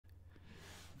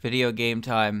Video game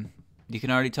time. You can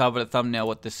already tell by the thumbnail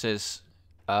what this is.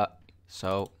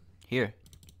 So, here.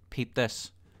 Peep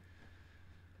this.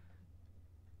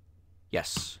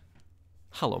 Yes.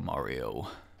 Hello, Mario.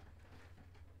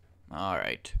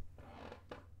 Alright.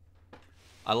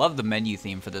 I love the menu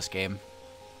theme for this game.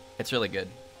 It's really good.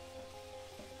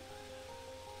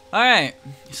 Alright,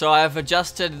 so I've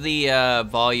adjusted the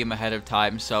volume ahead of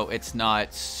time so it's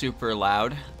not super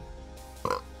loud.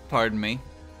 Pardon me.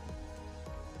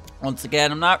 Once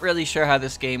again, I'm not really sure how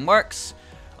this game works.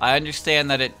 I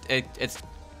understand that it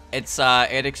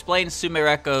explains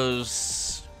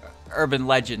Sumereko's urban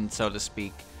legend, so to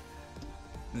speak.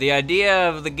 The idea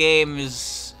of the game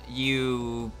is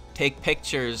you take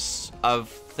pictures of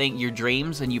your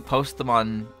dreams and you post them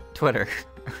on Twitter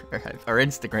or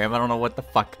Instagram. I don't know what the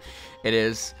fuck it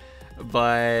is,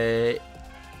 but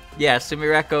yeah,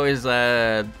 Sumereko is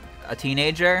a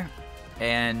teenager,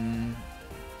 and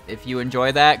if you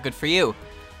enjoy that, good for you.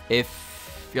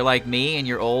 If you're like me and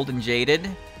you're old and jaded,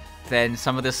 then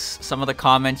some of the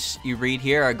comments you read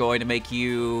here are going to make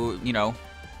you, you know,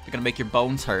 they're gonna make your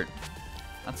bones hurt.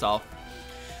 That's all.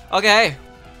 Okay,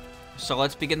 so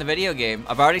let's begin the video game.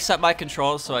 I've already set my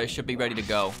controls, so I should be ready to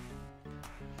go.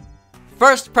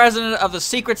 First president of the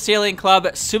Secret Sailing Club,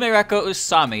 Sumereko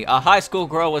Usami, a high school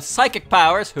girl with psychic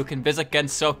powers who can visit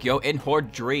Gensokyo in her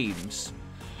dreams.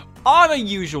 On a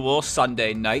usual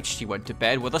Sunday night, she went to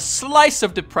bed with a slice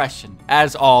of depression,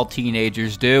 as all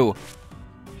teenagers do.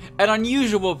 An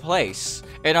unusual place,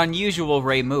 an unusual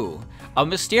Reimu, a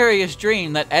mysterious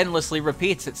dream that endlessly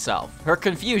repeats itself. Her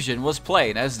confusion was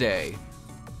plain as day.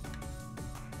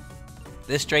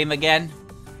 This dream again?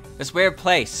 This weird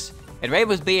place. And Ray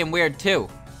was being weird too.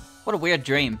 What a weird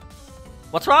dream.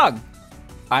 What's wrong?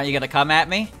 Aren't you gonna come at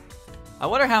me? I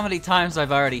wonder how many times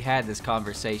I've already had this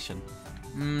conversation.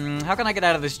 How can I get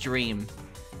out of this dream?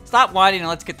 Stop whining and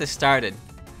let's get this started.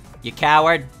 You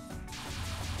coward.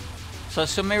 So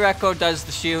Sumereko does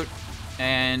the shoot,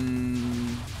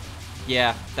 and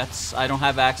yeah, I don't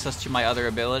have access to my other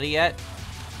ability yet.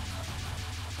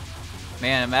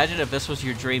 Man, imagine if this was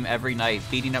your dream every night,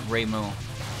 beating up Reimu.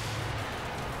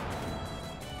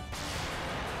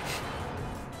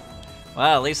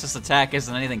 Well, at least this attack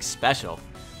isn't anything special.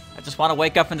 I just want to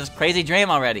wake up in this crazy dream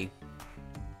already.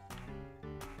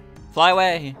 Fly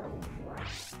away.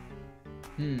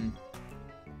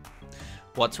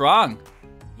 What's wrong?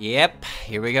 Yep,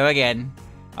 here we go again.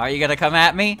 Are you gonna come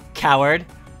at me, coward?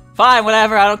 Fine,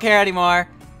 whatever, I don't care anymore.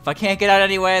 If I can't get out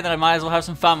anyway, then I might as well have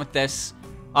some fun with this.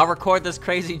 I'll record this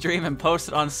crazy dream and post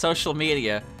it on social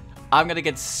media. I'm gonna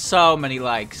get so many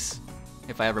likes.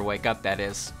 If I ever wake up, that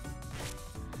is.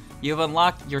 You've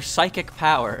unlocked your psychic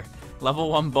power. Level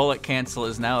 1 bullet cancel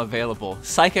is now available.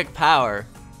 Psychic power.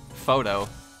 Photo.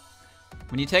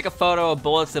 When you take a photo of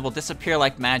bullets, they will disappear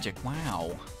like magic.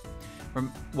 Wow.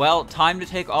 Well, time to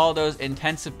take all those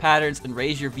intensive patterns and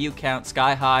raise your view count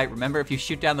sky high. Remember, if you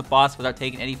shoot down the boss without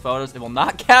taking any photos, it will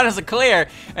not count as a clear,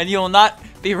 and you will not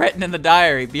be written in the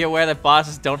diary. Be aware that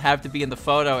bosses don't have to be in the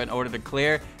photo in order to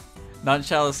clear. None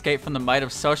shall escape from the might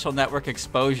of social network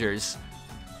exposures.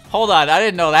 Hold on, I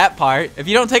didn't know that part. If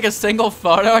you don't take a single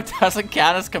photo, it doesn't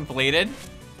count as completed.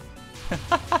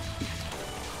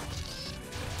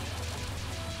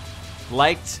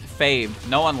 Liked, faved.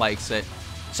 No one likes it.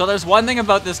 So there's one thing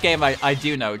about this game I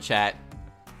do know, chat.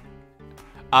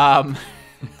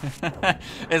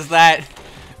 Is that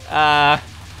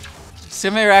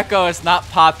Sumereko is not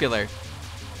popular.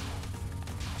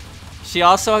 She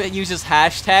also uses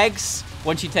hashtags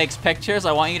when she takes pictures.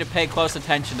 I want you to pay close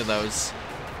attention to those.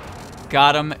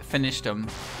 Got him, finished him.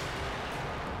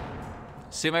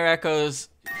 Sumereko's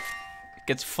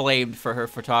gets flamed for her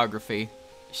photography.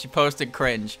 She posted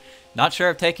cringe. Not sure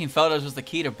if taking photos was the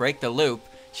key to break the loop.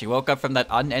 She woke up from that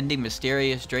unending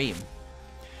mysterious dream.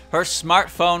 Her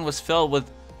smartphone was filled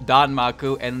with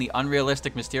Danmaku, and the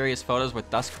unrealistic mysterious photos were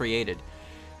thus created.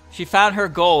 She found her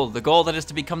goal, the goal that is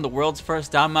to become the world's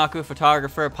first Danmaku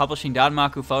photographer, publishing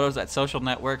Danmaku photos at social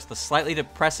networks. The slightly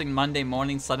depressing Monday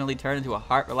morning suddenly turned into a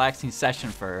heart-relaxing session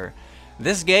for her.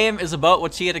 This game is about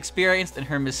what she had experienced in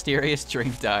her mysterious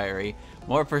dream diary.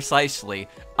 More precisely,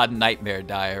 a nightmare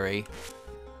diary.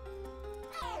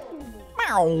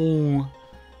 Meow.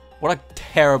 What a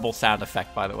terrible sound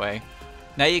effect, by the way.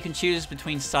 Now you can choose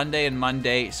between Sunday and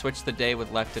Monday. Switch the day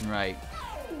with left and right.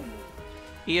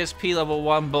 ESP level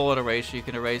 1 bullet eraser. You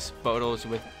can erase photos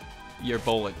with your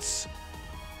bullets.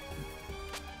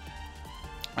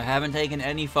 I haven't taken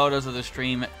any photos of the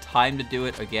stream. Time to do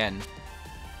it again.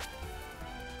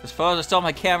 Those photos are still on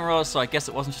my camera roll, so I guess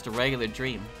it wasn't just a regular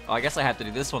dream. Oh, I guess I have to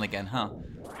do this one again, huh?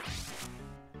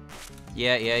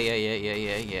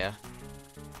 Yeah.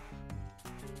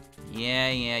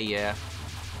 Yeah.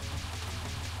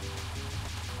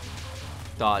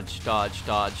 Dodge.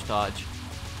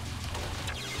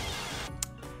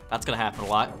 That's gonna happen a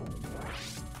lot.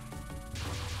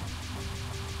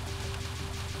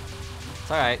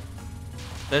 It's alright.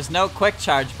 There's no quick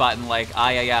charge button like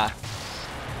yeah.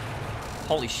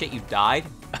 Holy shit, you died?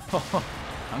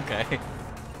 Okay.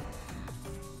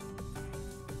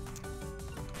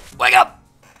 Wake up!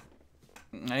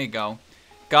 There you go.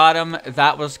 Got him.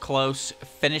 That was close.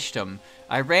 Finished him.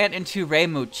 I ran into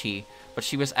Reimuchi, but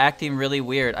she was acting really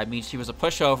weird. I mean, she was a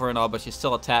pushover and all, but she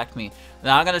still attacked me.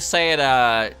 Now I'm gonna say it,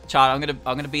 Chad. I'm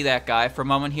gonna be that guy for a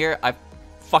moment here. I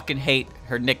fucking hate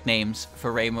her nicknames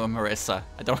for Reimu and Marissa.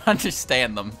 I don't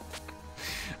understand them.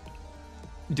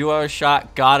 Duo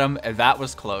shot, got him. That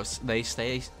was close. They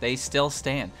still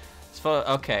stand. So,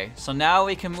 okay, so now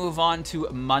we can move on to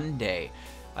Monday.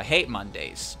 I hate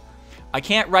Mondays. I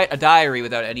can't write a diary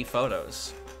without any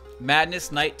photos.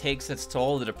 Madness night takes its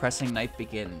toll. The depressing night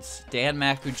begins. Dan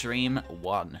Maku Dream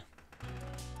 1.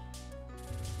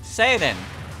 Say then.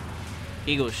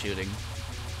 Eagle shooting.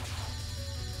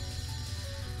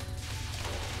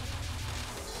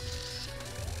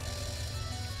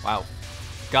 Wow.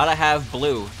 Gotta have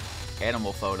blue.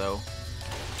 Animal photo.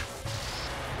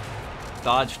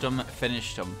 Dodged him,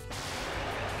 finished him.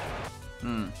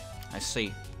 I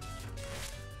see.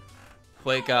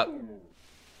 Wake up.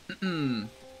 You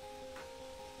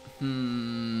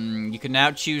can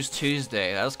now choose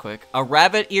Tuesday. That was quick. A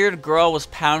rabbit-eared girl was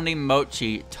pounding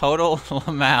mochi. Total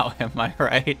Lamau, am I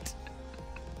right?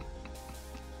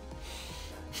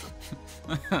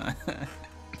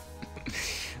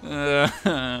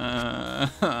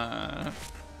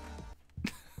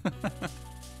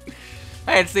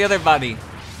 Hey, it's the other bunny.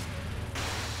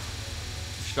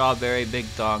 Strawberry Big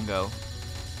Dongo.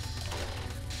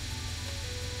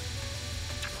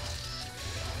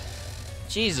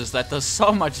 Jesus, that does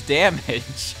so much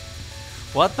damage.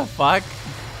 What the fuck?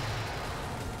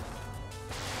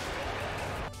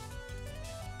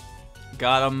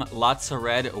 Got him. Lots of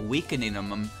red. Weakening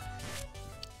him.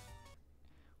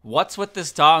 What's with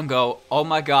this Dongo? Oh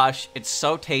my gosh, it's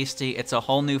so tasty. It's a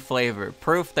whole new flavor.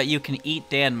 Proof that you can eat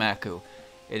Danmaku.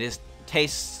 It is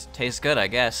tastes good, I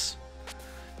guess.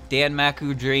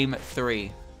 Danmaku Dream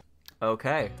 3.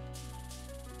 Okay.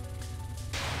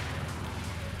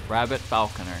 Rabbit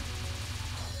Falconer.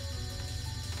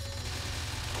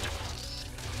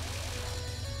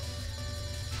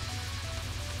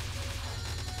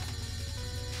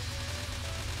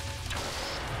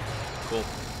 Cool.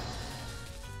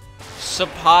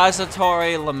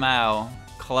 Suppository Lamau.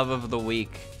 Club of the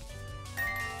Week.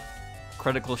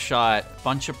 Critical shot.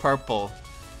 Bunch of purple.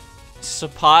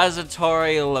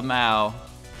 Suppository Lamau.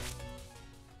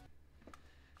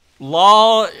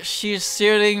 Lol, she's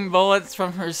shooting bullets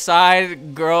from her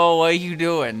side. Girl, what are you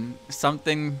doing?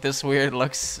 Something this weird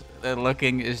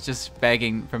looking is just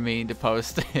begging for me to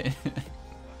post it.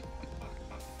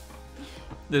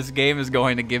 This game is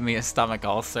going to give me a stomach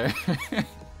ulcer.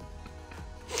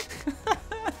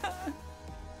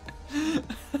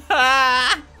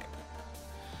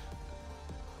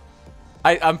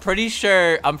 I'm pretty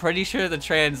sure the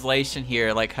translation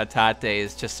here, like Hatate,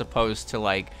 is just supposed to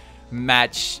like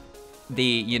match the,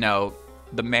 you know,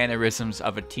 the mannerisms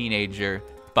of a teenager,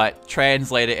 but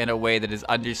translate it in a way that is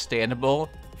understandable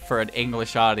for an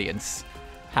English audience.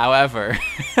 However,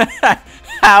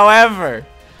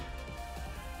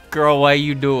 girl, what are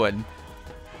you doing?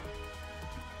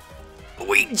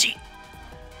 Luigi,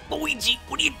 what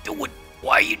are you doing?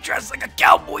 Why are you dressed like a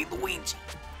cowboy, Luigi?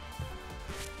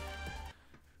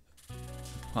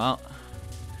 Well,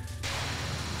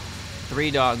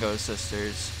 3 Dongo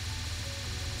sisters.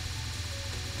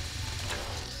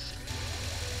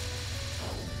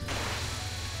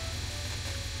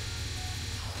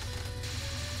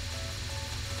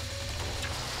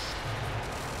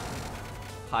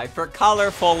 Hyper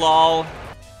colorful, lol.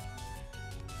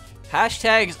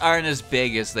 Hashtags aren't as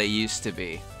big as they used to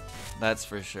be. That's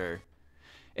for sure.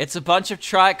 It's a bunch of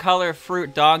tricolor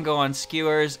fruit Dongo on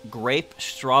skewers, grape,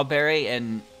 strawberry,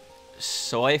 and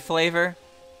soy flavor.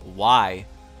 Why?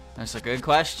 That's a good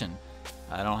question.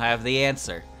 I don't have the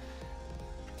answer.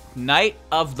 Night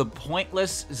of the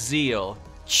Pointless Zeal.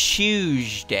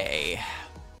 Tuesday.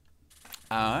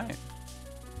 Alright.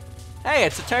 Hey,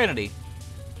 it's Eternity.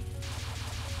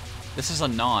 This is a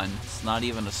non. It's not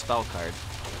even a spell card.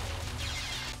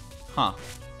 Huh.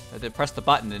 I did press the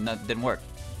button and that didn't work.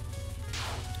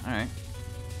 Alright.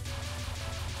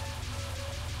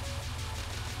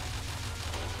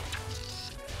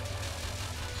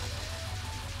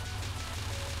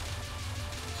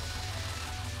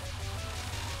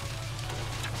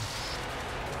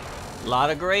 A lot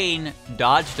of green.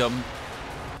 Dodged them.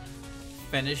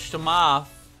 Finished them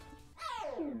off.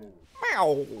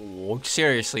 Meow.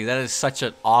 Seriously, that is such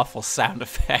an awful sound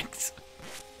effect.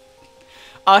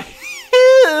 A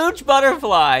huge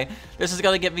butterfly. This is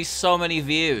gonna get me so many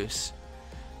views.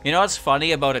 You know what's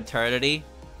funny about Eternity?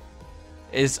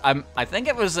 Is I think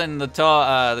it was in the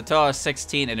Touhou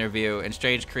 16 interview in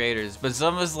Strange Creators, but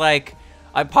someone's like,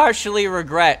 I partially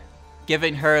regret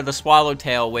giving her the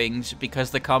swallowtail wings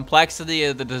because the complexity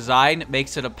of the design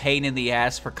makes it a pain in the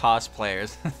ass for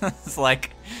cosplayers. It's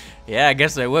like, yeah, I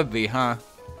guess it would be, huh?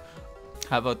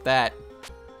 How about that?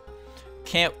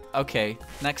 Okay,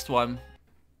 next one.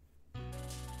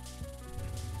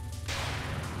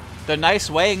 They're nice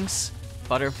wings.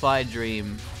 Butterfly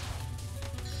Dream.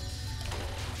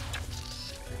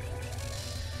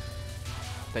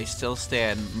 They still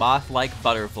stand. Moth-like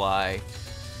butterfly.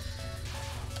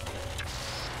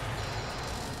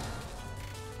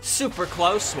 Super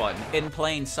close one, in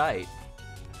plain sight.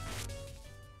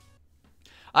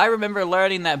 I remember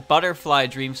learning that butterfly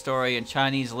dream story in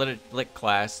Chinese lit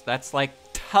class. That's like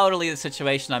totally the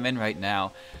situation I'm in right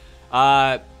now.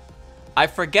 I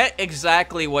forget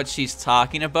exactly what she's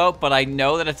talking about, but I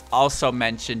know that it's also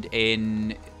mentioned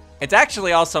in... It's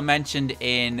actually also mentioned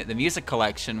in the music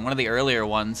collection, one of the earlier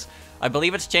ones. I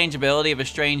believe it's Changeability of a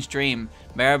Strange Dream.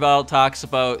 Maribel talks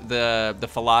about the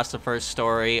philosopher's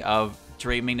story of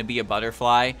dreaming to be a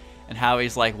butterfly, and how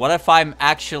he's like, what if I'm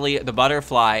actually the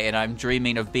butterfly and I'm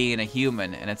dreaming of being a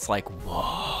human? And it's like,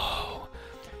 whoa,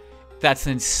 that's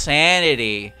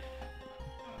insanity.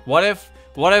 What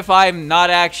if I'm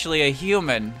not actually a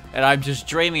human and I'm just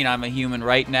dreaming I'm a human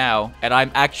right now and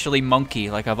I'm actually monkey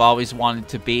like I've always wanted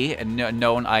to be and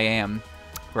known I am,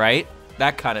 right?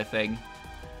 That kind of thing.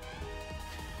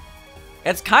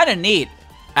 It's kind of neat,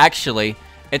 actually.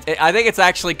 I think it's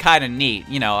actually kind of neat.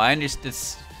 You know, I understand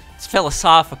it's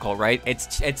philosophical, right?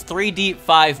 It's 3 deep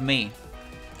 5 me.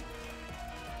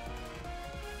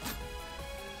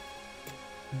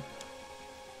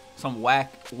 Some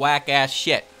whack ass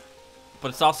shit. But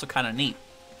it's also kind of neat.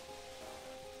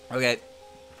 Okay,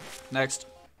 next.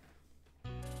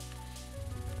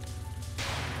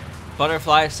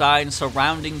 Butterfly sign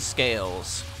surrounding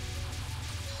scales.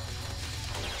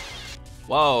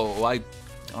 Whoa, I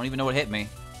don't even know what hit me.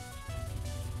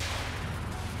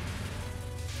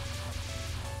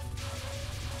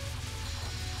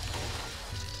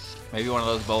 Maybe one of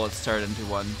those bullets turned into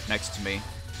one next to me.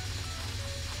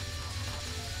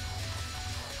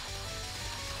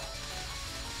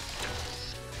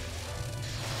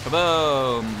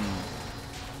 Kaboom!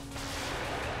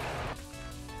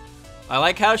 I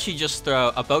like how she just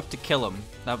about to kill him.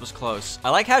 That was close. I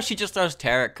like how she just throws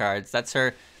tarot cards. That's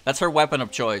her weapon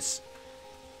of choice.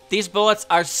 These bullets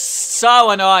are so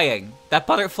annoying. That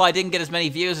butterfly didn't get as many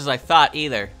views as I thought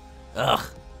either. Ugh.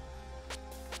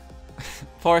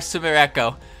 Poor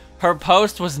Sumireko. Her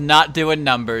post was not doing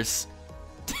numbers.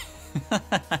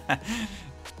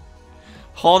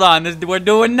 Hold on, we're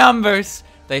doing numbers.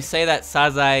 They say that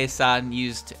Sazae-san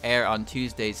used to air on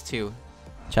Tuesdays too.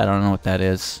 Which I don't know what that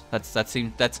is. That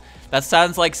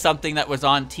sounds like something that was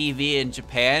on TV in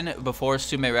Japan before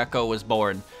Sumireko was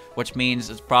born, which means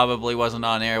it probably wasn't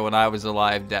on air when I was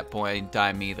alive at that point in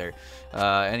time either.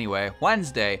 Anyway,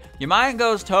 Wednesday. Your mind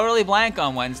goes totally blank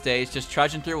on Wednesdays, just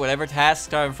trudging through whatever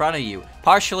tasks are in front of you.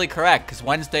 Partially correct, because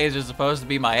Wednesdays are supposed to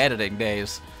be my editing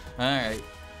days. Alright.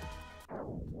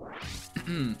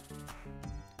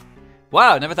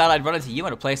 Wow, never thought I'd run into you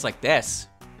in a place like this.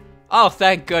 Oh,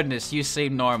 thank goodness, you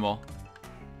seem normal.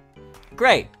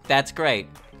 Great, that's great.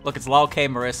 Look, it's Lol K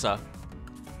Marissa.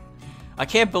 I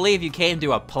can't believe you came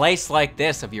to a place like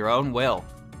this of your own will.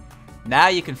 Now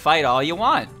you can fight all you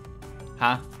want.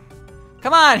 Huh?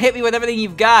 Come on, hit me with everything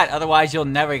you've got, otherwise you'll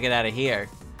never get out of here.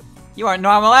 You aren't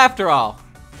normal after all.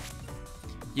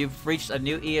 You've reached a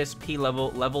new ESP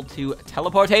level. Level 2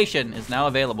 teleportation is now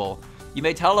available. You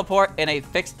may teleport in a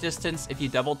fixed distance if you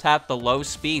double tap the low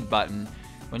speed button.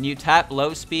 When you tap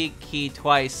low speed key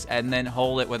twice and then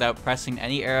hold it without pressing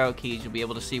any arrow keys, you'll be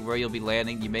able to see where you'll be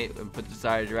landing. You may put the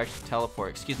desired direction to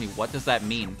teleport. Excuse me, what does that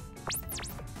mean?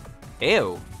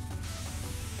 Ew.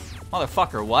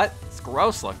 Motherfucker, what? It's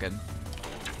gross looking.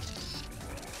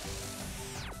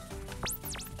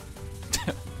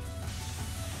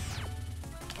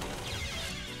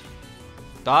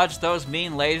 Dodge those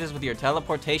mean lasers with your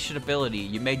teleportation ability.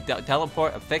 You may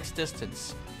teleport a fixed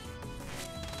distance.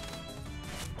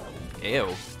 Ew.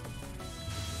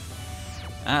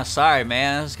 Ah, sorry,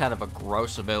 man. This is kind of a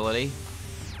gross ability.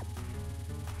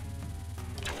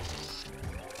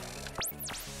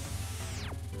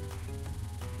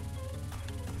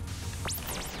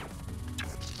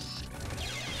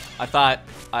 I thought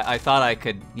I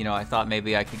could, you know, I thought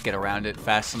maybe I could get around it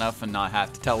fast enough and not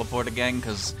have to teleport again,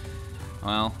 because,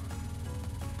 well,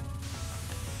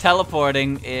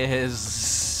 teleporting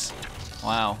is,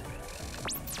 wow.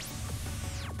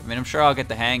 I mean, I'm sure I'll get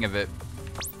the hang of it.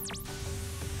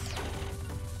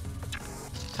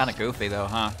 Kind of goofy though,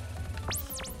 huh?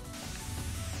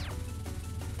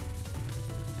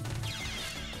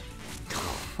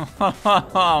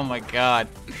 Oh my god.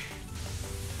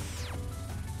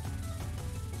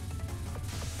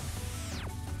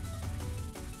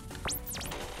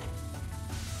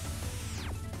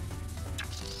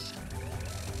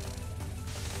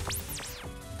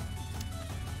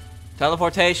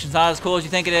 Teleportation's not as cool as you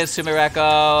think it is,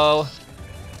 Sumireko.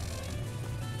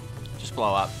 Just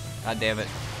blow up. God damn it.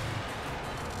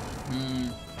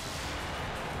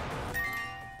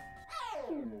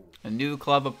 A new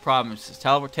club of promises.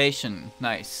 Teleportation.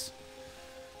 Nice.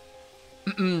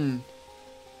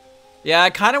 Yeah,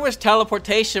 I kind of wish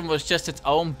teleportation was just its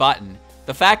own button.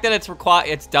 The fact that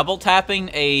it's double tapping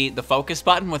the focus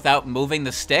button without moving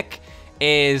the stick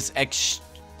is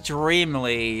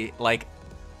extremely, like,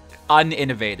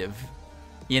 uninnovative.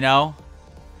 You know?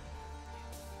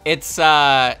 It's,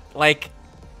 like,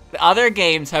 the other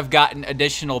games have gotten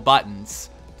additional buttons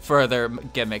for their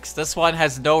gimmicks. This one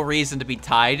has no reason to be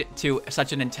tied to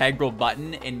such an integral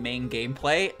button in main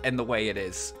gameplay, and the way it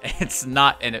is, it's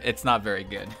not very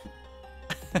good.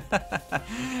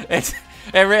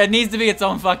 It needs to be its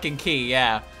own fucking key,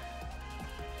 yeah.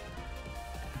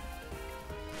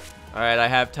 Alright, I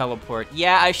have teleport.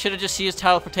 Yeah, I should have just used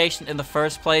teleportation in the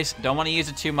first place. Don't want to use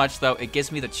it too much, though. It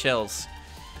gives me the chills.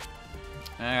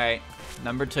 Alright,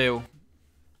 number 2.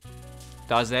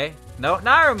 Daze? No,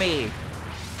 Narumi!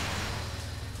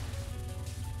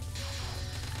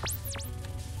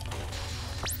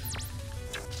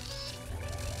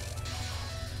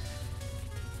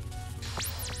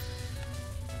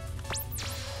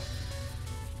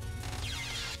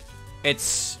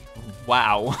 It's...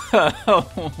 wow.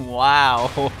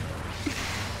 Wow.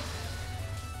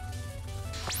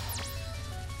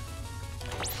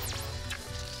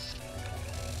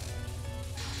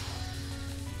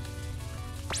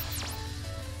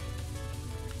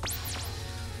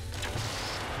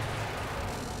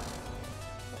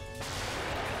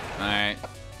 Alright.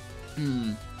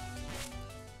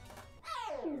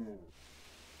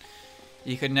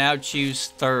 You can now choose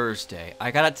Thursday.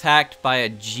 I got attacked by a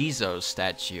Jesus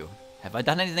statue. Have I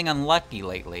done anything unlucky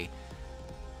lately?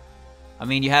 I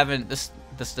mean, you haven't.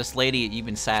 This lady, you've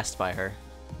been sassed by her.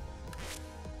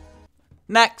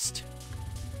 Next.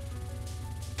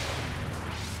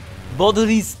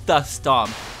 Bodrista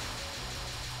Stomp.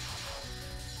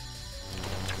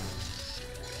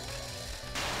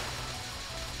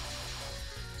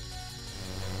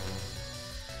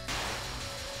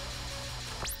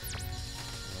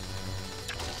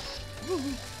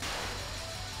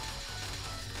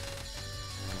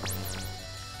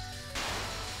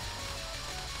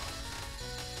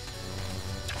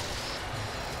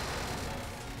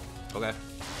 Okay.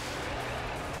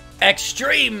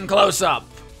 Extreme close-up.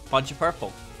 Bunch of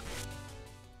purple.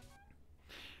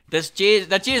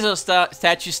 That Jesus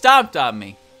statue stomped on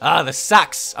me. Ah, this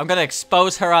sucks. I'm gonna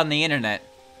expose her on the internet.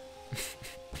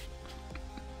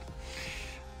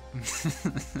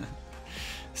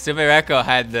 Sumireko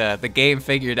had the game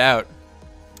figured out.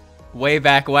 Way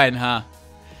back when, huh?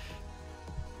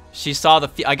 She saw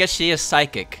I guess she is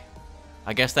psychic.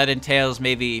 I guess that entails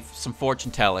maybe some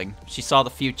fortune telling. She saw the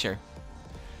future.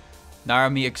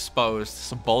 Narumi exposed.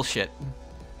 Some bullshit.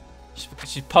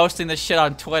 She's posting this shit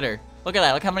on Twitter. Look at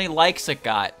that. Look how many likes it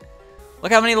got.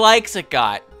 Look how many likes it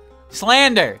got.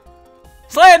 Slander!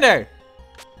 Slander!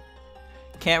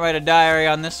 Can't write a diary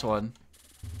on this one.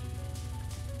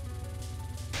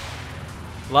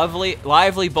 Lively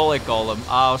bullet golem.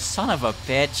 Oh, son of a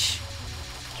bitch.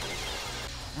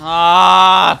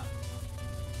 Ah!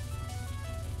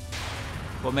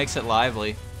 What makes it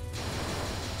lively?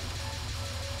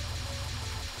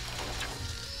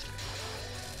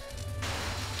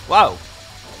 Whoa.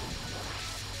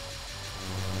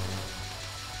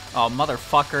 Oh,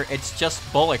 motherfucker, it's just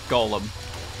bullet golem.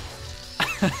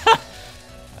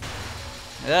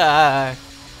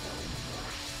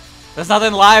 There's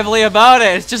nothing lively about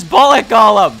it, it's just bullet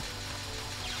golem.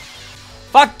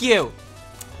 Fuck you.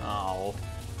 Oh.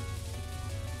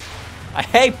 I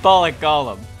hate bullet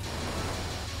golem.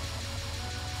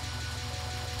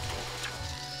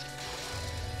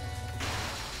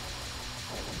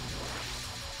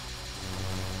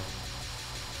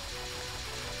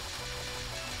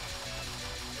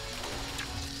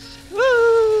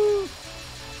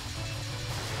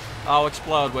 Oh,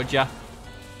 explode, would ya?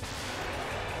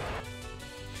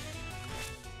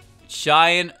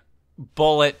 Giant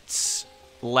bullets.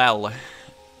 Lel.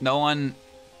 No one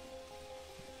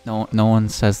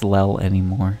says lel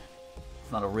anymore.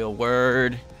 It's not a real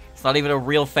word. It's not even a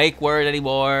real fake word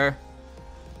anymore.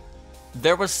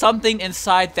 There was something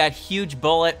inside that huge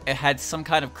bullet. It had some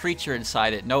kind of creature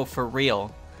inside it. No, for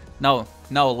real. No,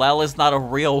 lel is not a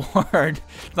real word.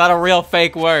 It's not a real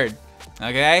fake word.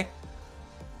 Okay?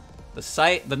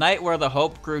 The night where the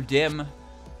hope grew dim.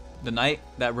 The night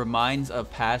that reminds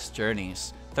of past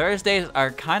journeys. Thursdays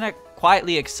are kind of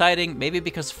quietly exciting, maybe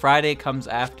because Friday comes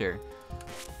after.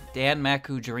 Dan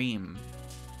Maku Dream.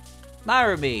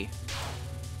 Narumi.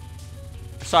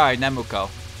 Sorry,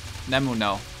 Nemuko.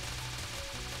 Nemuno.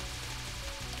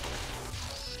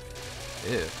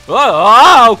 Ew.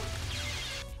 Whoa!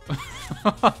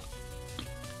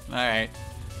 Alright.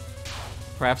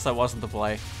 Perhaps that wasn't the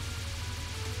play.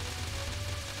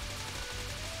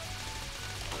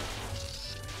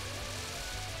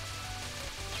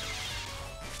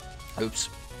 Oops.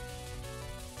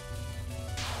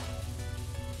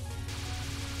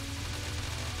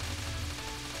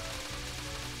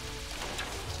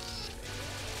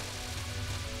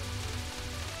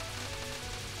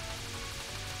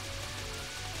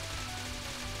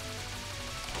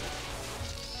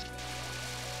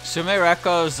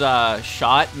 Sumereko's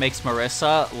shot makes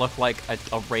Marissa look like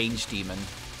a range demon.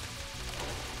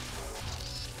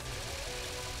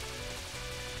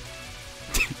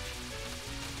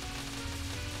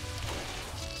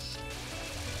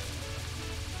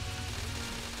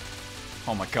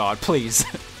 Oh my god, please.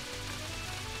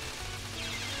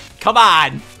 Come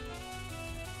on!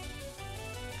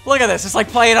 Look at this, it's like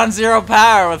playing on 0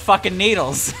 power with fucking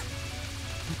needles.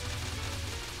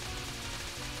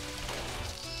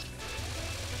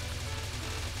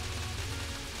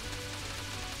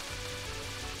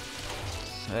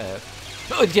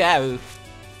 Oh, yeah.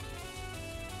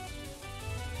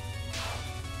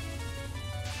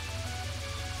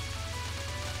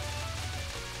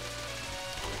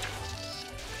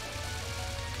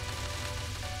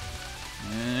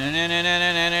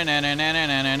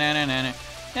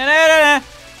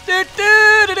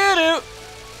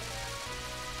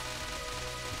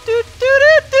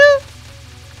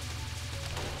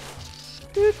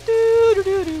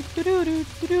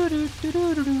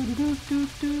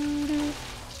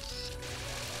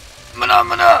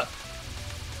 Mana.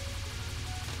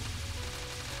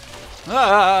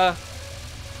 Ah.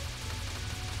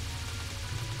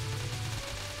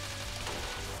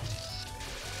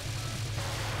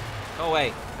 Go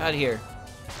away. Out of here.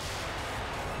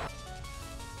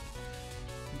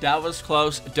 That was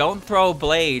close. Don't throw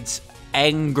blades.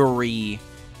 Angry.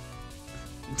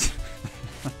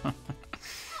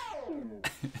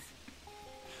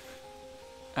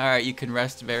 Alright, you can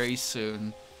rest very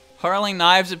soon. Hurling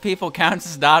knives at people counts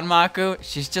as Danmaku?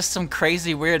 She's just some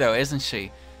crazy weirdo, isn't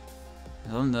she?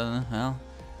 Well, now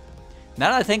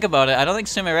that I think about it, I don't think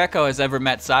Sumereko has ever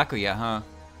met Sakuya, huh?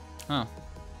 Huh.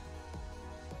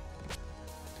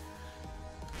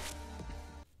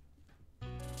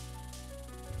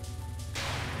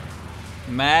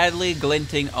 Madly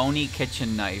glinting Oni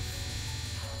kitchen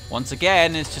knife. Once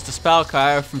again, it's just a spell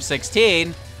card from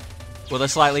 16 with a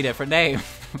slightly different name.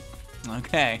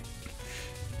 Okay.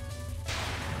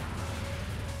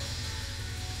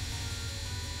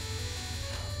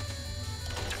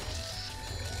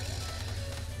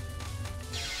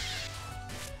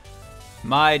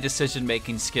 My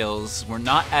decision-making skills were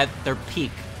not at their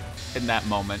peak in that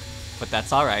moment, but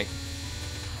that's alright.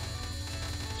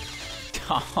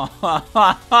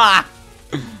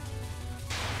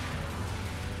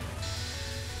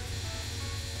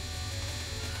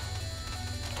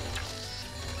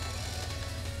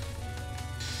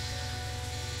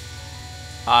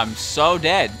 I'm so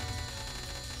dead.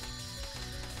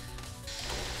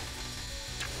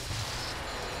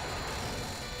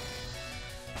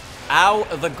 Ow,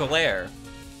 the glare.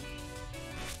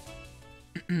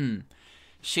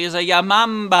 She is a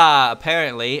Yamamba,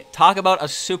 apparently. Talk about a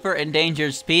super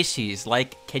endangered species.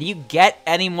 Like, can you get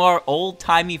any more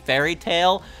old-timey fairy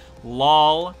tale?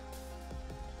 Lol.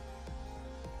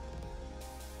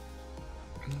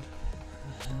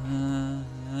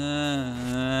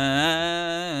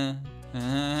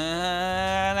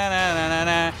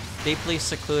 Deeply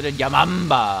secluded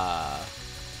Yamamba.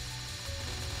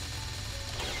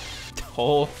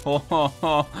 Oh,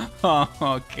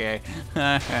 okay.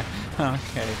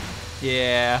 Okay.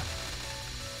 Yeah.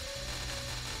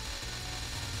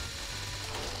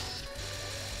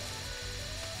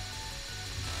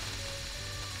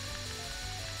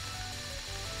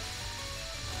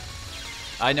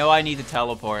 I know I need to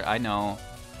teleport. I know.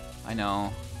 I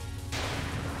know.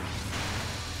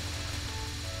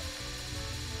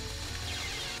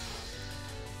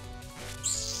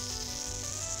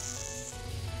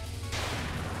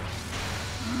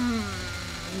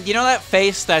 you know that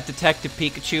face that Detective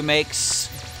Pikachu makes?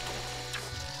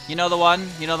 You know the one?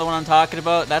 You know the one I'm talking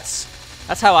about? That's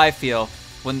how I feel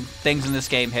when things in this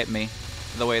game hit me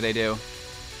the way they do.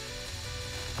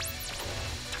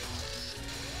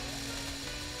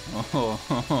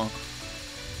 Oh.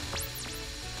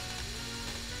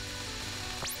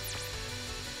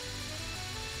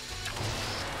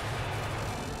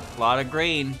 A lot of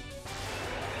green.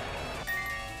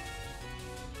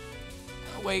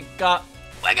 Wake up.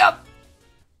 Wake up!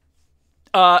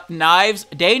 Knives.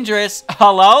 Dangerous.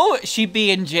 Hello? She'd be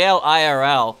in jail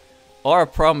IRL. Or a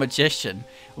pro magician.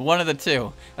 One of the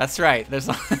two. That's right. There's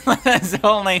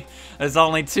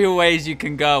only 2 ways you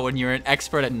can go when you're an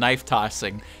expert at knife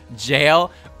tossing.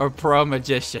 Jail or pro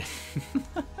magician.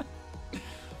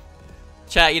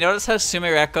 Chat, you notice how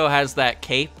Sumireko has that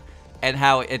cape? And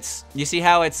how you see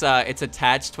how it's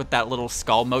attached with that little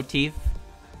skull motif?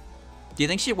 Do you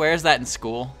think she wears that in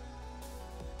school?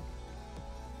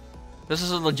 This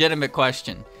is a legitimate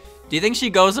question. Do you think she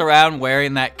goes around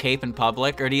wearing that cape in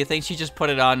public, or do you think she just put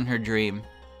it on in her dream?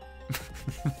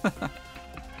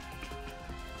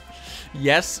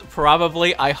 Yes,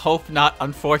 probably. I hope not,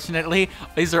 unfortunately.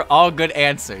 These are all good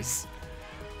answers.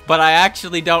 But I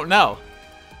actually don't know.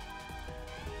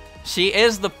 She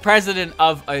is the president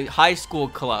of a high school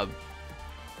club,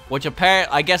 which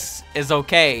apparently, I guess, is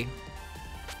okay.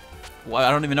 Well,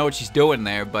 I don't even know what she's doing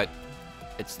there, but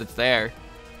it's there.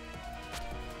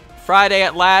 Friday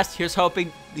at last. Here's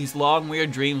hoping these long,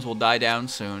 weird dreams will die down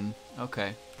soon.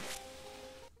 Okay.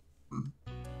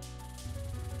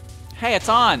 Hey, it's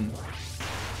on!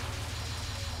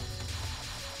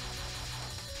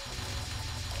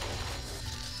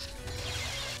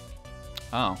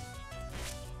 Oh.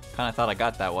 Kinda thought I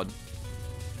got that one.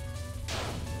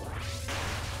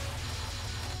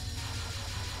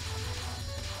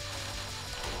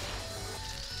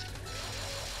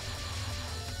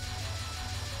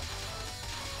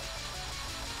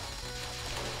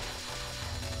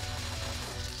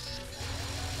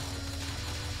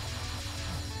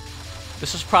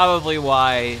 This is probably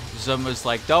why Zoom was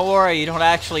like, don't worry, you don't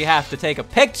actually have to take a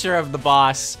picture of the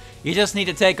boss. You just need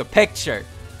to take a picture.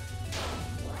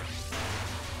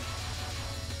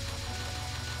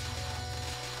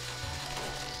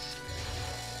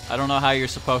 I don't know how you're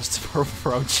supposed to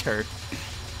approach her.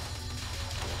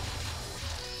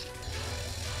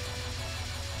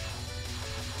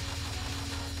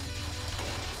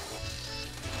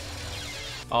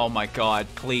 Oh my god,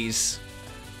 please.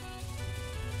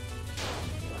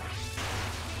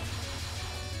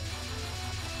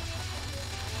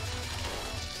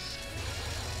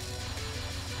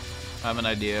 I have an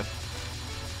idea.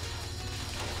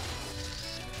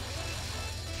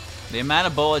 The amount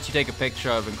of bullets you take a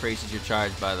picture of increases your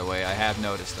charge, by the way. I have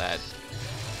noticed that.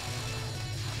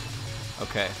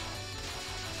 Okay.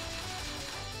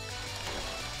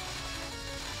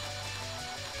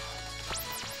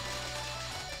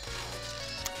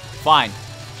 Fine.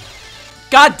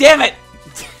 God damn it!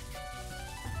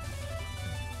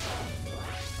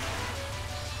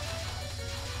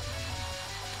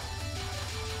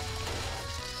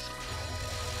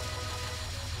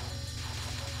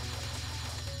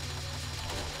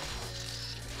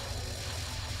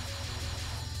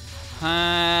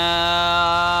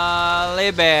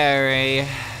 Halle Berry.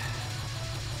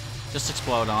 Just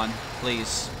explode on,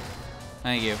 please.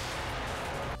 Thank you.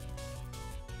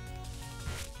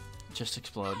 Just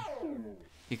explode.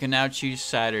 You can now choose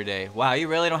Saturday. Wow, you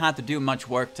really don't have to do much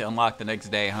work to unlock the next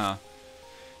day, huh?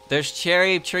 There's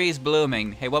cherry trees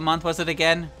blooming. Hey, what month was it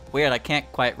again? Weird, I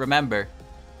can't quite remember.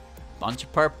 Bunch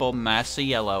of purple, mass of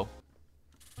yellow.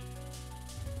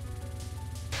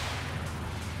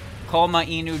 Koma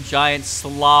Inu Giant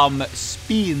Slam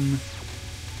Spin.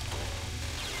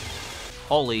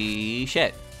 Holy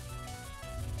shit.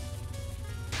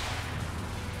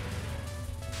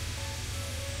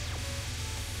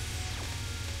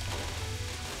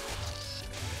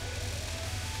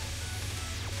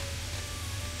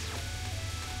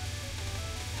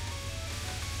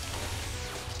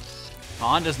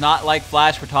 Han does not like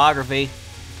flash photography,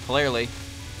 clearly.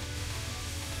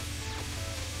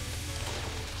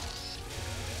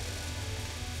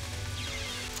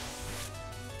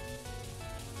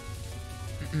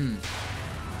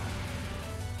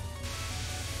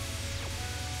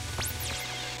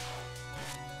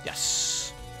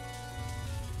 Yes.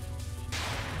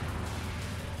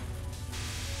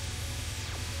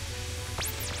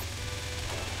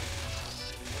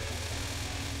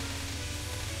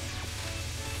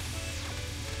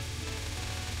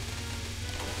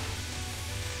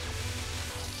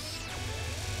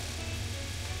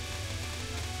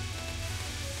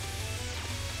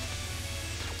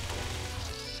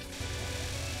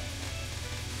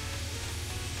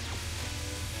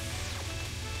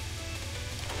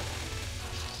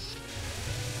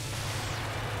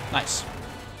 Nice.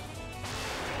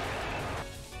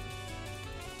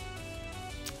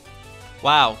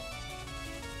 Wow.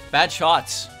 Bad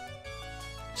shots.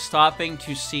 Stopping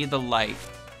to see the light.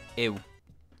 Ew.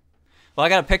 Well, I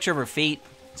got a picture of her feet,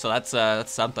 so that's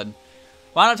something.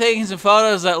 While I'm taking some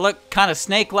photos that look kind of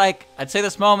snake-like, I'd say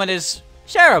this moment is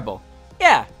shareable.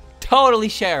 Yeah, totally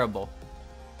shareable.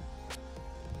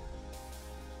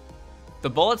 The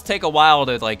bullets take a while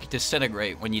to, like,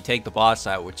 disintegrate when you take the boss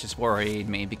out, which is worrying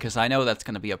me, because I know that's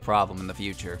going to be a problem in the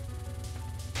future.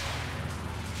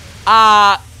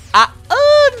 Got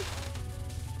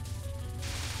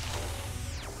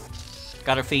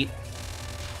her feet.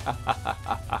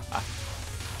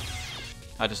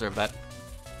 I deserve that.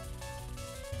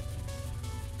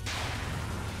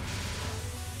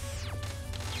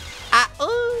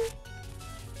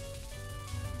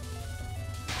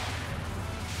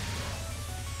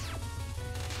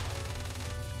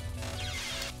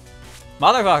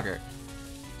 Motherfucker.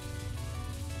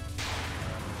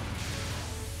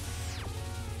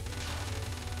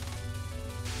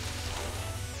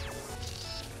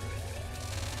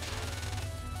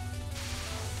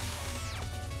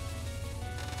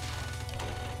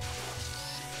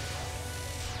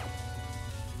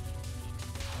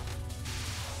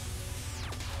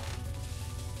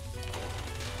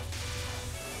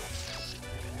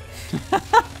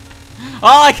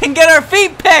 Oh, I can get her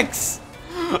feet pics!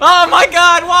 Oh my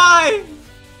god, why?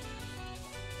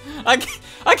 I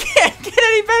can't get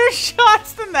any better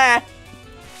shots than that!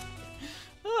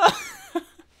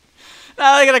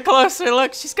 Now I get a closer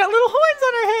look, she's got little horns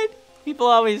on her head! People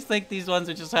always think these ones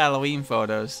are just Halloween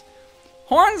photos.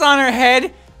 Horns on her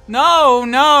head? No,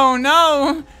 no,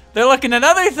 no! They're looking at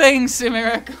other things,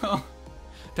 Miracle.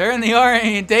 Turn the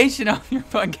orientation of your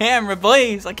camera,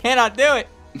 please. I cannot do it.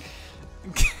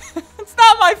 It's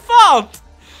not my fault.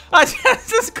 I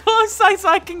just as close as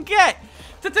I can get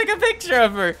to take a picture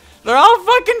of her. They're all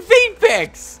fucking feet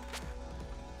pics.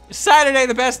 Saturday,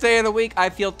 the best day of the week. I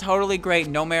feel totally great.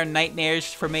 No more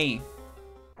nightmares for me.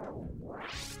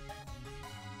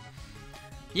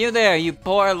 You there, you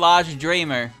poor lost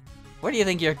dreamer. Where do you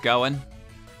think you're going?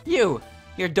 You're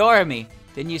Doremi.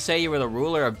 Didn't you say you were the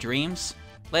ruler of dreams?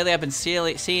 Lately I've been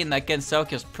seeing that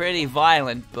Gensokyo's pretty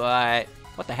violent, but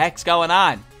what the heck's going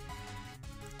on?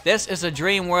 This is a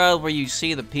dream world where you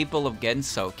see the people of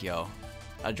Gensokyo.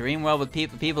 A dream world with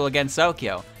people of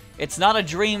Gensokyo. It's not a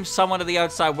dream someone of the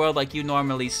outside world like you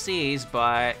normally sees,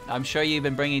 but I'm sure you've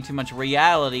been bringing too much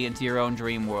reality into your own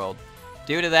dream world.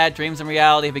 Due to that, dreams and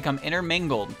reality have become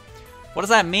intermingled. What does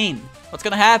that mean? What's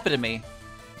gonna happen to me?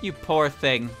 You poor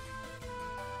thing.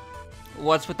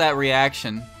 What's with that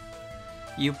reaction?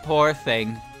 You poor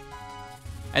thing.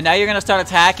 And now you're gonna start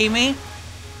attacking me?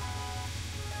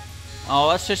 Oh,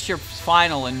 that's just your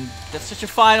final and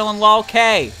low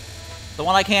K. The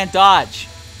one I can't dodge.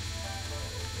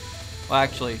 Well,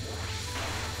 actually,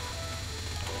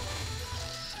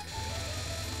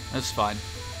 that's fine.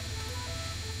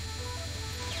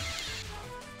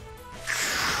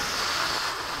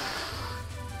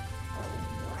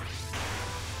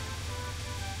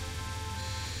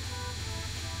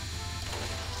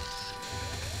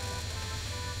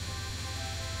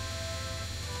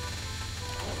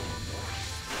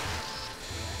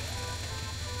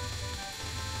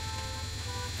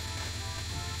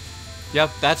 Yep,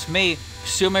 that's me,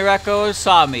 Sumireko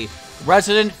Asami,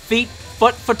 resident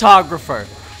foot photographer.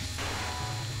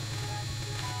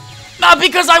 Not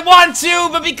because I want to,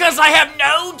 but because I have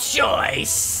no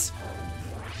choice.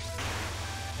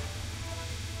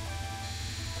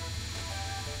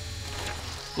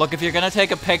 Look, if you're gonna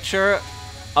take a picture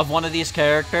of one of these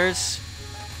characters,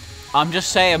 I'm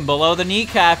just saying, below the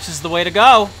kneecaps is the way to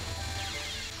go.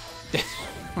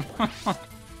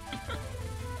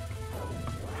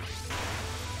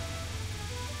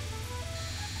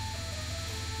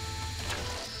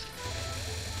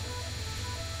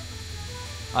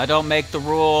 I don't make the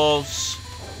rules.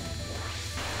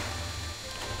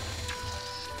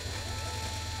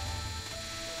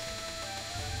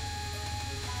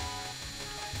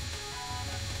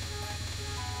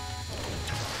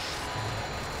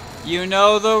 You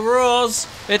know the rules.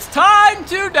 It's time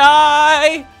to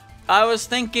die. I was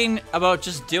thinking about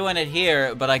just doing it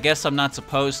here, but I guess I'm not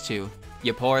supposed to.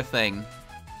 You poor thing.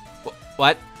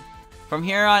 What? From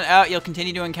here on out, you'll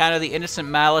continue to encounter the innocent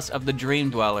malice of the Dream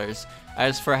Dwellers.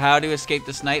 As for how to escape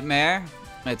this nightmare,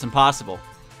 it's impossible.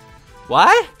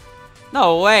 What?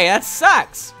 No way, that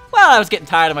sucks. Well, I was getting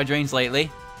tired of my dreams lately.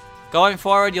 Going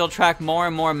forward, you'll attract more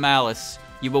and more malice.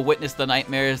 You will witness the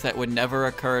nightmares that would never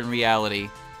occur in reality.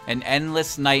 An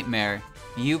endless nightmare.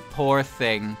 You poor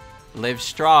thing. Live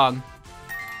strong.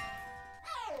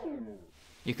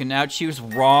 You can now choose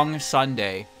wrong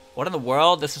Sunday. What in the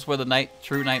world? This is where the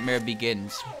true nightmare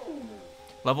begins.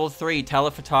 Level 3,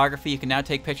 telephotography. You can now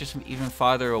take pictures from even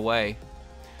farther away.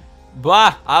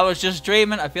 Bah! I was just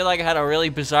dreaming. I feel like I had a really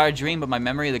bizarre dream, but my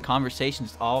memory of the conversation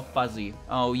is all fuzzy.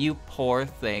 Oh, you poor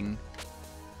thing.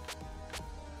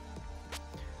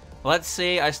 Let's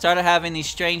see. I started having these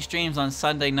strange dreams on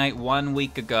Sunday night 1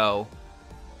 week ago.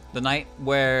 The night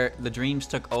where the dreams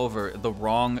took over. The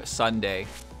wrong Sunday.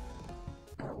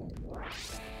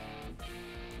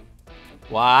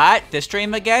 What? This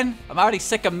dream again? I'm already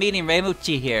sick of meeting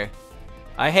Reimuchi here.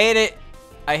 I hate it.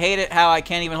 I hate it how I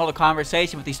can't even hold a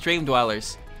conversation with these dream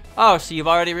dwellers. Oh, so you've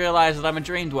already realized that I'm a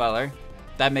dream dweller.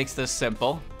 That makes this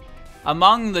simple.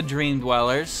 Among the dream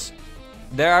dwellers,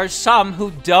 there are some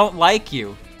who don't like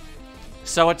you.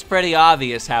 So it's pretty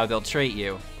obvious how they'll treat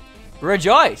you.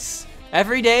 Rejoice!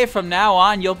 Every day from now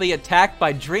on, you'll be attacked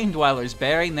by dream dwellers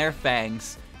bearing their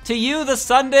fangs. To you, the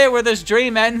Sunday where this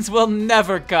dream ends will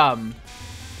never come.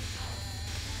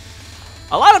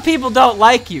 A lot of people don't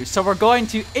like you, so we're going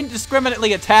to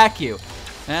indiscriminately attack you.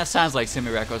 And that sounds like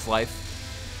Sumireko's life.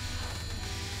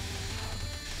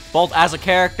 Both as a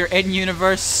character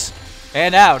in-universe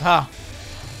and out, huh?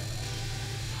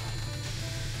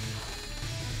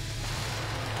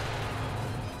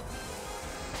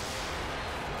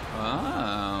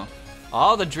 Oh.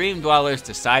 All the Dream Dwellers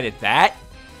decided that?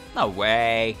 No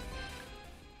way.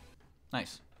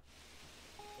 Nice.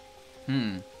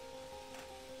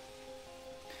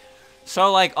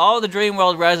 So, like, all the Dream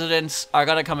World residents are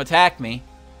gonna come attack me.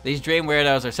 These Dream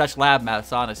Weirdos are such lab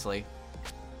mouths, honestly.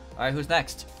 Alright, who's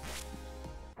next?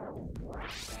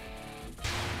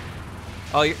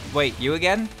 Oh, wait, you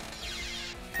again?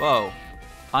 Whoa.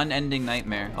 Unending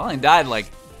nightmare. I only died, like,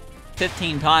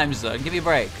 15 times, though. Give me a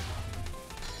break.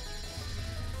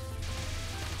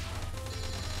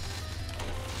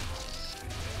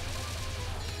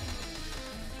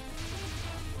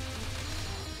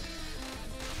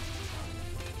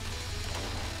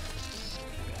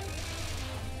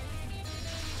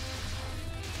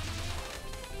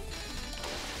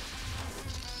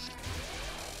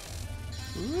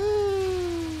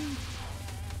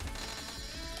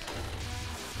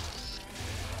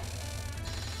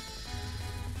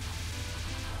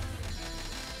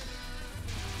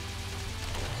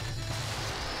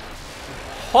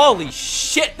 Holy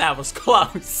shit, that was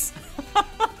close.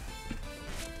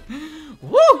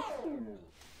 Woo!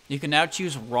 You can now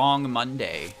choose wrong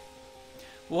Monday.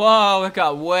 Whoa, it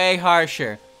got way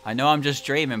harsher. I know I'm just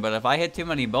dreaming, but if I hit too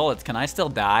many bullets, can I still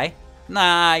die?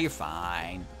 Nah, you're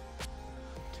fine.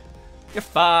 You're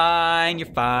fine, you're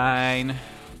fine.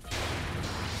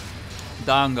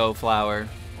 Dango flower.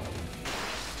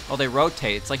 Oh, they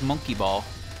rotate. It's like monkey ball.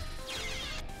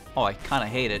 Oh, I kind of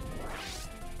hate it.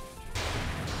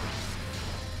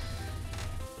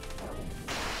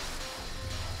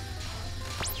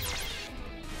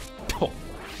 Oh,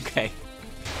 okay.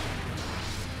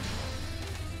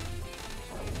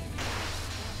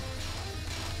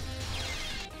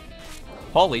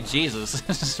 Holy Jesus,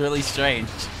 this is really strange.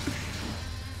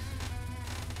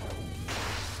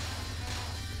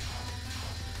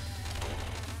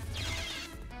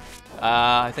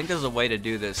 I think there's a way to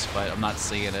do this, but I'm not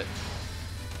seeing it.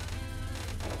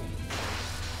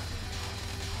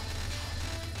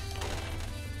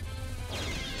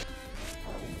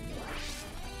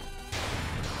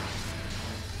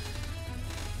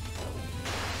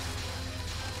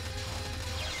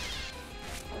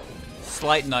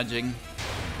 Slight nudging.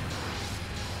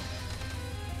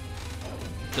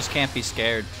 Just can't be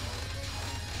scared.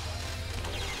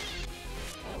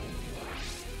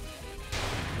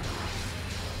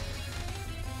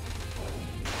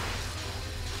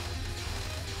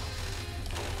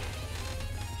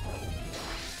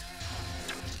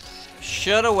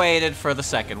 Should have waited for the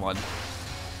second one.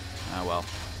 Oh well.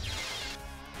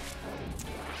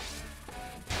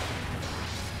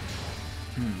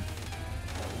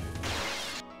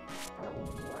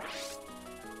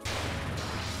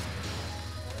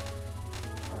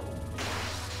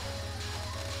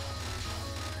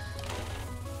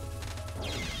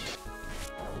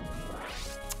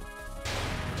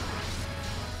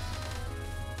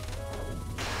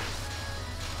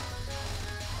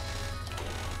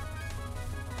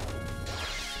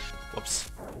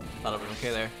 Whoops. Thought it was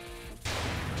okay there.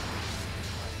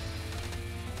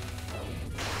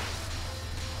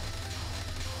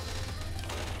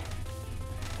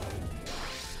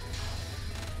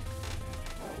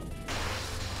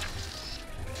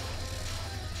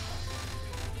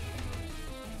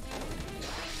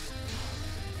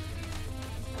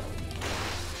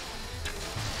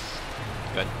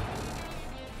 Good.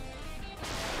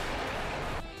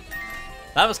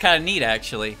 That was kind of neat,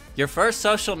 actually. Your first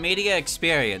social media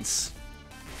experience.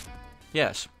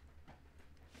 Yes.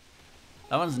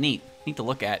 That one's neat. Neat to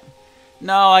look at.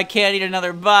 No, I can't eat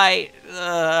another bite.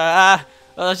 Well,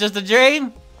 it's just a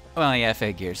dream? Well, yeah,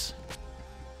 figures.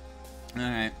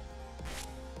 Alright.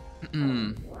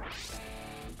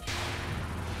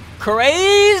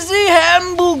 Crazy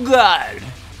hamburger!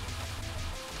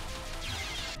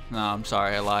 No, I'm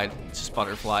sorry, I lied. It's just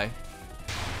butterfly.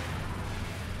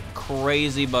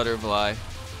 Crazy butterfly.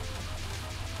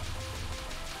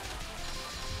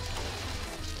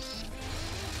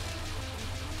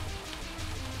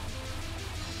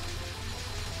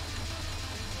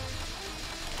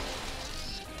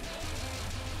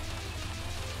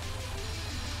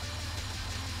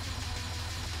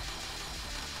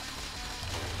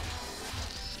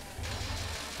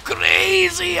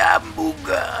 Crazy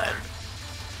hamburger!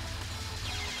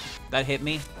 That hit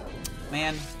me?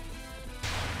 Man.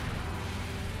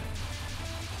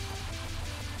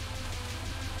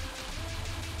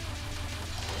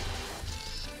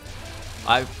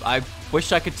 I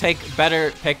wish I could take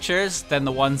better pictures than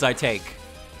the ones I take.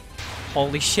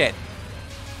 Holy shit.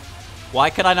 Why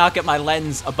could I not get my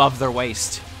lens above their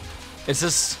waist? Is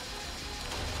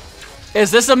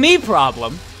this a me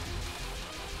problem?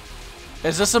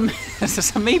 Is this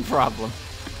a me problem?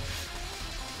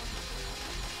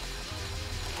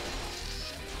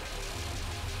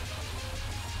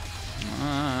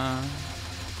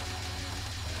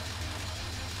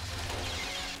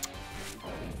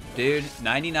 Dude,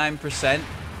 99%.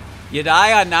 You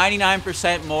die on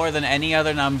 99% more than any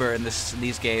other number in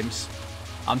these games.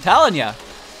 I'm telling you.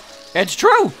 It's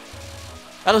true.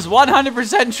 That is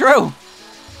 100% true.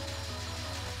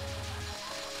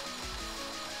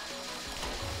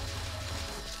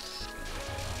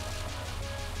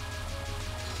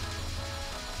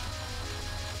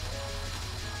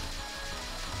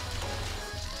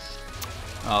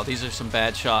 Oh, these are some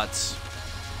bad shots.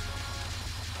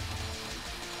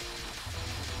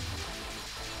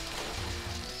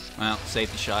 Well,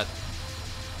 safety shot.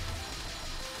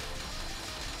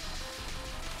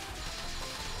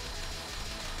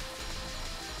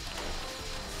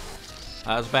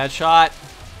 That was a bad shot.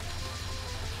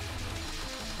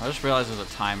 I just realized there's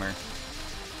a timer.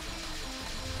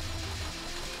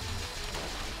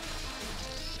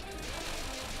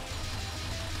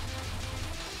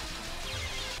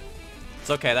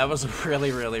 It's okay, that was a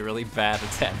really, really, really bad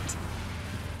attempt.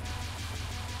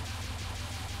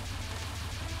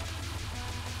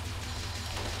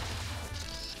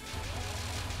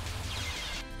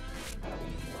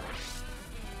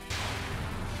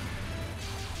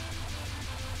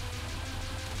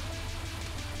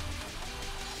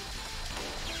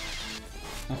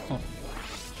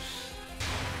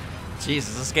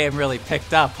 Jesus, this game really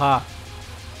picked up, huh?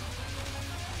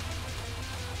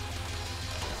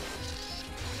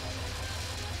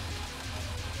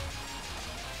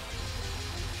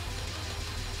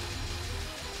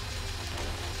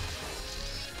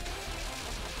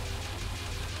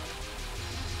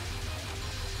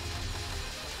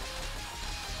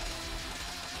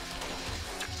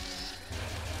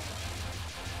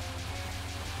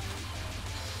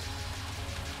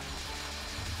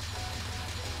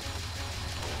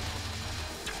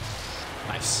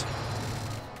 Nice.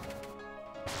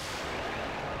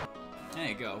 There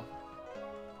you go.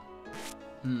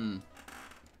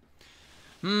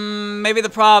 Maybe the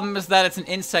problem is that it's an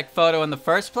insect photo in the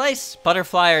first place?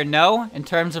 Butterfly or no? In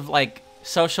terms of, like,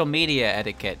 social media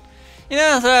etiquette. You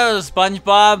know, that was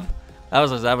SpongeBob. That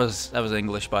was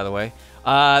English, by the way.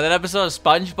 That episode of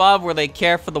SpongeBob where they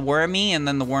care for the wormy, and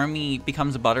then the wormy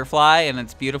becomes a butterfly, and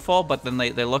it's beautiful, but then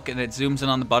they look and it zooms in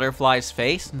on the butterfly's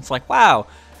face, and it's like, wow.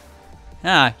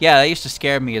 Yeah, that used to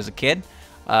scare me as a kid.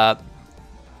 I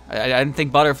didn't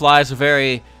think butterflies were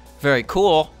very, very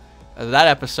cool. That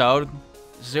episode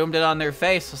zoomed in on their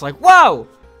face. It's like, whoa,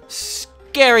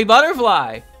 scary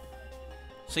butterfly.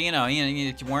 So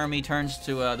wormy turns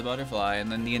to the butterfly,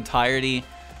 and then the entirety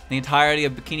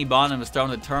of Bikini Bottom is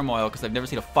thrown into turmoil because they've never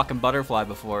seen a fucking butterfly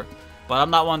before. But I'm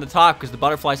not one to talk because the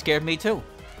butterfly scared me too.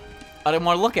 I didn't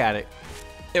want to look at it.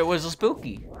 It was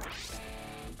spooky.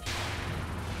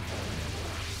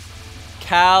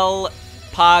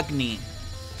 Calpagni.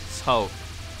 So.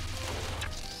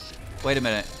 Wait a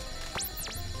minute.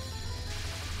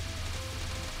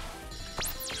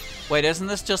 Wait, isn't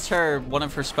this just one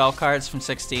of her spell cards from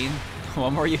 16? The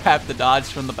one where you have to dodge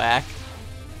from the back?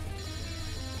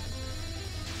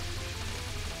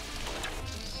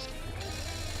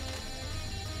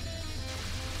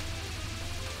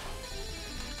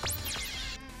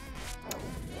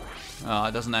 Oh,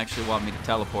 it doesn't actually want me to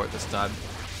teleport this time.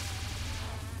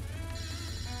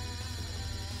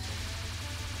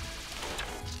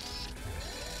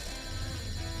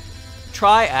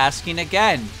 try asking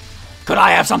again. Could I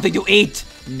have something to eat?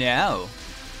 No.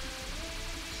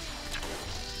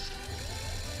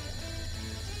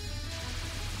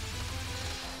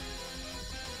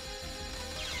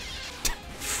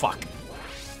 Fuck.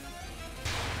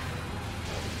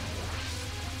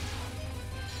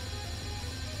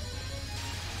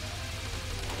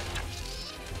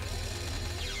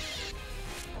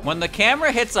 When the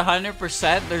camera hits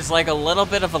 100%, there's like a little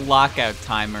bit of a lockout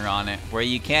timer on it where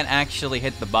you can't actually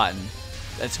hit the button.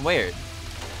 That's weird.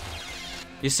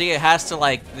 You see, it has to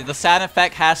like, the sound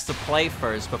effect has to play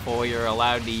first before you're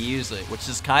allowed to use it, which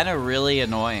is kind of really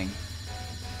annoying.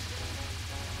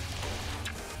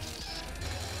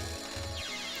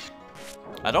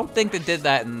 I don't think they did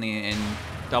that in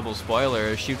Double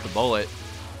Spoiler, Shoot the Bullet.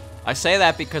 I say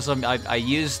that because I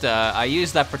used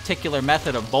that particular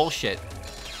method of bullshit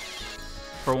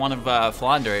for one of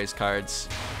Flandre's cards.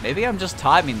 Maybe I'm just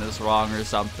timing this wrong or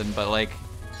something, but like,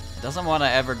 it doesn't want to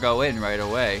ever go in right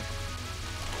away.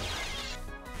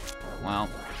 Well.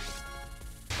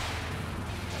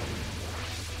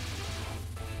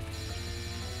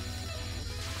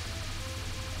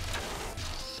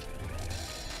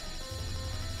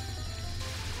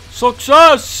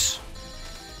 Success!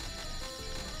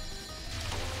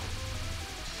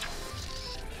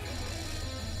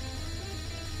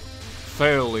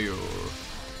 Failure.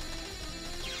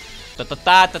 Ta ta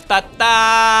ta ta ta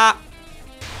ta.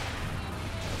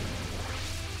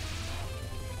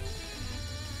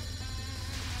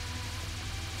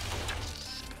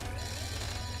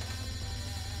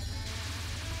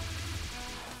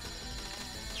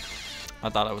 I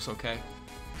thought I was okay.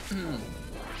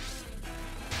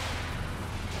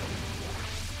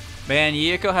 Man,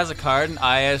 Yiko has a card in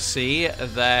ISC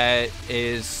that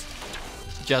is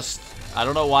just... I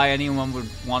don't know why anyone would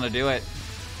want to do it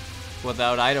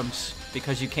without items,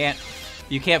 because you can't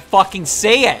fucking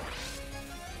see it.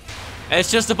 It's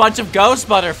just a bunch of ghost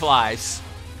butterflies.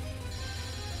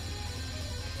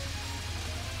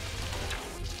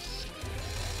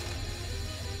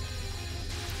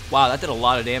 Wow, that did a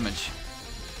lot of damage.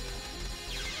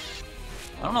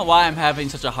 I don't know why I'm having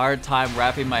such a hard time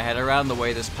wrapping my head around the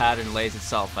way this pattern lays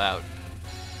itself out.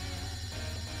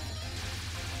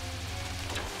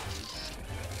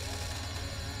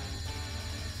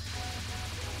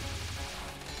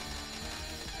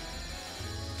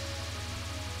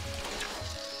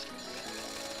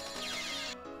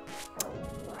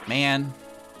 Man.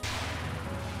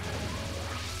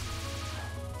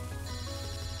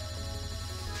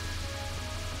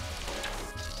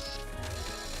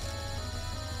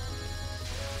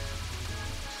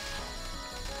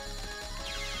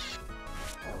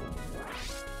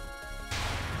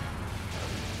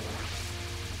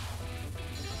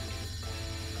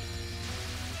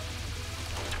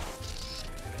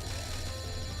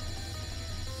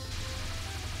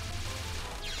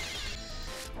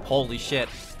 Holy shit.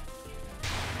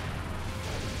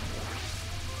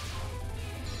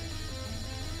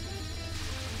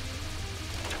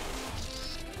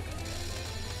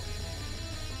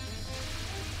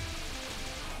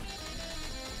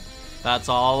 That's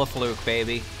all a fluke,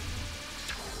 baby.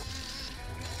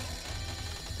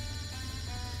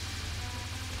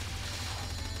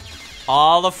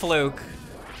 All a fluke.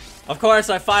 Of course,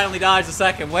 I finally dodged the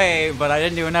second wave, but I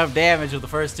didn't do enough damage with the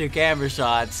first two camera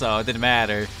shots, so it didn't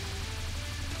matter.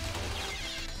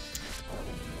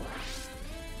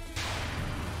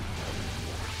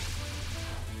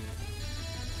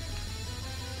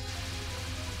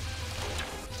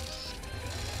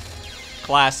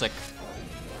 Classic.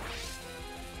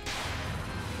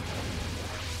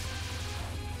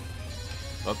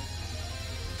 Oop.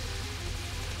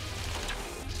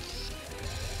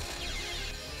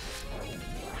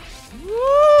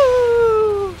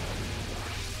 Woo!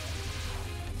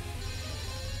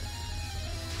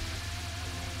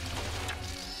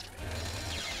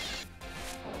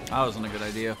 That wasn't a good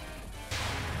idea.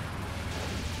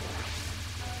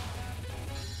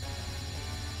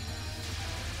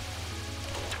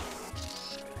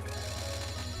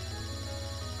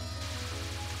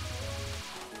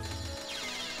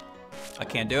 I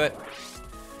can't do it.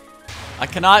 I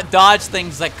cannot dodge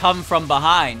things that come from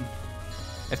behind.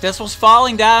 If this was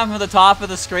falling down from the top of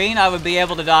the screen, I would be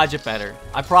able to dodge it better.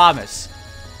 I promise.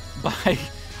 But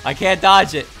I can't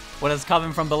dodge it when it's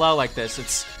coming from below like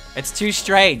this. It's too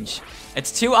strange.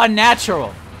 It's too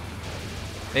unnatural.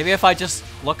 Maybe if I just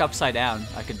look upside down,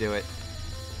 I could do it.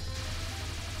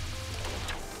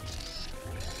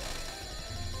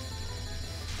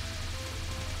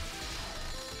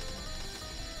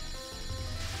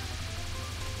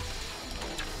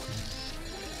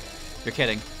 You're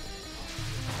kidding.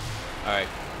 Alright.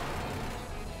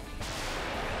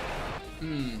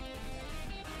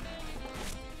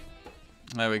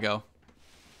 There we go.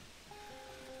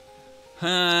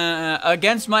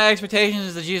 Against my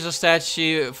expectations, the Jesus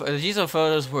statue, the Jesus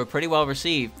photos were pretty well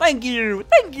received. Thank you!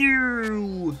 Thank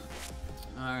you!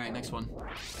 Alright, next one.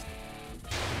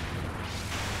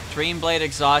 Dreamblade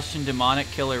Exhaustion Demonic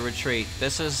Killer Retreat.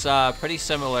 This is pretty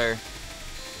similar.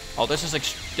 Oh, this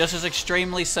is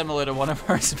extremely similar to one of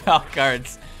our spell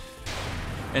cards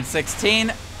in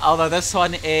 16. Although this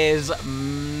one is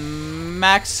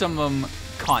maximum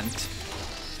cunt.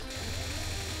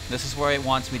 This is where it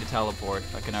wants me to teleport.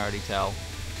 I can already tell.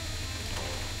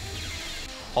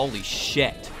 Holy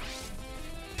shit.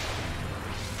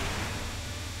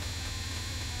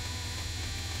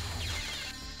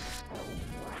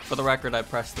 For the record, I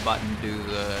pressed the button to do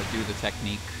the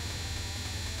technique.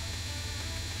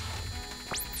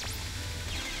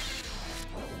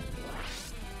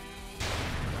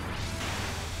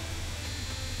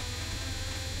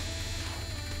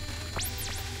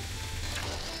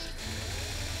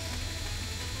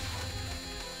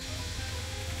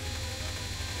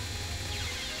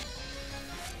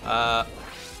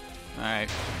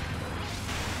 Alright.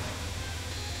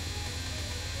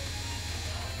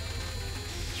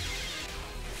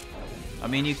 I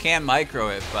mean, you can micro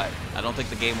it, but I don't think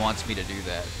the game wants me to do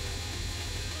that.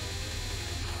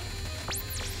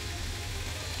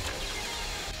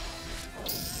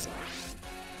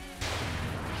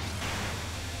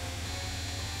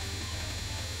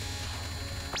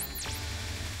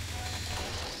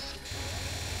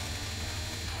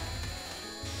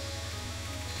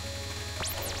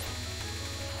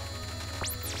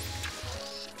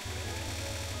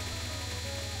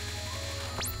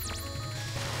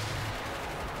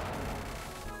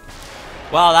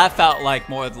 Well, that felt like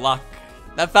more luck.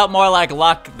 That felt more like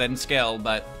luck than skill,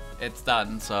 but it's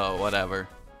done, so whatever.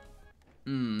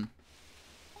 On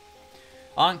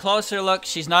closer look,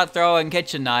 she's not throwing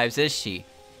kitchen knives, is she?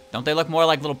 Don't they look more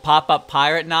like little pop-up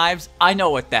pirate knives? I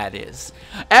know what that is.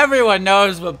 Everyone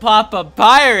knows what pop-up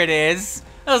pirate is.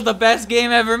 That was the best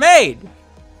game ever made.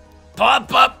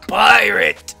 Pop-up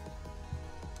pirate!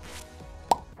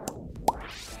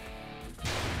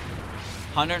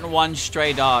 101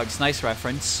 Stray Dogs. Nice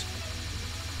reference.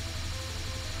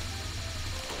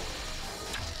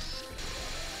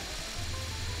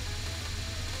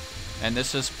 And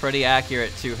this is pretty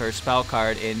accurate to her spell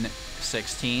card in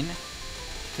 16.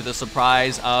 To the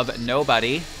surprise of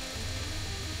nobody.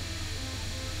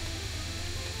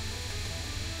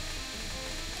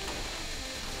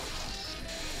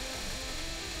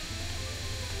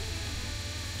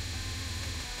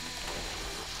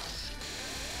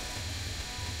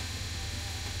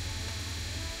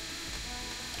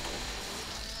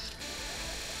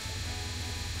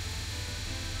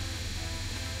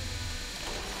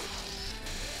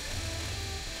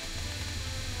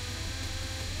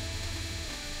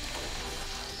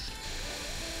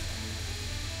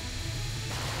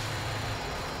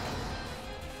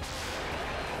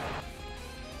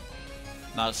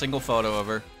 Not a single photo of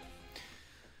her.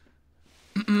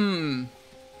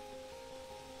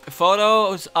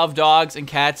 Photos of dogs and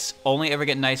cats only ever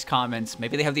get nice comments.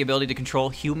 Maybe they have the ability to control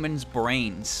humans'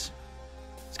 brains.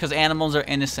 It's because animals are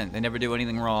innocent. They never do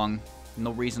anything wrong.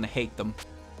 No reason to hate them.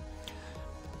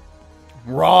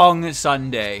 Wrong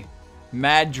Sunday.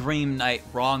 Mad Dream Night.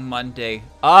 Wrong Monday.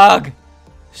 Ugh!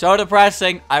 So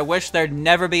depressing. I wish there'd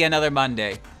never be another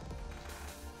Monday.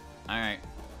 Alright.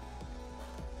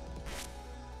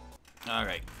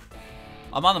 Alright.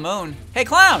 I'm on the moon. Hey,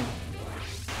 Clown!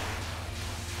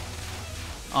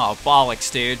 Oh,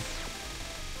 bollocks, dude.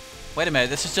 Wait a minute,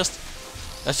 this is just...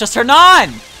 That's just her non!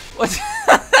 What's...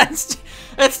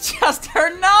 it's just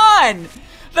her non!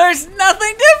 There's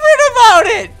nothing different about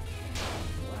it!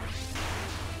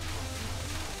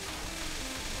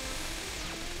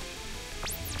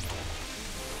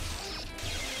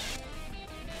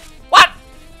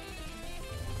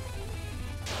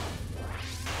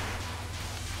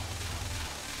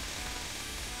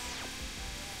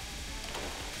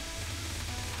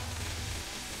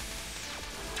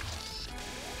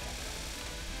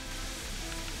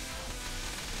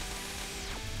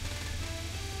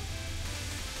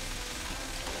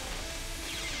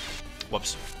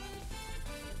 Whoops.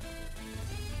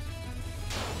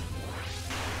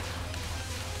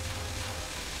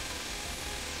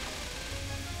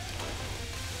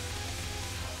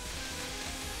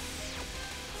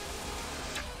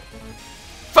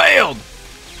 Failed!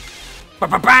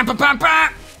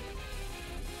 Ba-ba-bam-ba-bam-bam!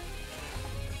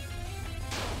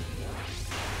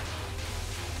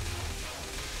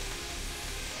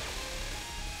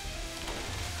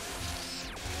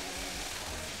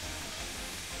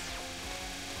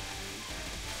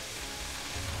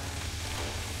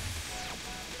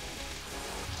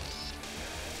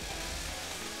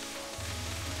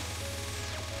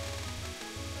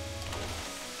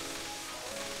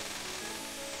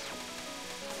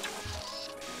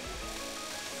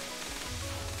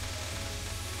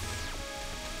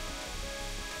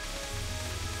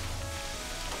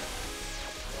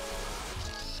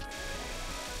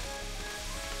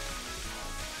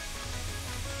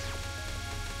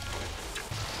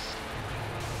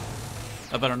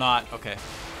 I better not. Okay.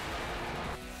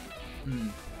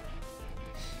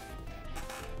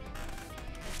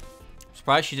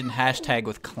 Surprised she didn't hashtag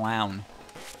with clown.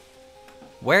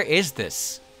 Where is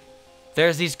this?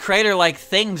 There's these crater-like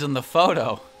things in the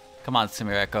photo. Come on,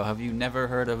 Sumireko, have you never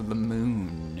heard of the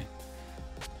moon?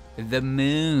 The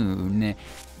moon.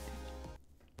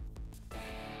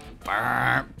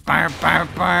 Burr, burr, burr,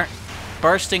 burr.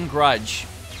 Bursting grudge.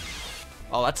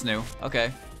 Oh, that's new.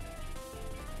 Okay.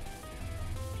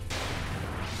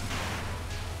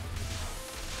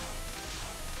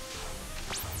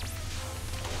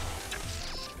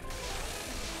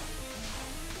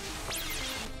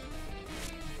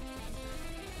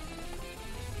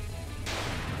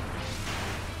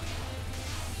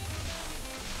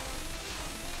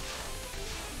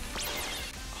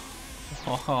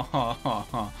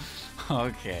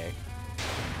 Okay.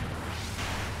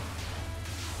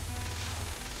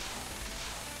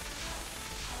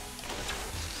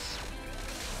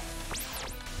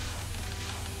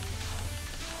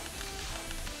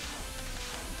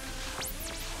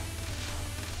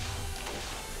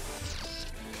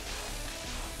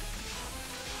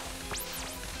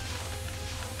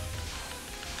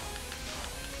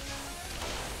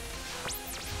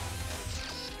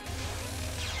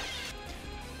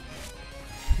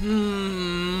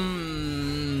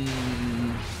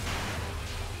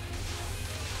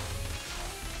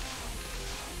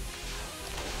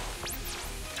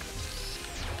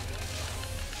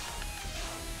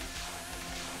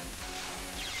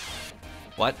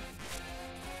 What?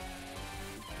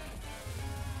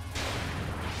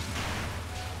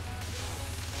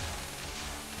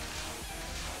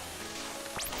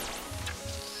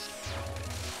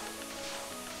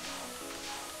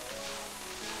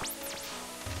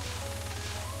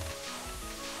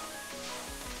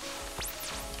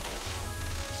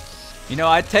 You know,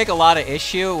 I take a lot of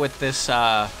issue with this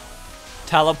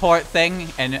teleport thing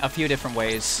in a few different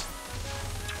ways.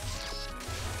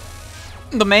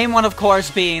 The main one, of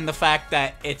course, being the fact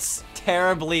that it's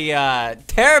terribly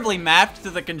mapped to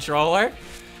the controller.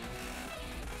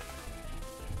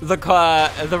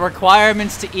 The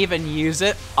requirements to even use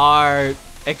it are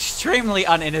extremely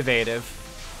uninnovative.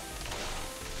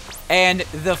 And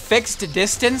the fixed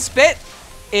distance bit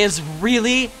is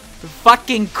really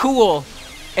fucking cool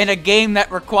in a game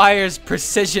that requires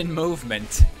precision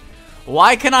movement.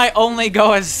 Why can I only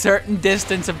go a certain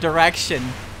distance of direction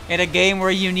in a game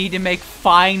where you need to make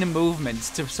fine movements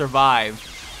to survive?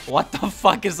 What the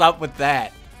fuck is up with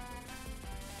that?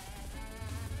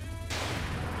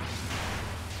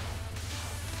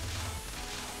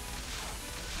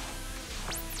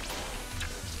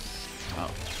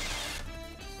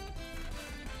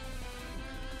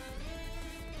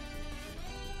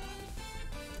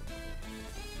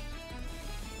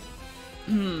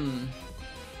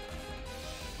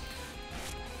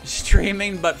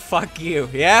 Streaming, but fuck you.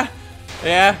 Yeah?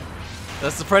 Yeah?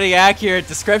 That's a pretty accurate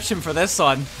description for this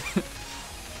one.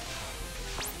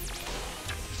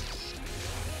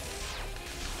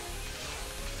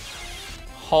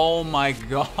 Oh my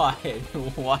god.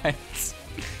 What?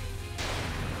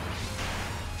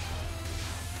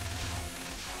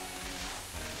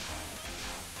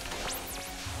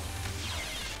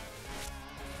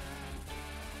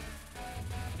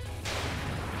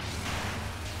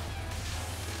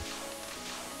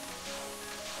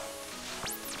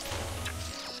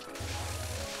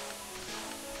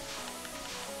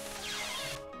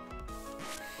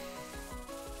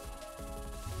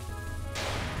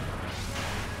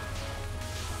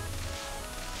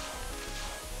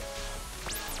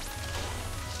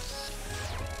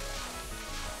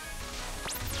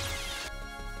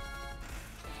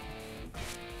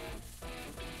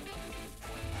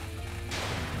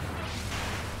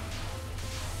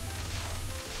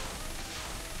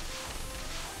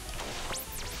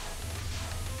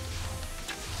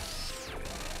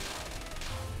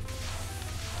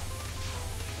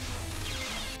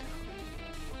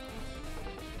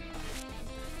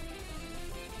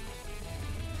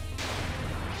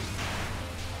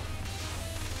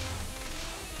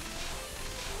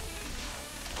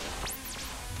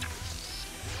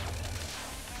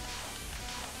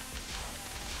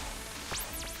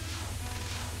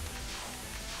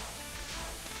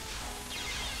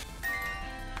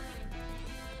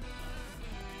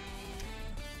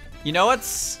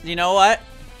 You know what?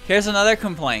 Here's another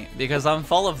complaint, because I'm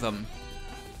full of them.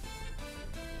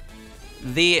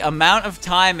 The amount of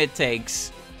time it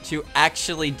takes to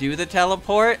actually do the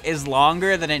teleport is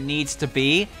longer than it needs to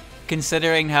be,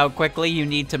 considering how quickly you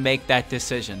need to make that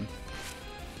decision.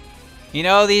 You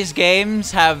know, these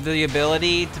games have the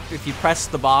ability to, if you press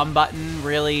the bomb button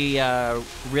really,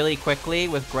 really quickly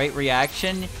with great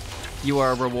reaction, you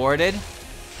are rewarded.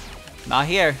 Not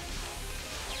here.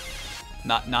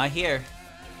 Not here.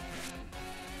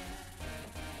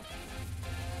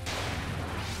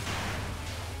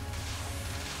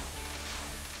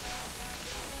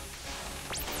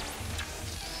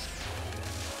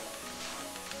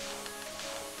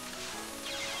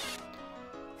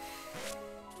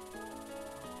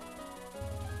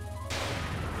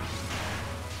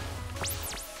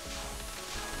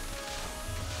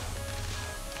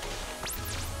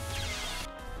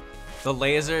 The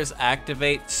lasers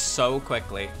activate so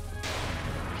quickly.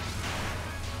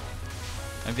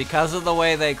 And because of the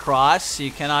way they cross, you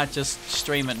cannot just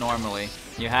stream it normally.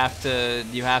 You have to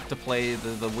play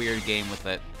the weird game with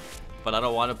it. But I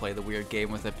don't want to play the weird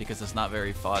game with it because it's not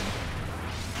very fun.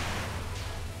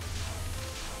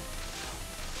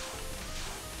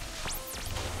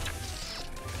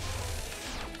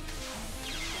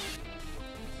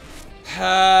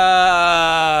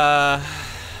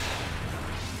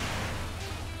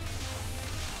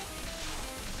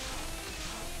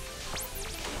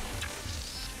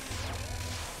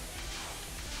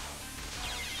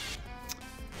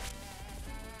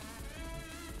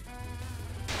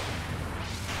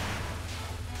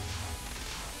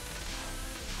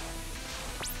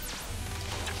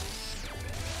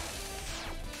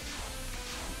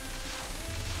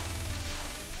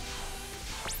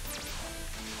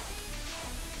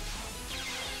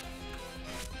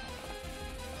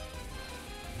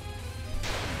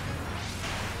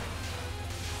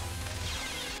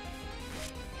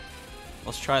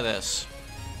 Let's try this.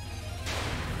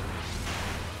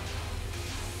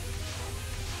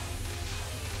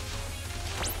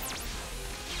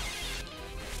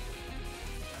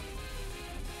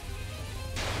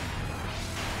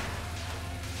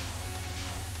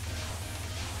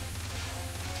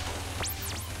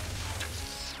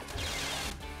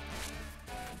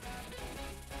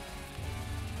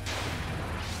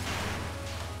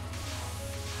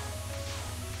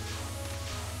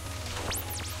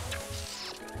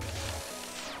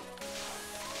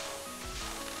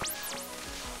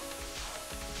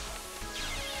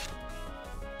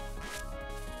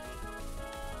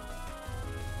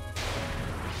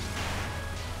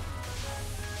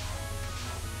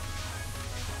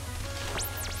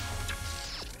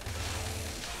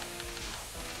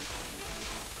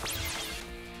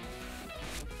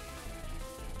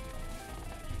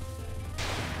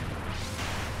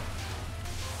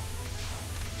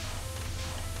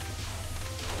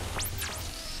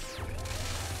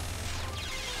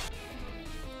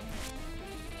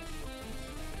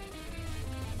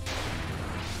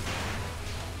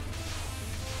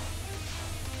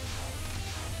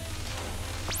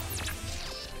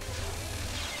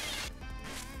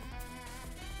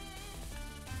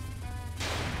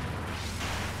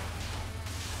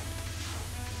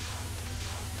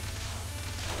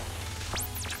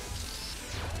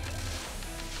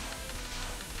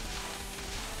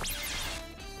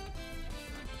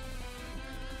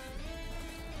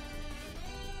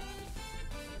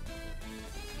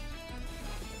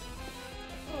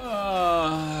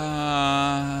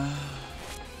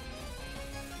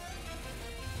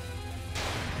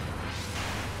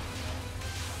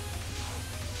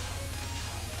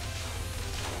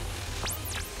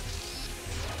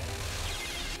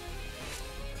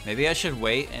 Maybe I should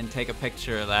wait and take a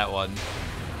picture of that one.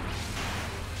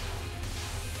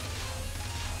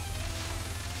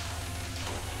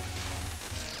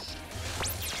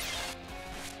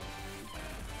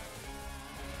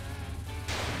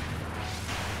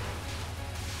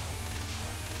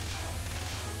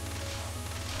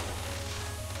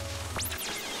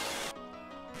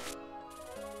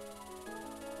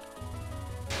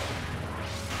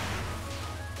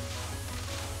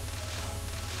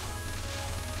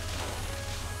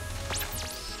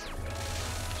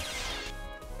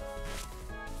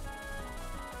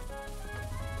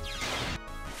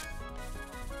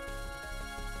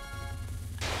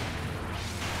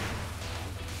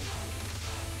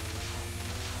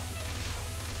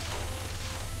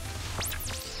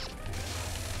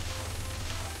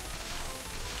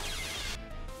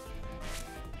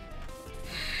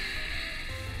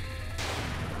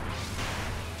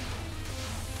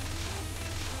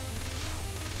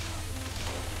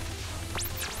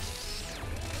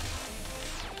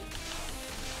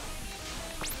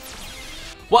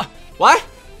 What? What?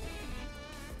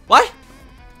 What?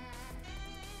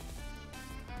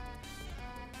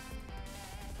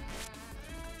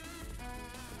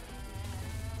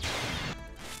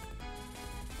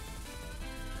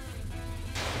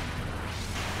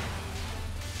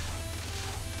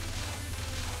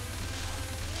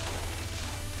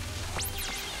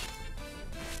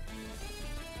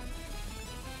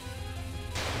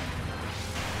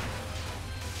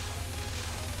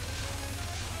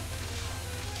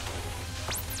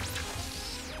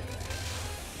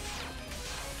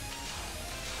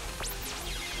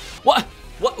 What?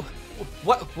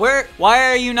 What? Where? Why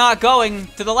are you not going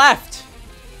to the left?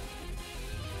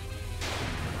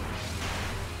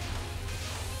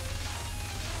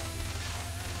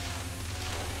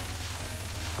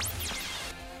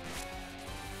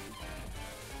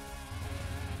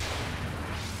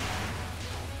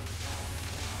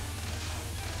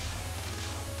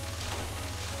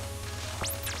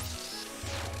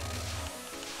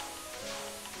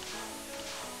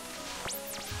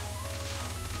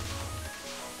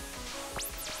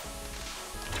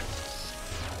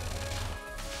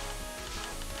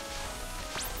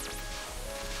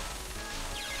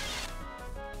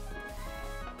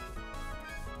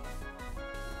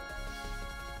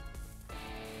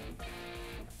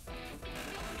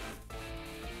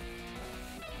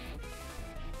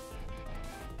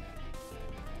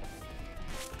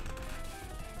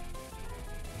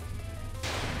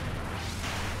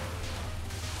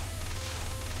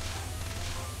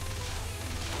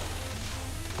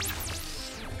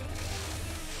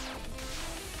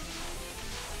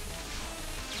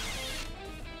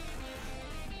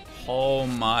 Oh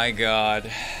my god.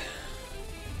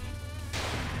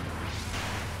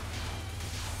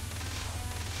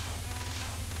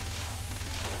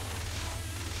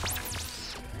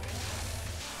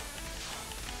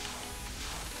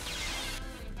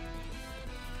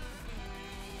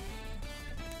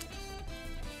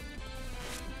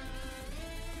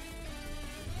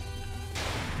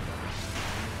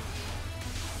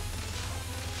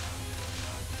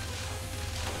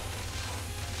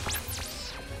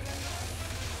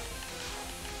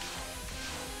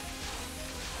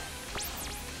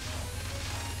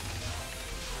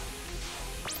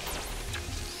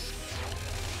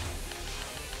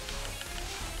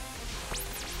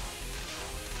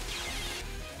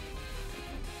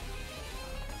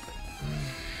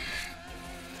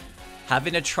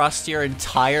 Having to trust your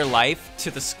entire life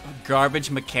to this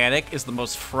garbage mechanic is the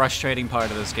most frustrating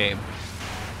part of this game.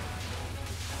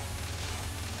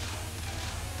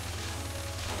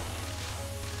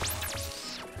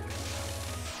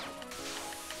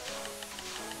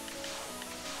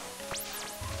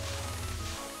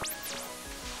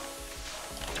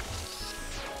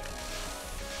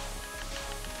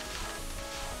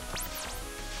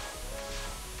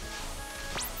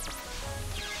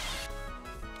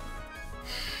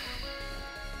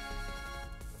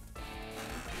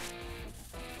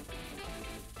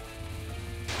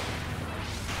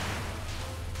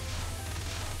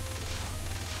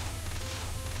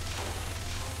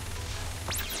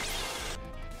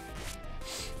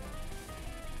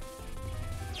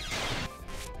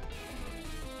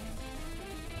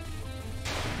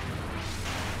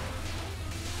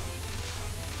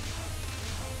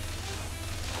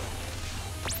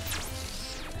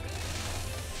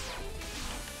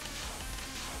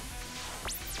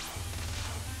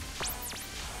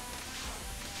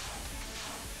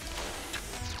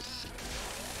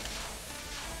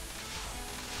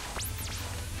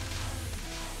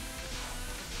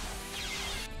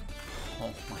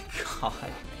 Oh my god,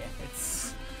 man,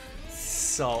 it's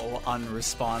so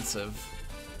unresponsive.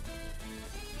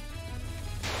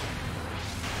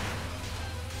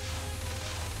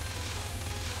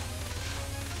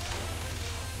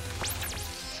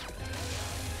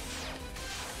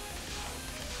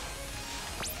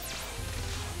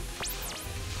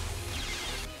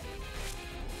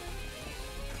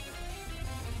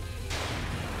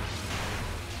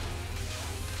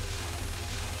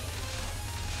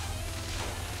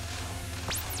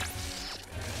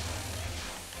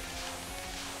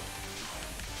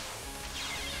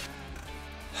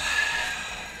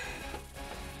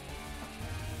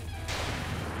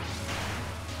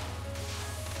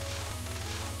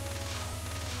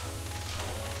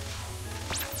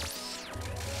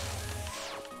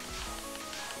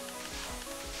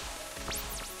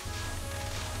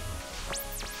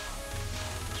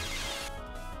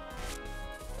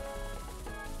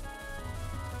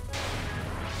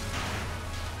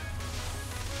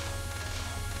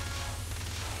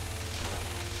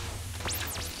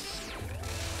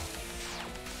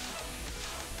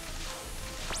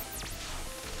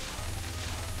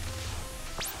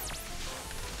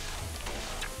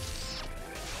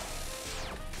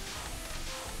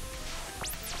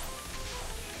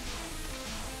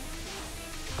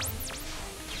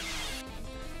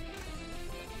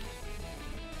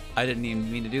 I didn't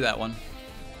even mean to do that one.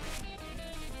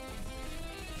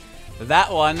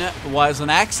 That one was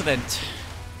an accident.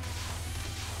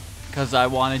 Because I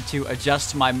wanted to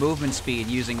adjust my movement speed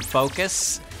using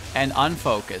focus and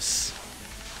unfocus.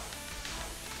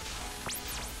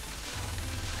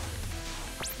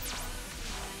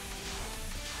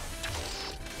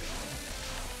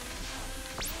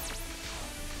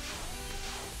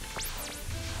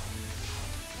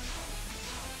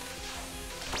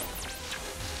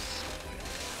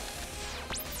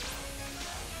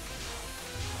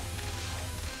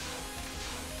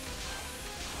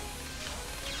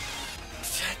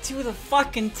 do the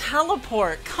fucking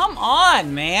teleport. Come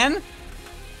on, man.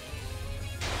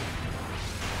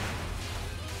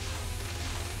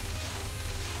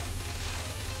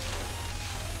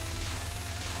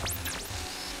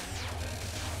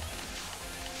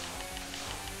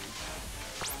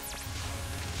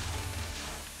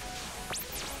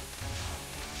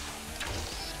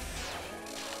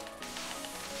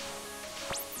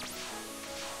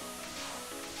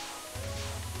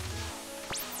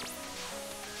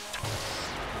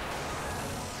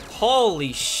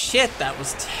 Holy shit, that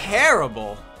was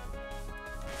terrible.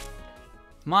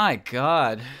 My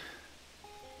god.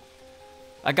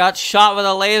 I got shot with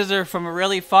a laser from a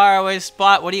really far away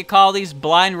spot. What do you call these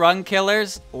blind run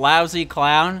killers? Lousy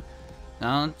clown?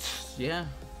 No, yeah.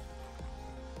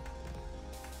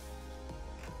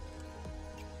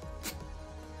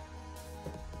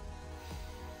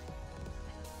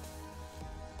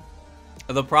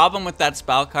 The problem with that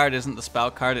spell card isn't the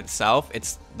spell card itself,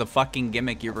 it's the fucking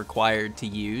gimmick you're required to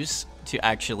use to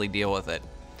actually deal with it.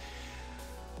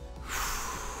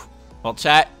 Well,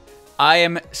 chat, I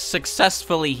am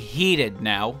successfully heated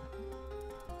now.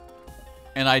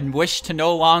 And I wish to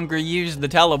no longer use the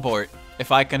teleport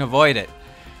if I can avoid it.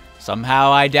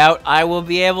 Somehow I doubt I will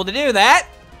be able to do that.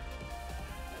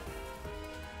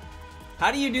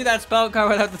 How do you do that spell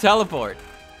card without the teleport?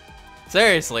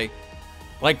 Seriously.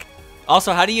 Like,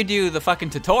 also, how do you do the fucking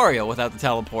tutorial without the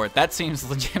teleport? That seems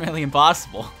legitimately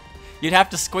impossible. You'd have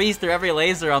to squeeze through every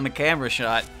laser on the camera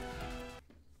shot.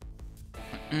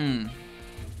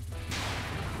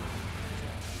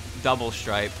 Double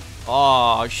stripe.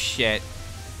 Oh, shit.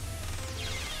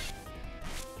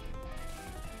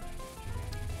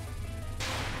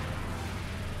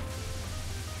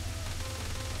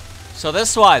 So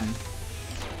this one.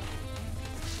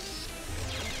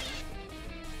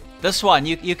 This one,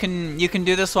 you can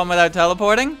do this one without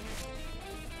teleporting?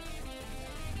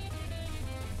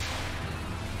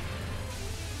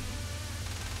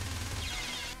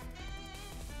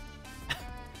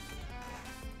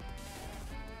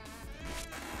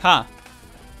 Huh.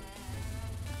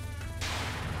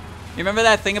 You remember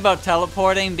that thing about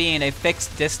teleporting being a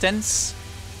fixed distance?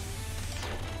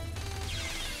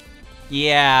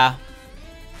 Yeah.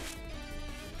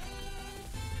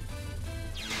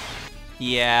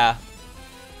 Yeah.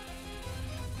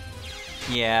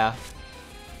 Yeah.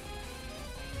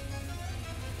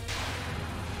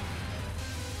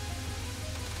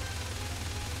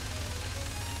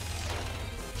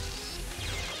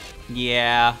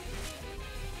 Yeah.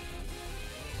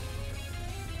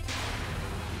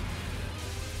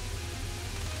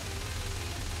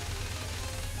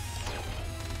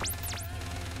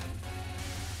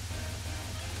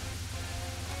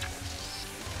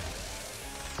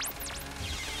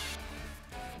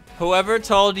 Whoever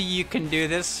told you you can do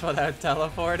this without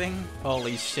teleporting?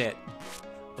 Holy shit.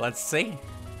 Let's see.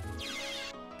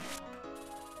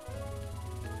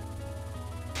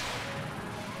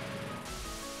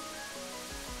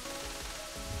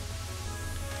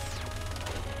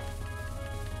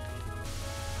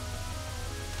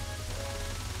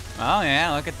 Oh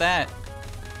yeah, look at that.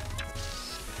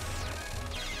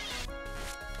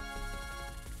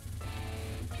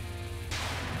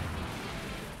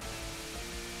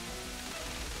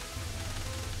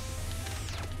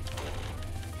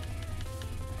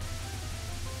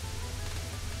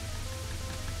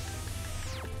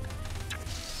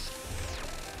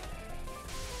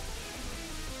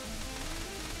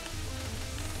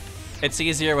 It's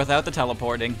easier without the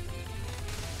teleporting.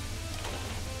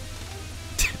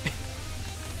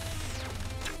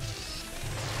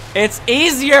 It's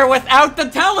easier without the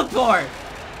teleport!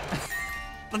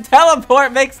 The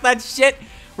teleport makes that shit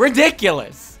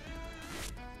ridiculous.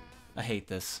 I hate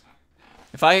this.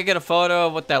 If I could get a photo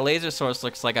of what that laser source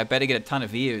looks like, I bet I get a ton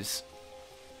of views.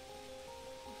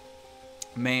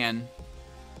 Man.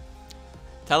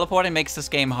 Teleporting makes this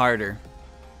game harder.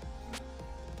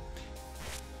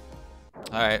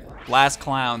 Alright, last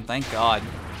clown, thank God.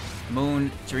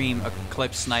 Moon, dream,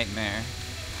 eclipse, nightmare.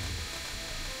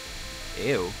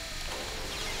 Ew.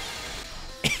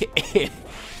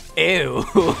 Ew.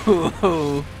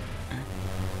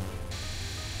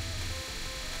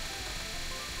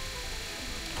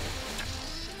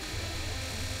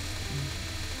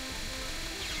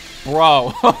 Bro.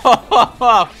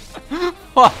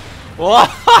 What?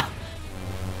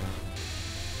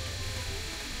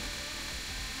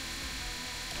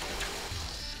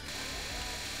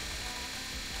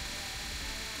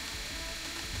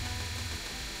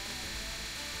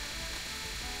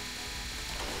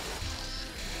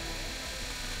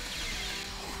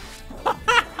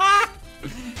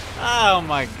 Oh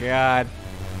my God.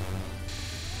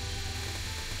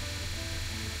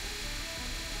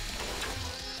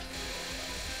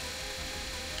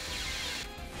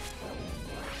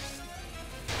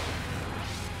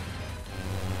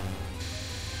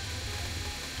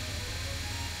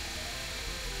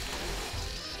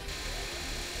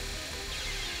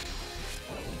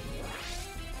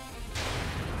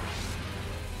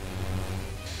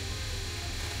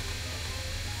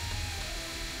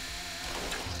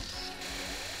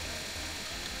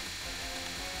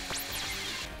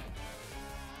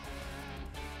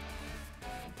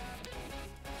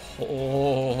 Oh.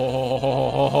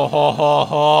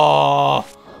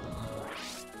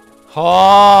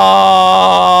 Oh.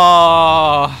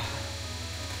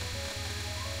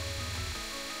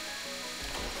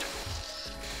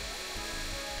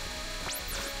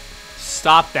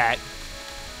 Stop that.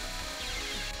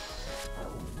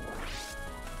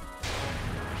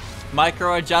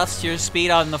 Micro adjust your speed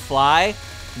on the fly?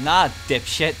 Nah,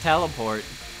 dipshit, teleport.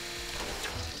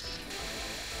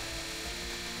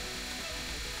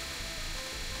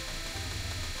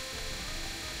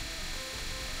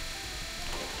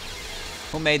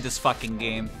 Who made this fucking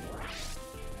game?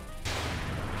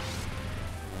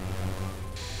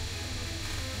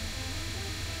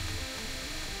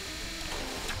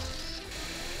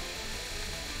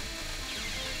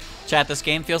 Chat, this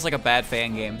game feels like a bad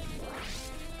fan game.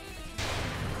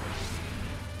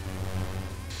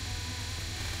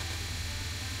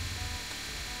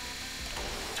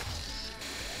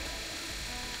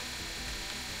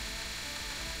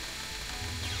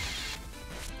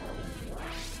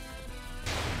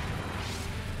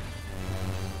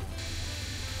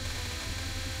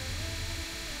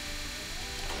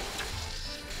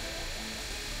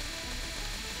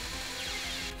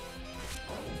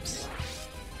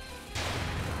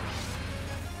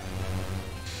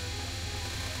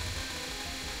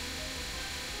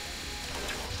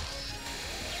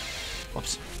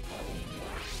 Whoops.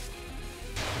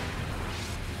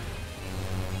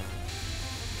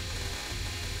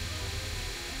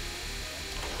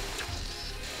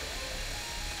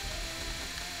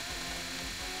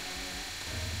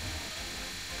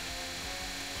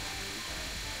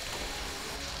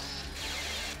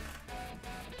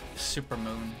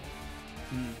 Supermoon.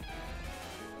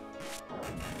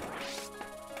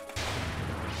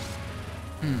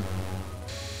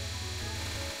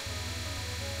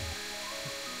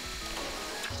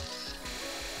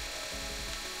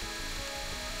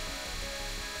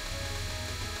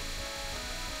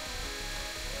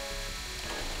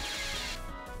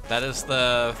 That is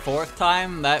the 4th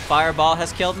time that fireball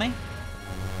has killed me.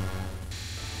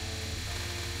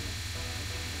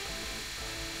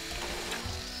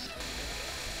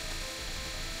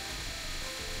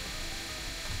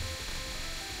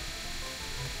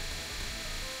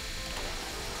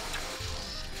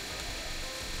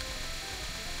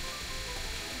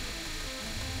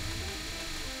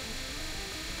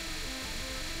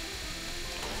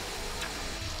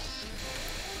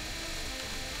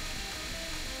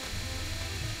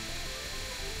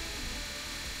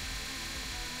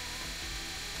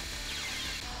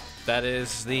 That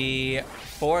is the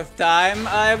 4th time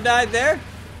I have died there.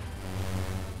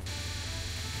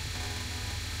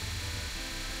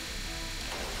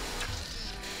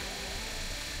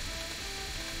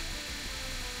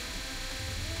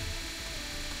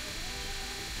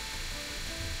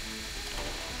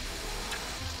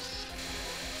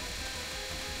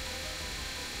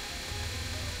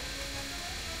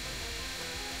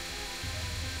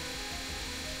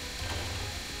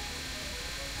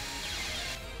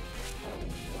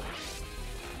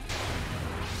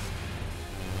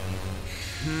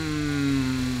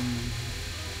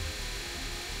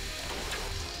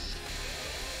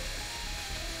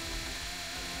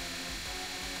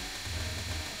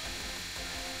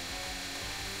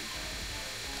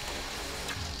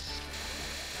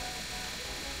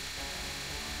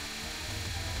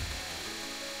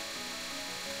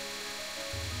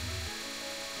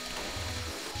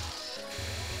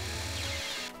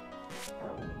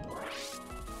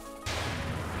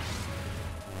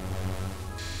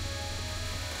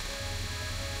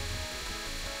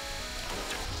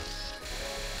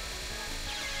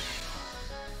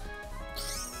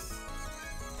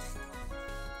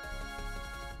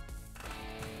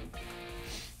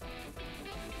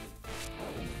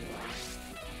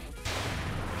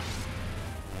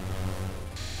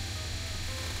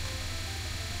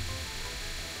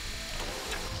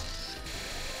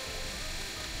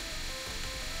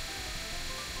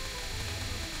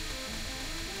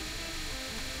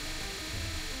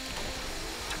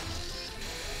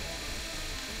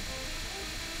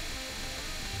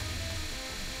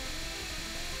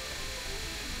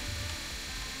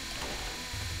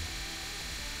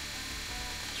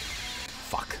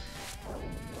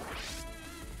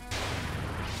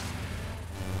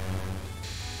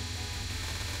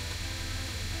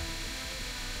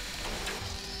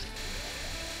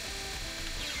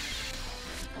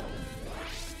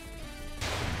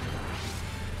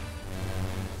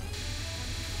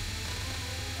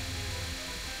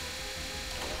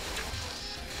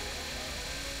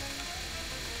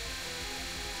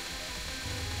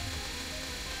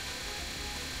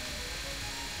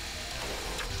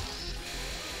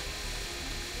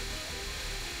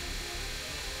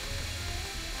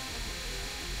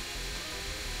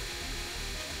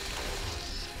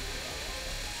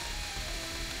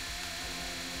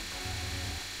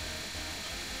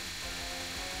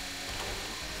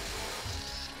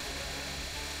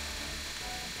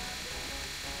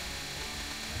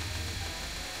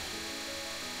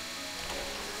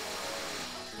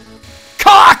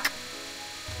 Cock!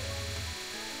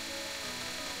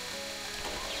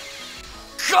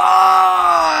 Go!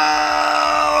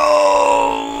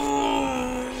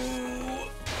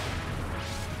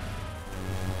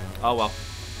 Oh well.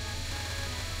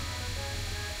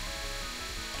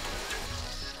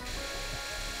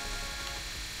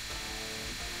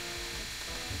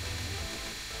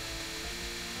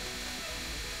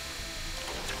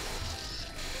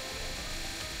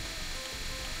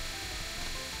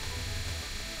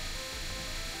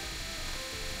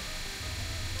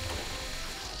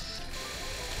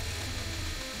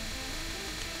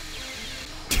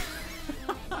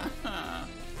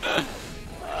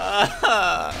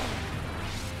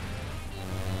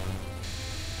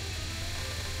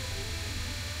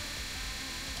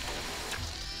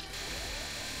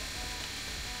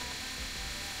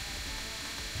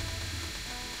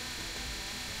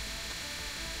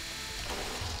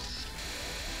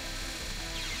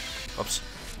 Oops.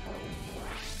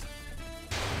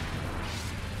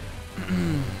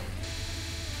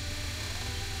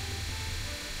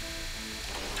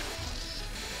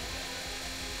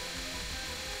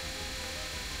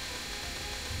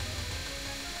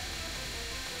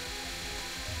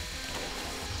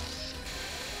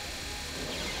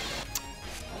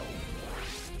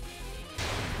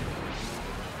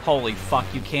 Holy fuck,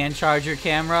 you can charge your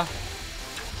camera?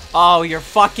 Oh, you're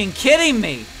fucking kidding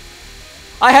me!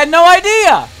 I had no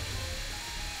idea!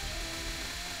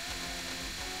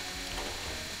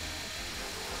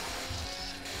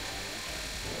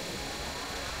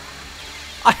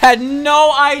 I had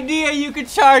no idea you could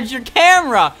charge your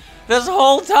camera this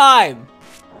whole time!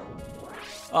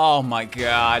 Oh my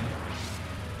god.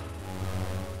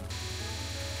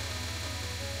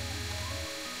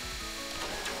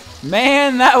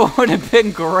 Man, that would have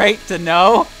been great to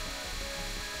know.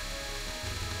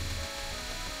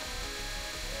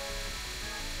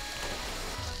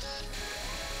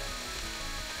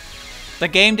 The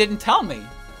game didn't tell me.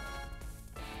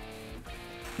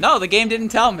 No, the game didn't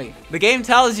tell me. The game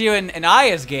tells you in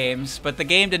Aya's games, but the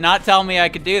game did not tell me I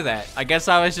could do that. I guess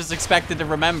I was just expected to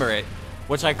remember it,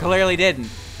 which I clearly didn't.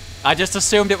 I just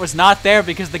assumed it was not there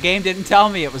because the game didn't tell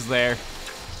me it was there.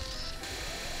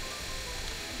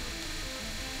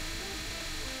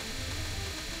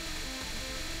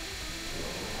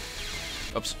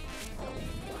 Oops.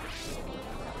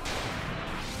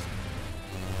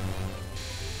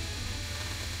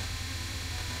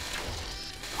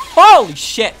 Holy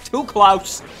shit, too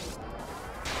close.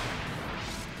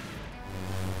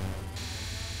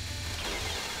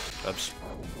 Oops.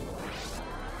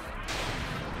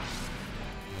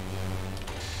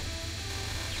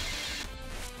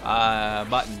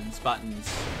 Buttons.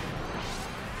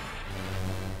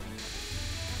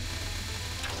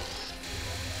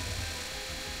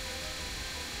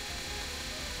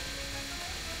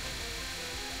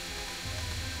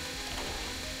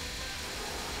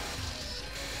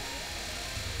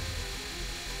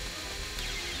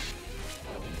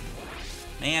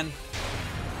 Man.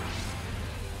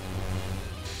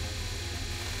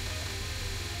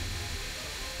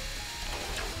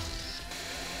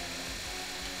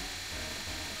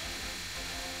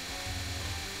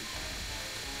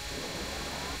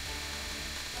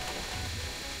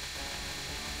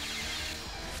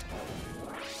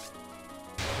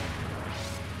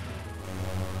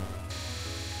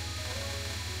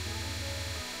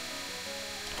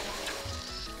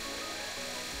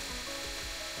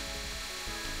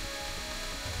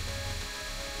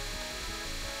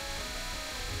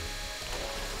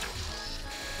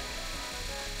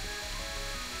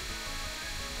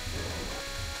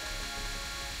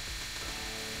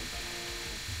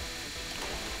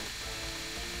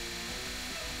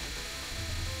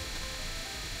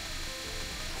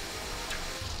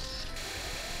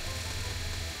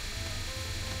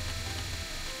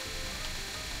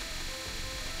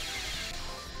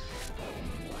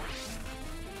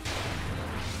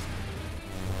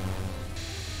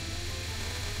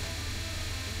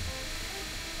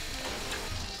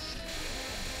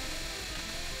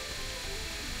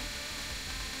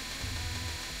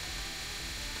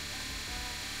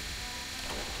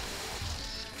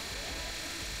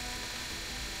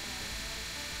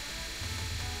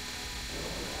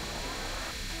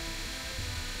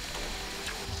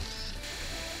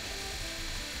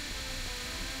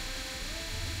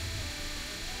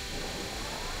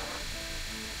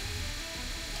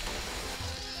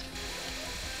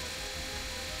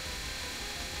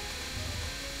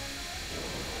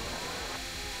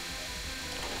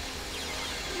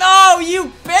 No,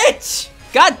 you bitch!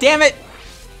 God damn it!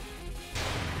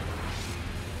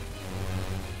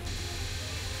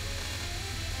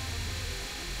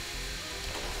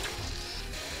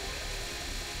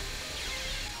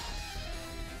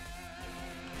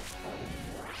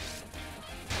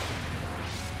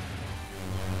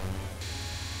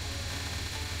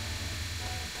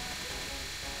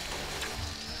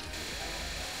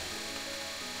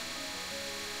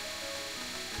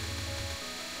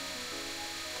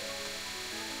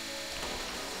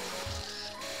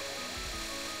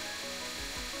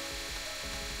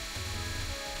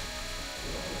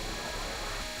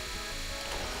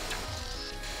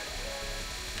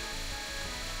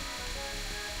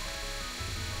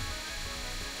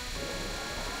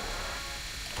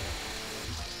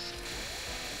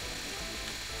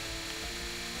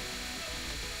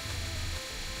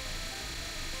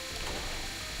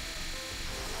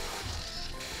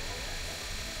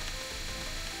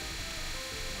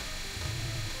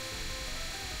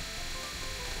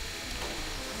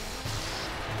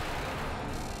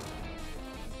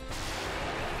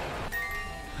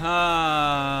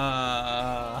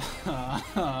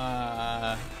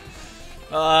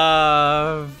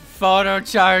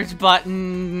 charge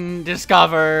button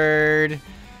discovered.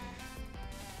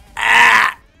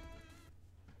 Ah!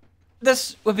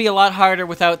 This would be a lot harder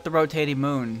without the rotating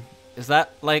moon. Is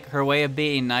that, like, her way of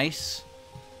being nice?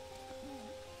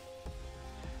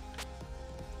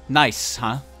 Nice,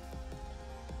 huh?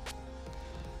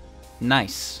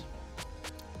 Nice.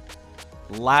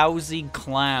 Lousy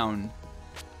clown.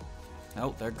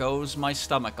 Oh, there goes my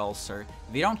stomach ulcer.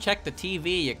 If you don't check the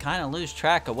TV, you kind of lose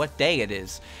track of what day it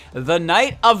is. The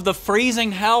night of the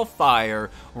freezing hellfire.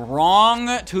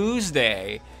 Wrong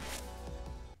Tuesday.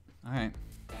 Alright.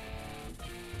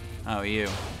 Oh, you.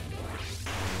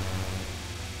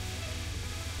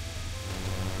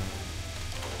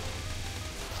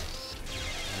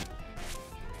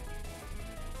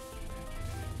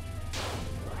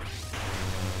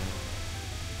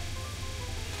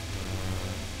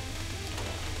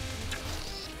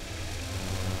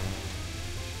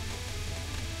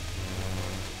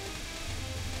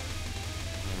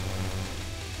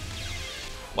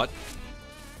 What?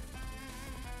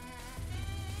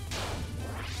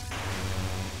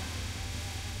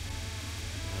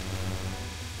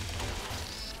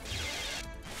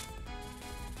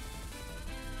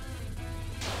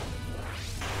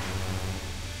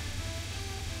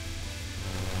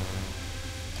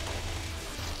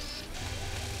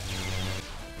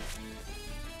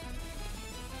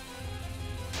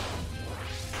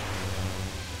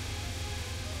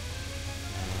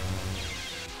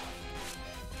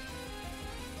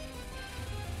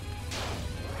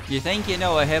 You think you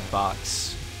know a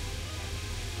hitbox.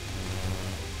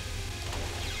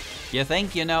 You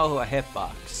think you know a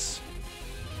hitbox.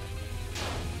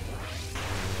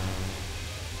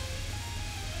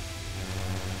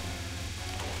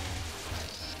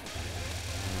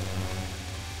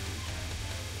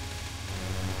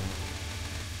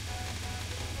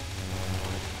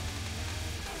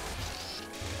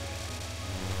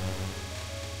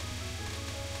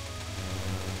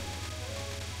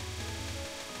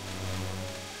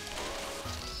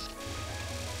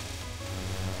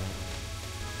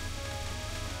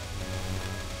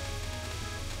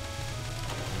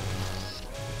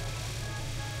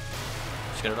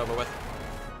 Get it over with.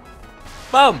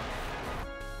 Boom!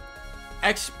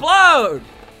 Explode!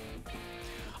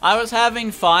 I was having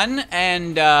fun,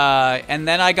 and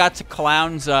then I got to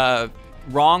Clown's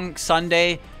wrong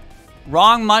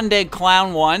Monday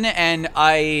Clown 1, and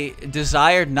I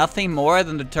desired nothing more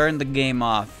than to turn the game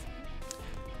off.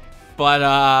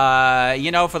 But you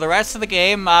know, for the rest of the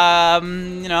game,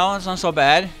 you know, it's not so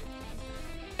bad.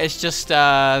 It's just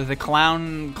the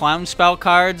clown spell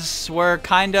cards were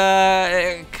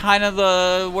kinda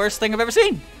the worst thing I've ever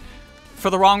seen, for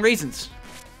the wrong reasons.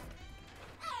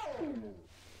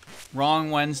 Wrong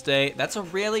Wednesday. That's a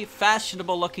really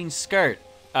fashionable looking skirt.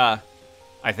 I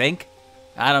think.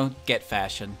 I don't get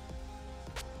fashion.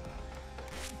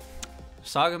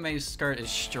 Sagame's skirt is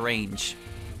strange.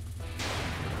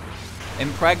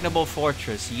 Impregnable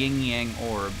fortress, yin yang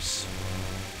orbs.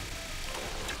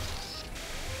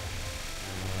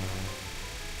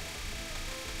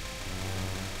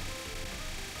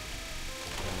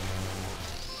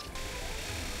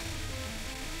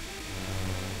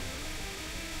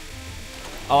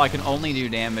 Oh, I can only do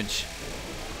damage.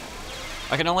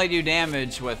 I can only do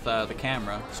damage with the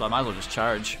camera, so I might as well just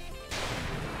charge.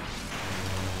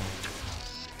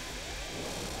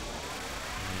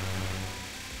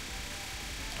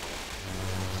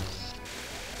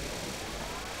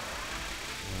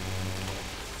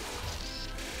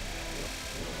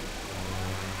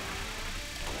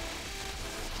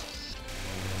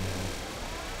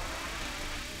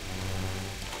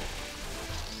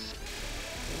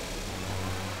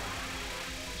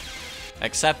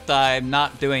 Except I'm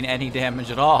not doing any damage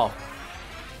at all.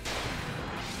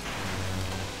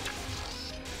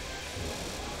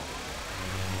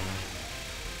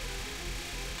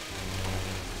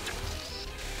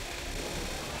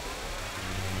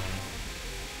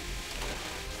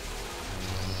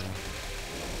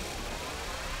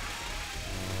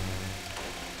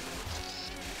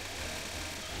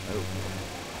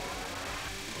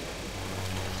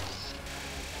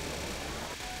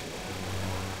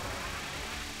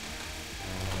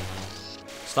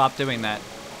 Stop doing that.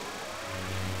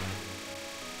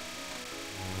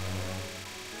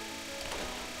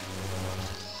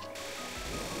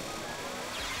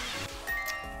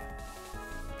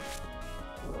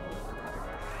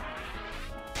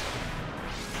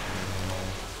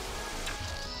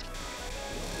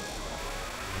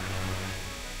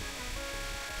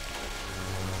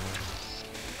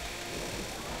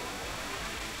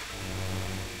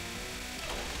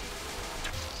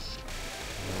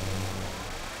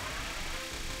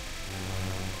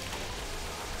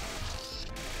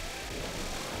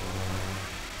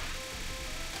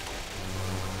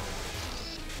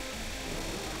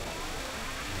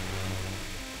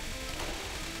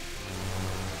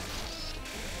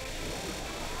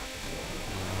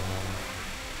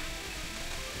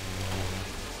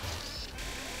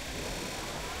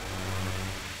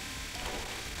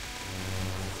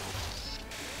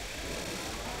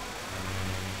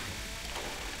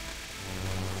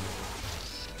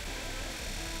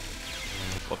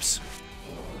 Whoops.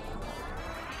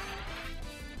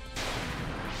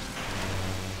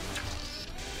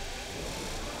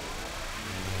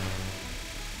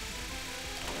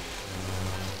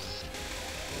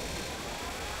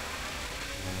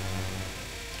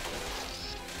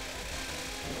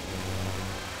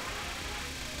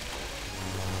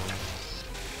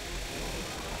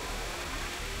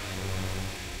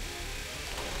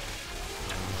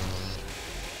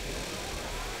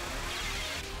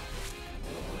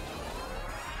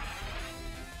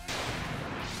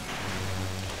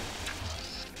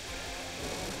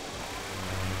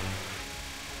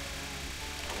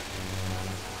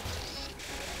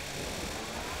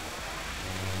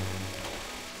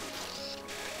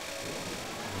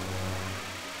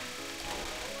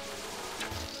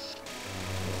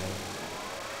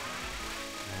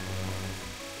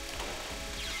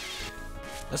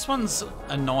 This one's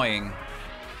annoying.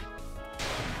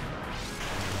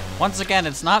 Once again,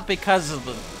 it's not because of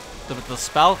the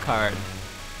spell card.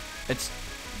 It's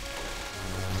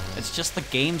just the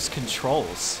game's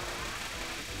controls.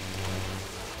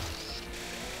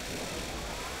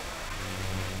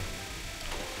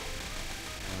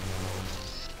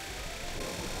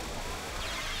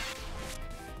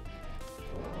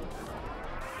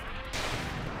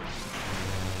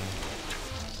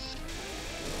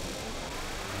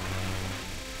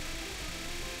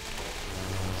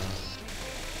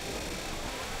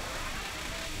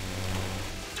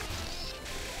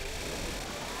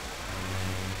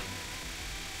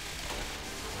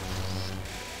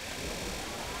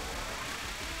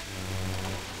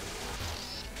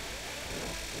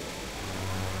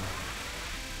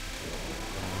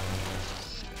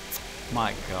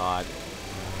 My God.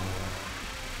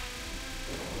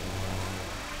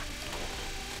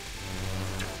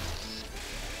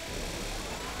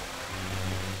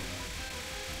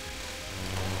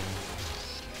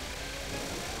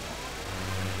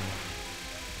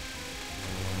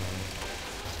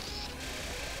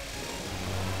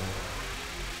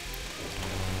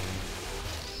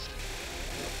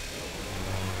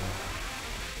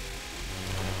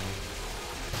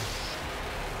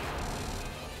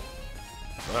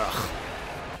 Ugh.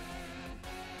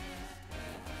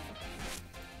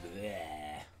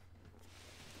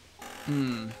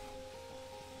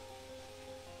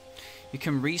 You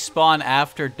can respawn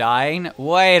after dying?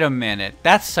 Wait a minute.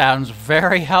 That sounds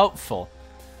very helpful.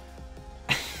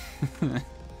 When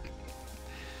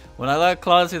I look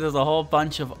closely, there's a whole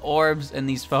bunch of orbs in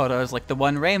these photos, like the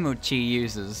one Reimuchi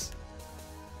uses.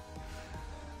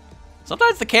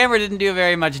 Sometimes the camera didn't do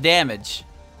very much damage.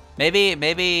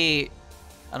 Maybe,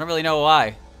 I don't really know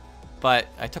why, but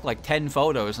I took like 10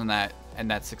 photos in that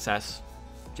success.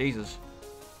 Jesus.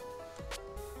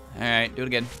 All right, do it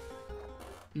again.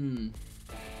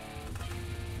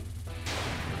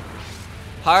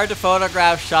 Hard to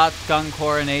photograph shotgun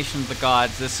coronation of the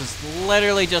gods. This is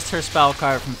literally just her spell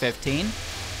card from 15.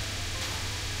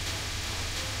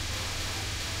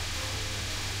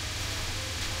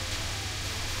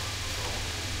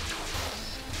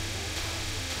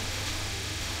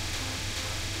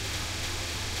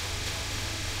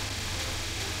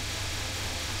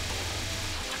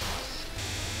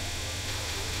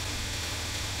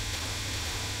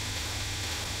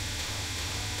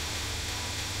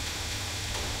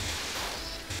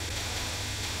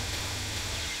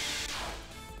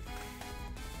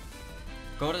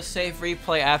 Go to save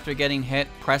replay after getting hit.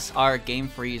 Press R, game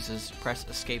freezes. Press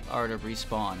escape R to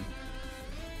respawn.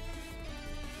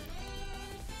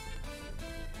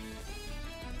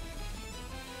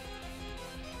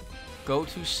 Go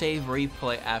to save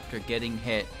replay after getting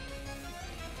hit.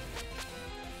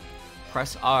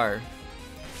 Press R.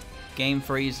 Game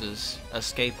freezes.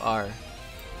 Escape R.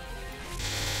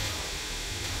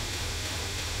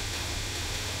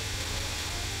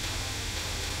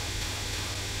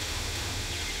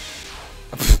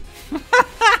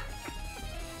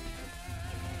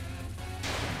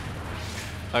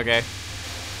 Okay.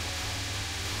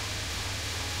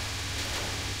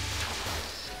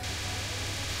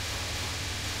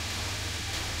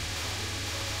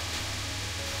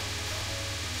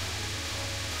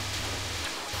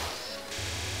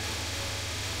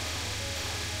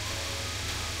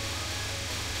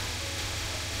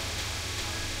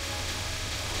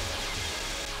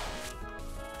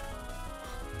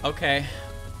 Okay.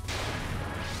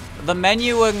 The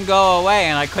menu wouldn't go away,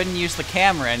 and I couldn't use the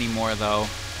camera anymore, though.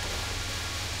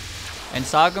 And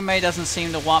Sagume doesn't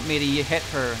seem to want me to hit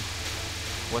her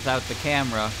without the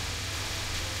camera.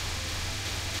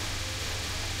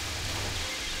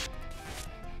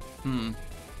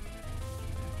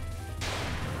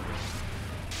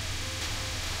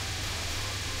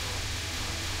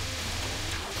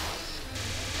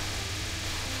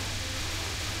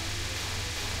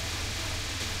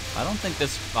 I don't think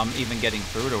I'm even getting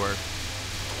through to her.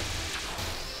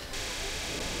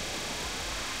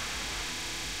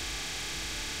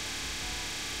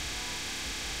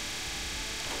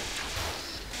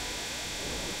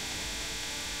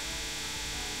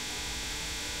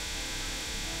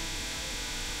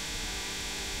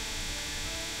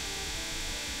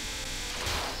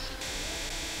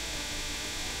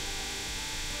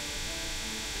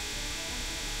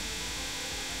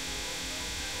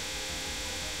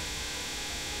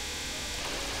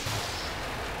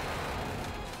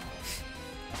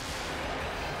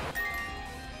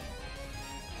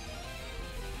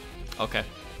 Okay.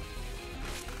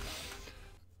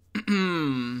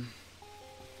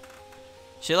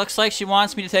 She looks like she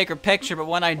wants me to take her picture, but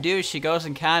when I do, she goes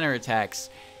and counterattacks.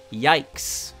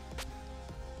 Yikes.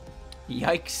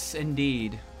 Yikes,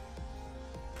 indeed.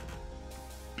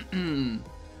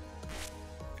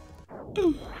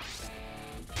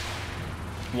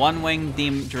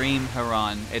 One-winged dream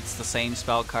Haran. It's the same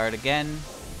spell card again.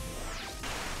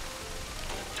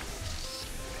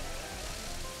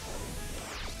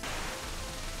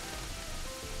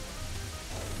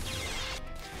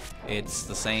 It's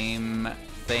the same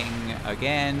thing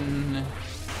again.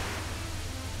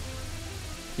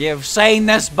 You've seen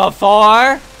this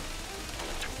before?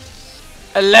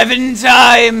 11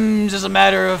 times, as a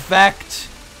matter of fact.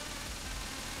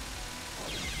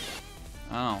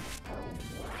 Oh.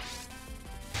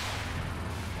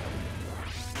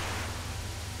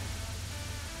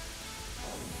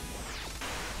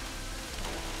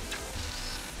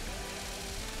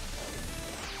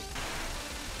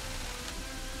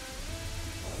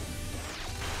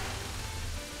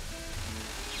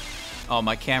 Oh,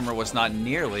 my camera was not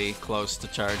nearly close to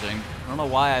charging. I don't know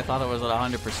why I thought it was at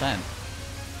 100%.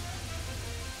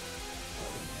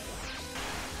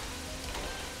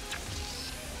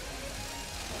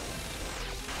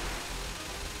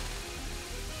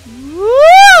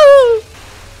 Woo!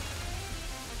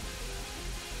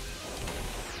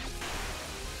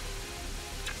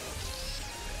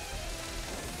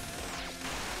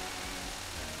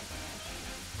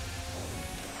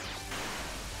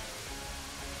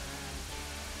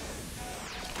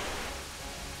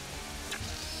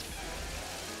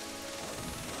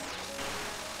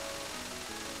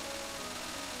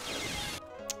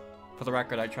 For the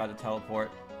record, I tried to teleport.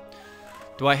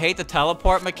 Do I hate the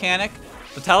teleport mechanic?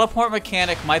 The teleport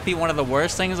mechanic might be one of the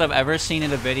worst things I've ever seen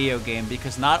in a video game,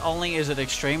 because not only is it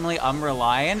extremely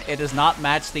unreliant, it does not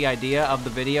match the idea of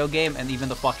the video game and even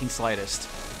the fucking slightest.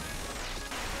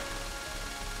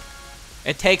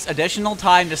 It takes additional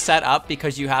time to set up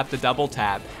because you have to double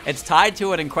tap. It's tied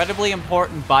to an incredibly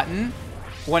important button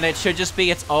when it should just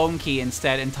be its own key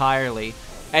instead entirely.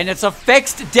 And it's a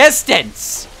fixed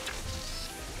distance!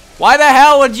 Why the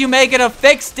hell would you make it a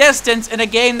fixed distance in a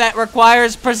game that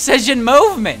requires precision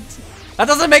movement? That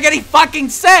doesn't make any fucking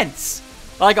sense.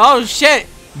 Like, oh shit,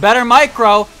 better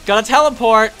micro, gotta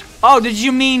teleport. Oh, did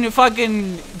you mean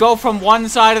fucking go from one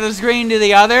side of the screen to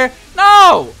the other?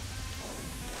 No!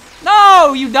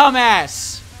 No, you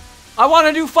dumbass! I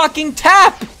wanna do fucking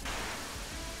tap!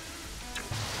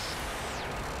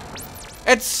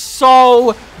 It's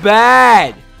so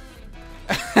bad!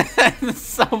 It's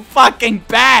so fucking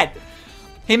bad!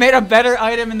 He made a better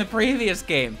item in the previous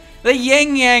game. The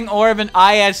Yin Yang Orb in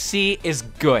ISC is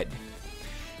good.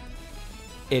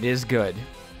 It is good.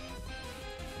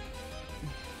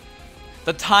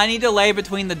 The tiny delay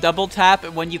between the double tap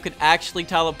and when you can actually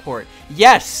teleport.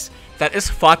 Yes, that is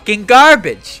fucking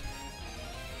garbage.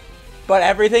 But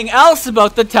everything else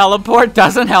about the teleport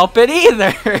doesn't help it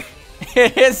either.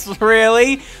 It is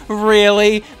really,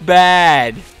 really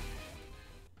bad.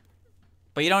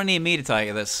 But you don't need me to tell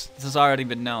you this. This has already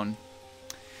been known.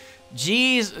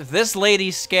 Jeez, this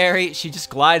lady's scary. She just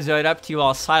glides right up to you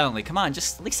all silently. Come on,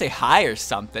 just at least say hi or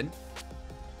something.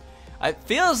 It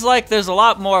feels like there's a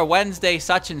lot more Wednesday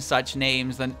such and such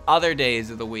names than other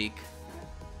days of the week.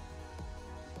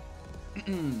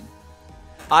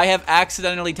 I have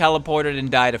accidentally teleported and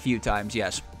died a few times,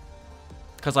 yes.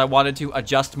 Because I wanted to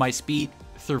adjust my speed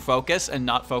through focus and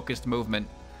not focused movement.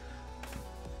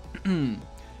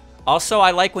 Also, I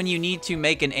like when you need to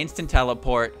make an instant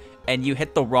teleport and you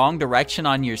hit the wrong direction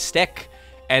on your stick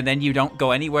and then you don't go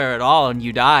anywhere at all and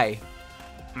you die.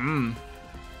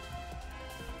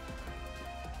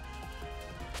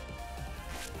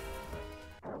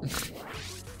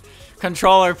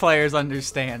 Controller players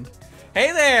understand.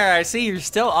 Hey there, I see you're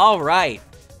still alright.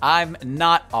 I'm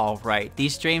not alright.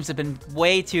 These streams have been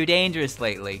way too dangerous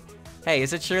lately. Hey,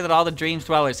 is it true that all the Dreams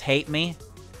Dwellers hate me?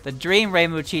 The Dream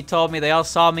Reimuchi told me they all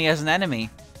saw me as an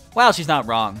enemy. Well, she's not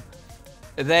wrong.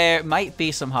 There might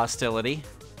be some hostility.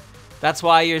 That's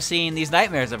why you're seeing these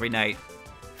nightmares every night.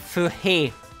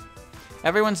 Fuhe.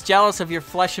 Everyone's jealous of your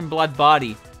flesh and blood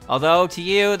body. Although, to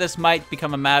you, this might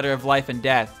become a matter of life and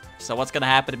death. So what's gonna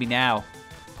happen to me now?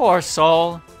 Poor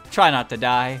soul. Try not to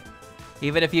die.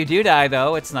 Even if you do die,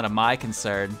 though, it's none of my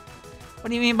concern. What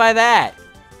do you mean by that?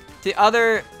 The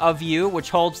other of you,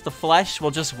 which holds the flesh,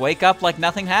 will just wake up like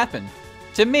nothing happened.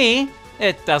 To me,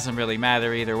 it doesn't really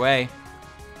matter either way.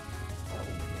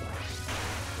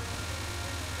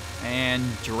 And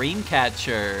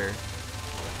Dreamcatcher.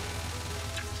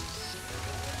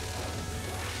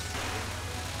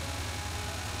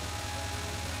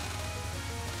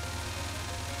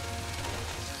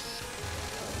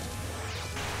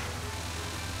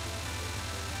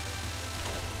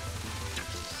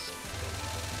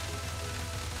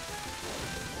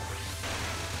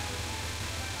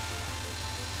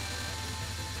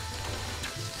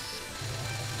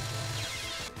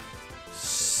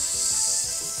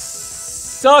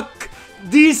 Suck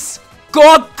this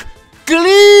cock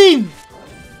clean!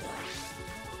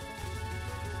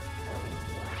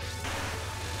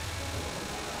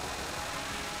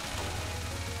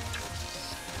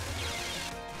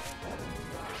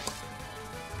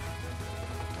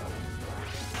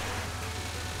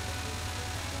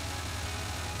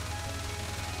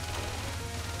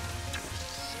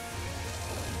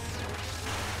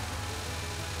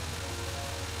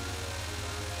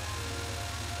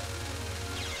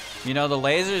 You know, the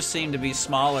lasers seem to be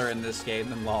smaller in this game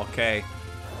than LOL K.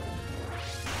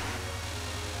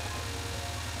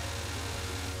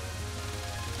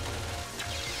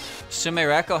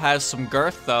 Sumereko has some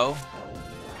girth, though,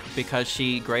 because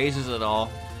she grazes it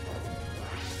all.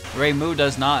 Reimu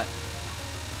does not.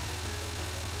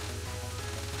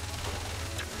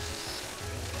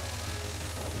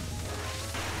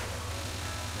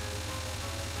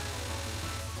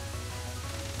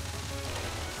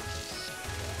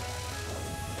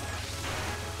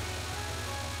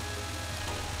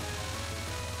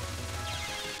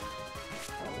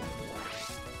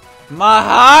 My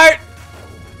heart!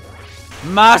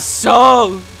 My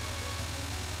soul!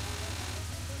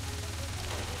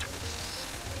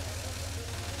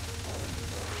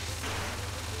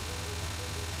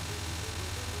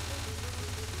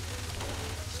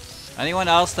 Anyone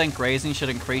else think grazing should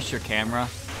increase your camera?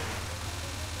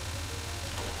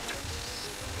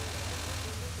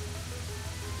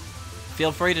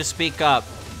 Feel free to speak up.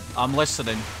 I'm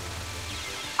listening.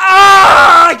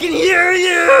 Ah! I can hear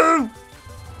you!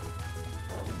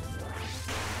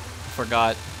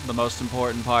 Forgot the most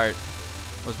important part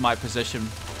was my position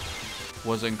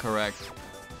was incorrect.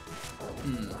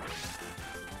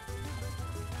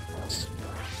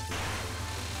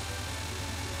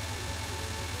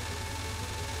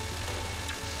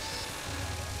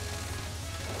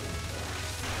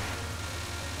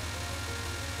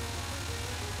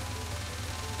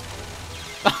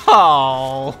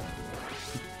 Oh.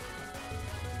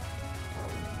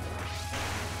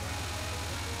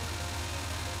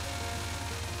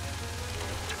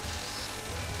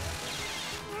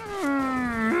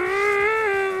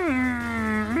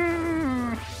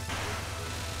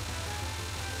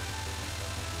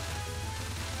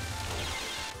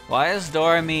 Why is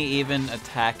Doremi even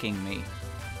attacking me?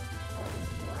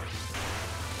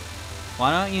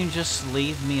 Why don't you just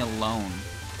leave me alone?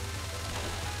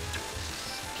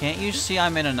 Can't you see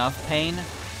I'm in enough pain?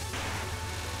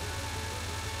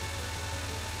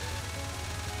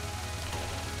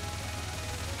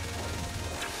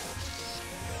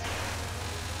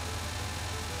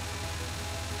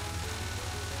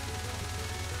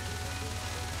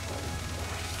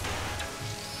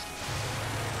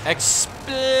 Explode!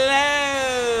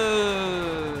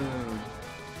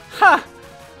 Ha!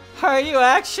 Are you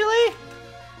actually?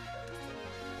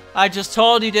 I just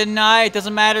told you, didn't I? It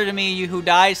doesn't matter to me who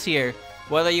dies here.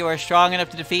 Whether you are strong enough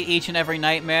to defeat each and every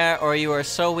nightmare, or you are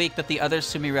so weak that the other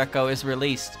Sumireko is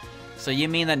released. So you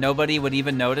mean that nobody would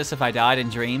even notice if I died in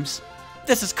dreams?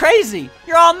 This is crazy!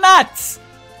 You're all nuts!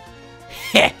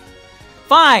 Heh!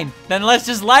 Fine, then let's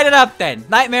just light it up then.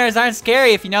 Nightmares aren't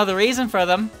scary if you know the reason for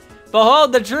them.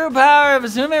 Behold the true power of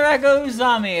Sumireko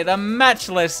Uzami, the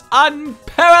matchless,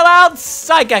 unparalleled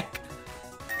psychic!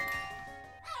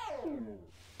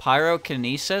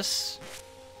 Pyrokinesis?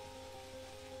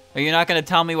 Are you not gonna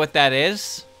tell me what that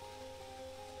is?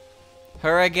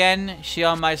 Her again? She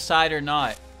on my side or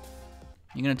not?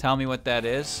 You gonna tell me what that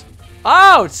is?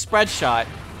 Oh, it's spread shot.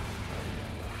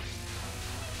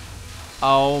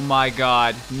 Oh my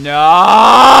god.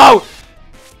 No!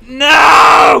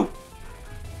 No!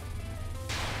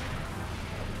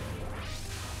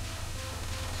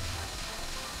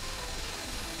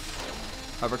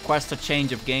 I request a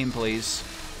change of game, please.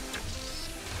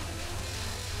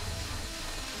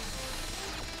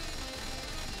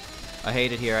 I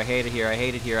hate it here, I hate it here, I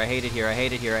hate it here, I hate it here, I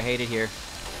hate it here, I hate it here.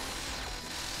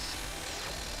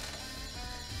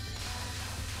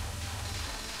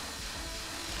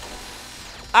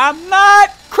 I'm not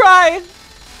crying!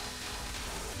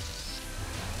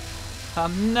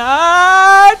 I'm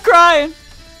not crying!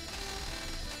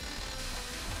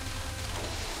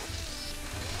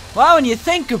 Well, when you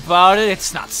think about it,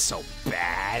 it's not so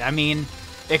bad. I mean,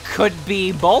 it could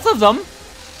be both of them.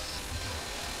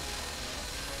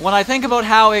 When I think about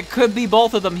how it could be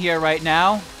both of them here right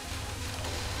now,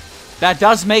 that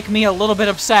does make me a little bit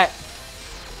upset.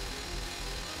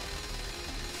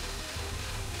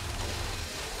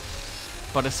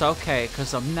 But it's okay,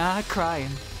 because I'm not crying.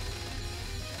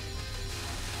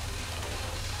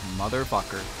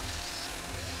 Motherfucker.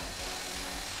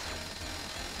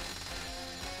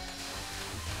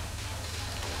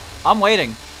 I'm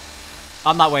waiting.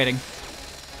 I'm not waiting.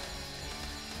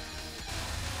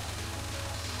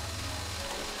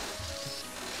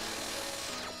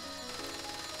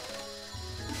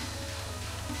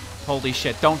 Holy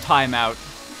shit, don't time out.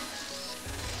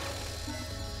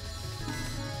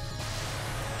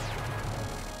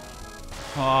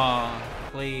 Oh,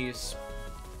 please.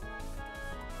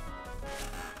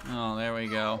 Oh, there we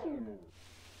go.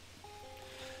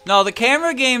 No, the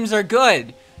camera games are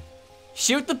good.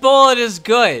 Shoot the Bullet is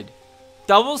good.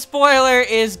 Double Spoiler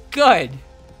is good.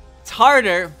 It's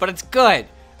harder, but it's good.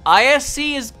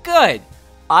 ISC is good.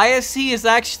 ISC is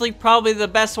actually probably the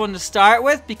best one to start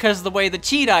with because of the way the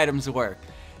cheat items work.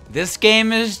 This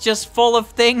game is just full of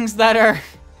things that are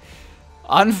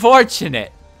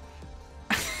unfortunate.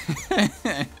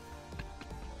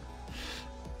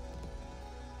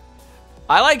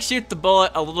 I like Shoot the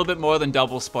Bullet a little bit more than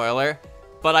Double Spoiler,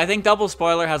 but I think Double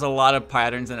Spoiler has a lot of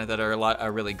patterns in it that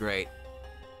are really great.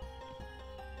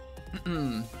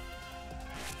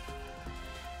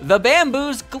 The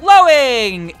bamboo's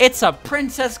glowing! It's a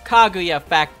Princess Kaguya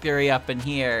factory up in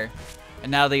here.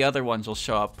 And now the other ones will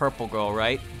show up. Purple girl,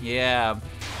 right? Yeah.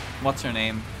 What's her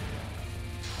name?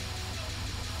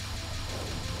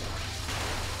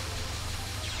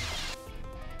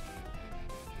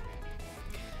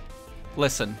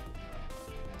 Listen.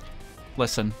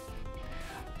 Listen.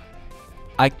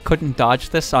 I couldn't dodge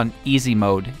this on easy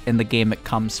mode in the game it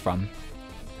comes from.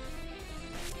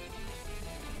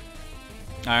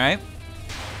 Alright.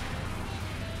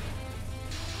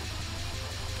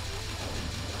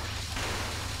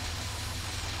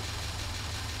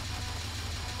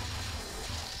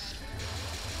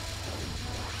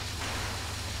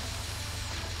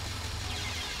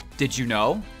 Did you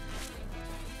know?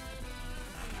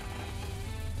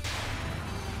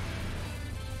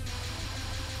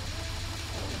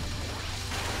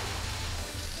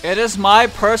 It is my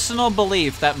personal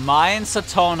belief that Mai and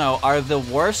Satono are the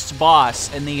worst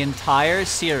boss in the entire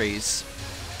series.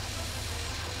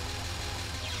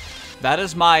 That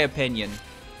is my opinion.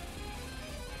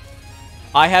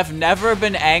 I have never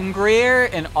been angrier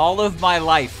in all of my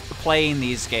life playing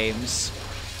these games.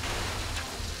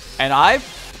 And I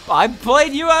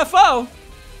played UFO.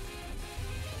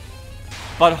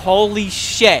 But holy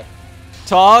shit.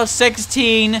 Touhou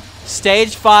 16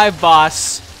 Stage 5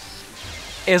 boss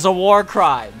is a war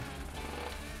crime.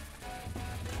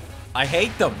 I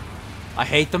hate them. I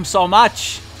hate them so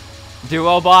much.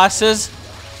 Duo bosses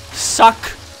suck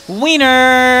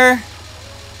wiener.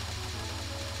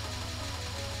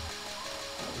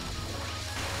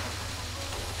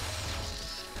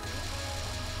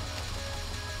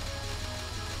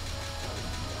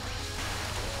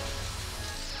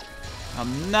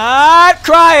 I'm not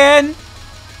crying.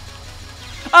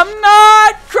 I'm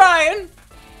not crying.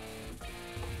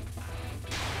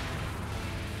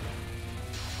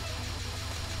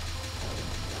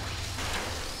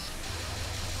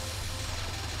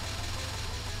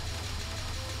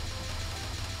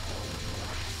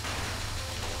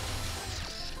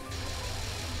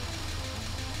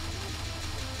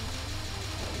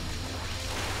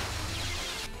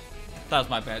 That was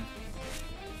my bad.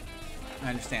 I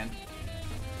understand.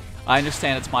 I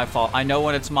understand it's my fault. I know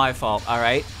when it's my fault,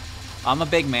 alright? I'm a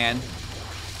big man.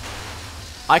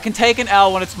 I can take an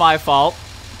L when it's my fault.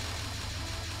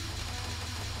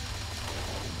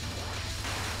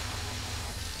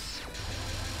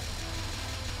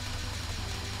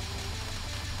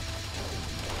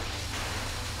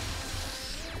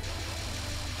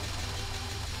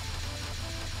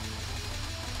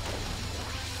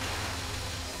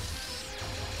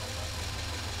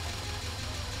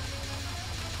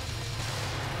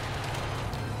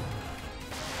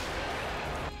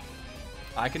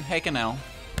 I can take an L.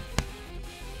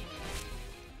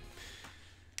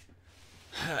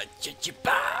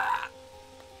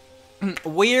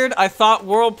 Weird, I thought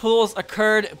whirlpools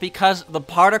occurred because the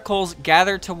particles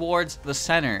gather towards the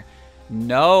center.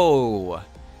 No.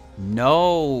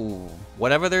 No.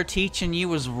 Whatever they're teaching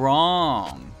you is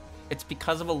wrong. It's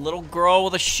because of a little girl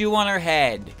with a shoe on her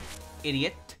head.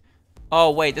 Idiot.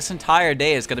 Oh, wait, this entire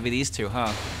day is gonna be these two,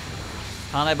 huh?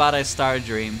 Hanebare Star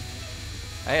Dream.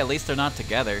 Hey, at least they're not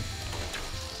together.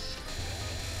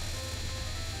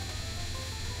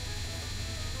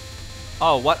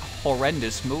 Oh, what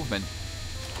horrendous movement.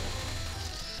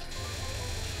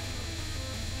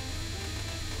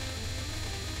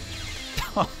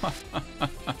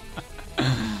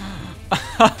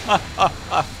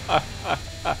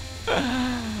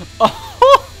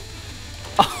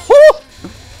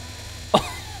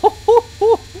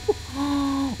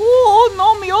 Oh,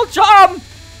 no, mio charm!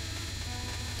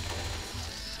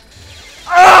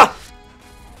 Ah!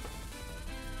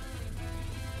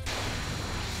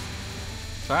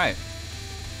 It's alright.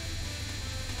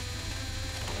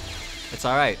 It's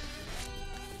alright.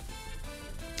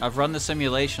 I've run the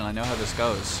simulation. I know how this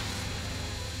goes.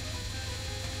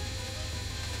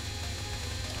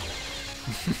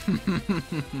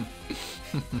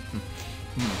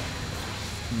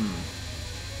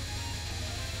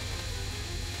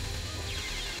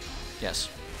 Yes.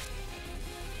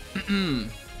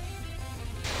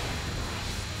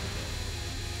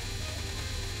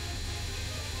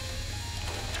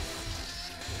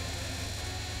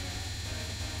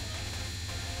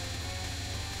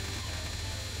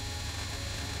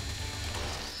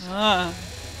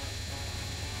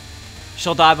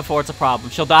 She'll die before it's a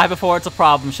problem. She'll die before it's a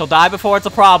problem. She'll die before it's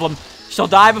a problem. She'll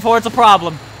die before it's a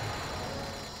problem.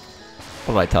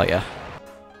 What did I tell you?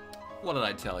 What did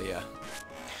I tell you?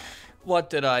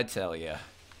 What did I tell you?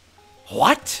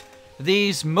 What?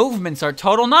 These movements are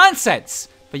total nonsense.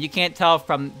 But you can't tell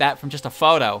from just a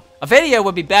photo. A video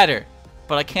would be better.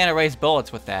 But I can't erase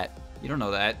bullets with that. You don't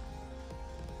know that.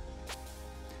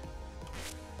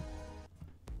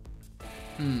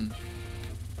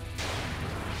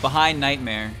 Behind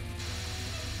Nightmare.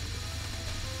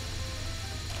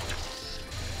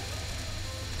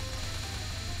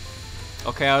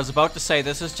 Okay, I was about to say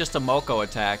this is just a Moko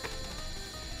attack.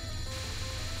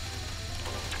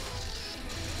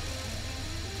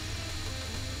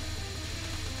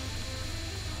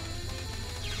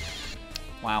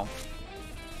 Wow.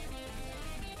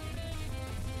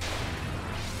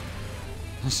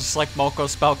 This is like Moko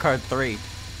Spell Card 3.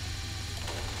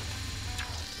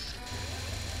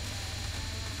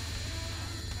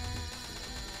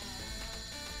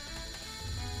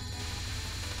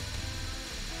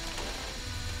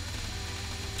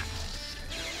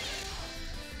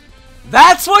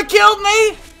 That's what killed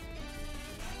me?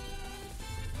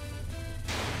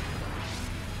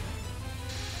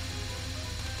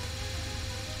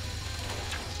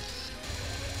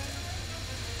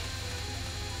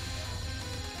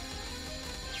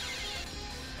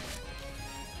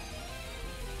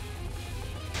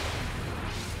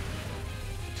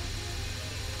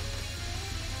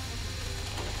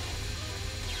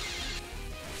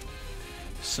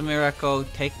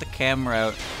 Sumirako, take the camera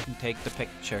out and take the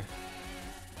picture.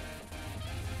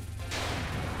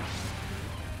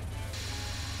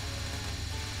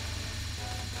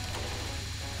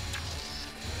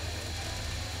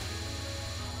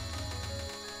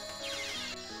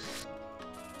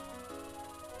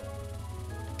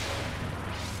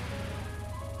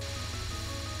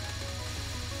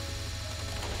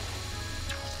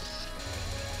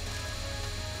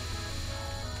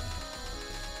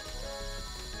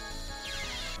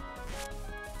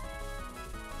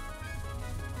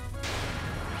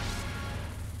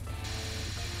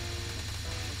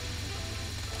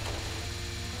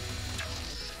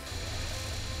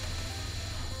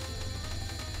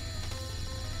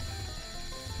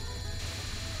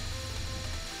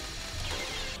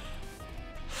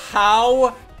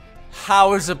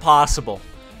 How is it possible?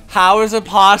 How is it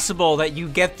possible that you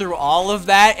get through all of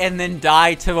that and then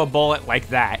die to a bullet like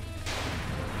that?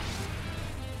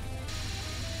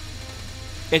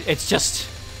 It's just...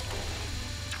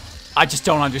 I just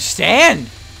don't understand.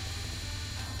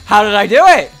 How did I do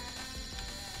it?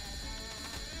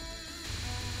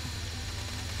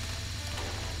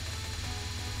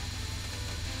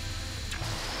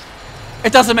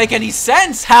 It doesn't make any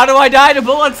sense. How do I die to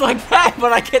bullets like that,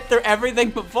 but I get through everything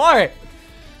before it?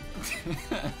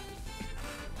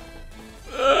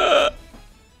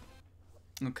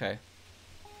 Okay.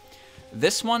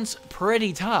 This one's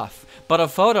pretty tough, but a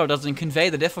photo doesn't convey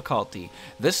the difficulty.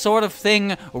 This sort of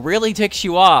thing really ticks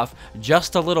you off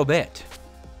just a little bit.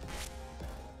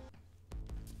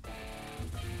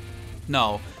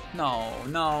 No. No,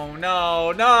 no,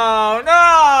 no, no, no!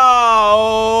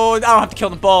 I don't have to kill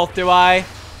them both, do I?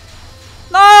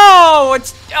 No!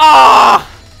 It's...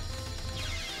 Ah!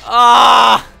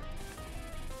 Ah!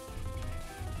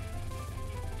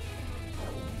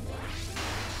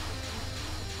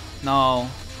 No.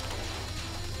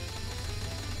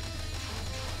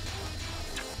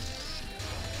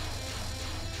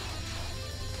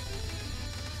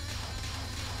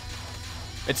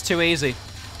 It's too easy.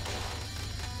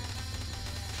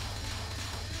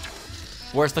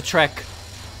 Where's the trick?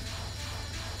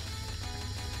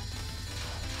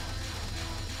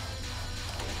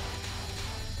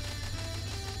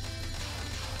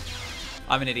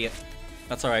 I'm an idiot.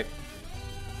 That's alright.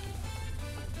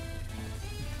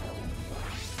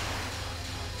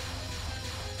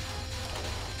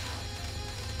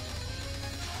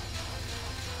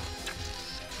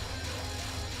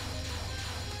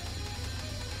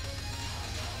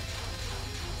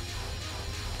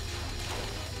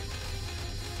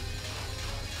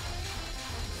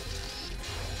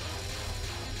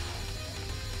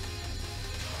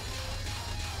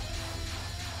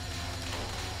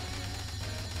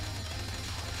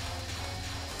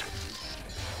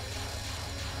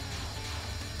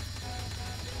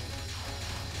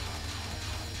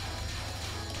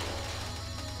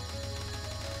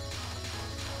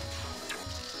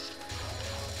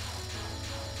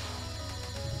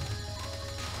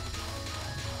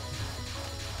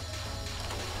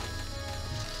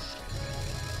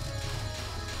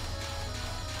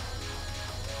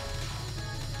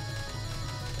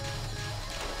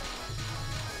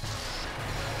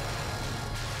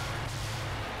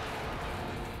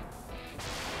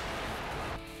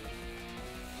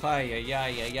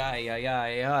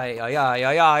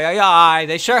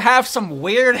 They sure have some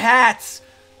weird hats.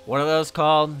 What are those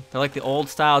called? They're like the old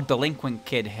style delinquent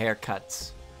kid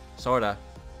haircuts. Sorta.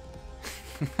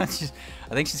 I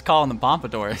think she's calling them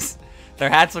pompadours. Their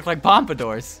hats look like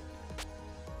pompadours.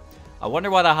 I wonder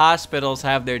why the hospitals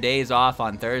have their days off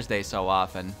on Thursday so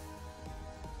often.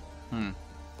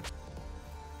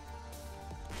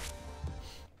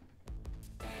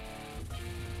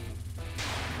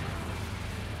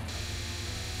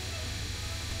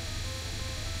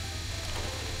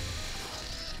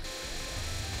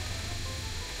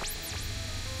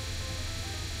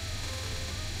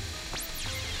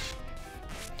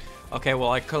 Okay,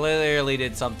 well, I clearly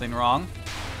did something wrong.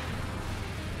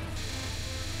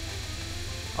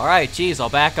 Alright, geez, I'll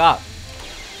back up.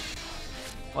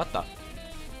 What the?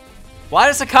 Why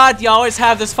does Akadi always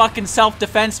have this fucking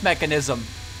self-defense mechanism?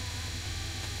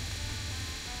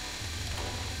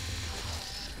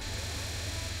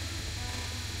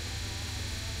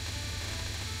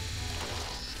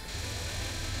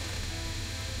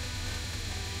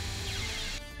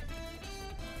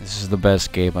 This is the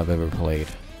best game I've ever played.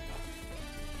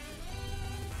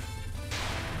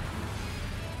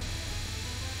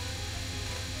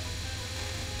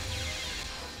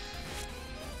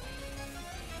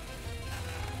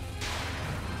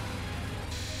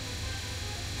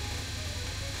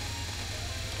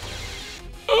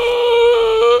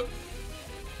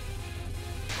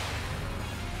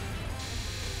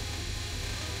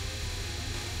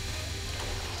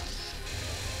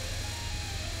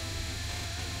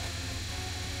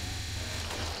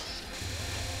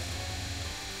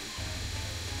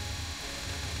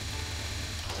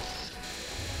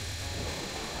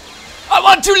 I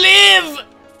want to live!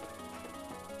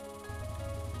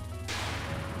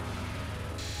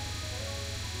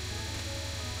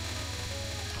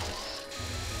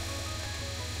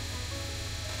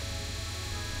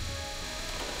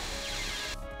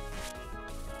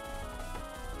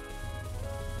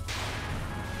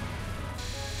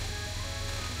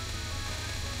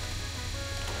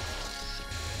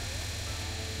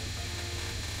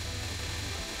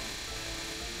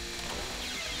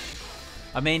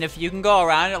 I mean, if you can go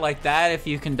around it like that, if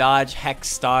you can dodge hex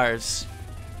stars,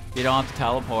 you don't have to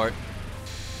teleport.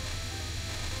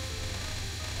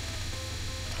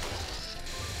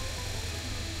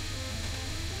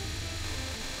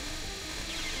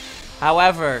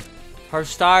 However, her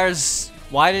stars,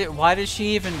 why did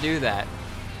she even do that?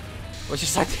 Which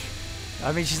is like,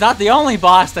 I mean, she's not the only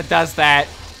boss that does that.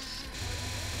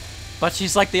 But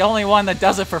she's like the only one that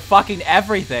does it for fucking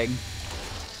everything.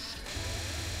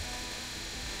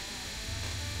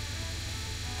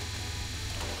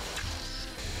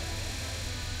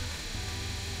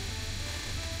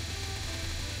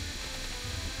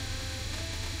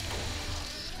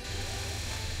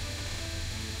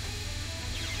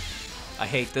 I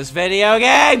hate this video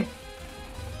game!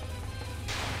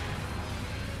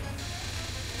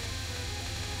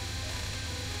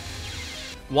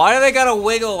 Why do they gotta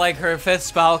wiggle like her 5th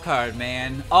spell card,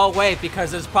 man? Oh wait,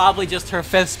 because it's probably just her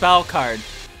 5th spell card.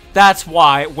 That's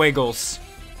why it wiggles.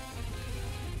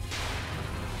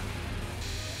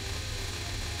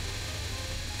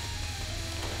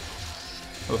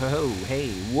 Whoa, hey,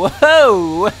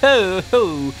 whoa, whoa,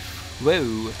 whoa,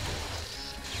 whoa.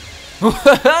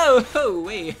 Whoa, whoa,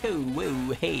 hey,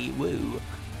 whoa, hey, whoa.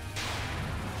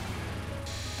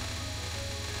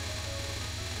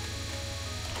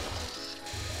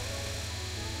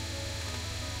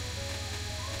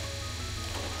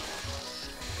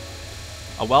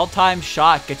 A well-timed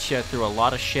shot gets you through a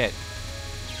lot of shit.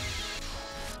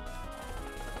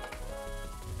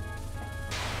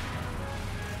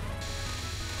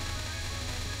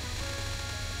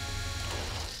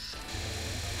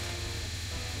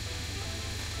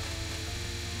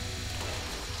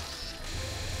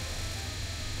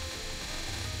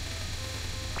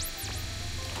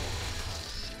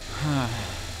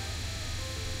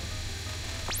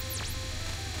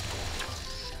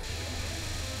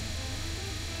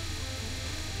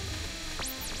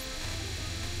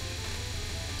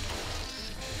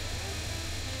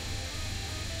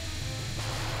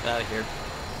 Out of here.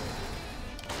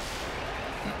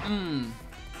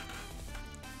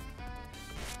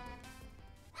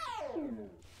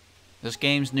 This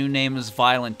game's new name is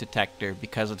Violent Detector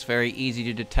because it's very easy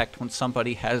to detect when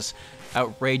somebody has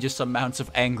outrageous amounts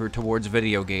of anger towards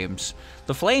video games.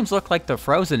 The flames look like they're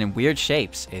frozen in weird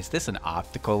shapes. Is this an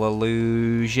optical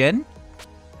illusion?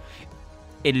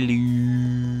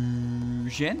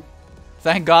 Illusion?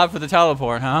 Thank God for the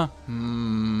teleport, huh?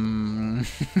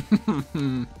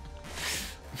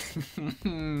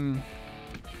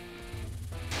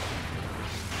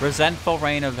 Resentful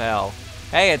Reign of Hell.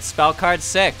 Hey, it's spell card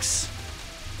 6.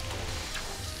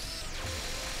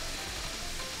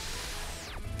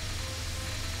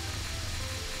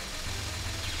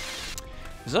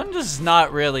 Zunda's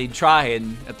not really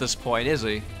trying at this point, is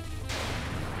he?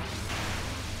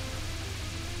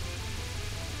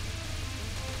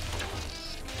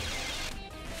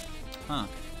 Huh.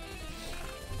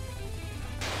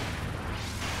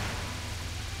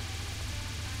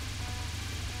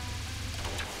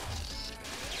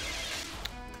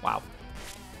 Wow.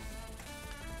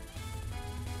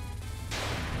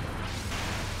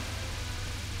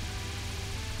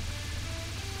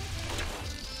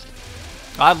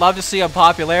 I'd love to see a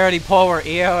popularity poll where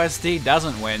EOSD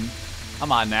doesn't win.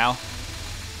 Come on now.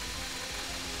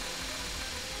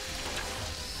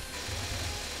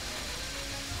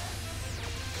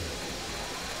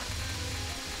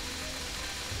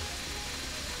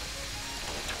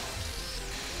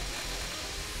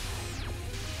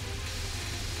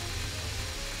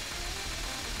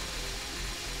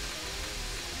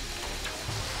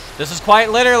 This is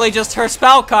quite literally just her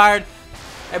spell card,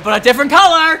 but a different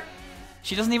color!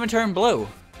 She doesn't even turn blue.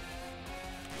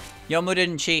 Yomu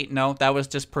didn't cheat. No, that was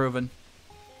disproven.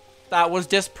 That was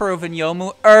disproven.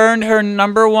 Yomu earned her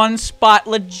 #1 spot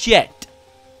legit.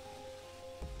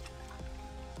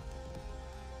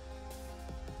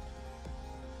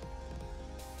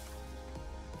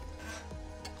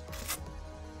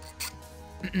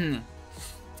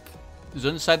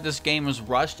 Zun said this game was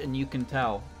rushed and you can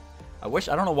tell. I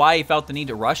don't know why he felt the need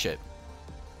to rush it.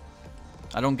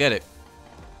 I don't get it.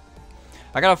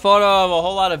 I got a photo of a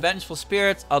whole lot of vengeful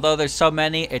spirits. Although there's so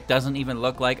many, it doesn't even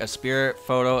look like a spirit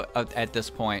photo at this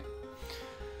point.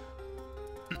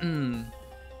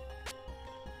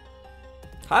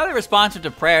 Highly responsive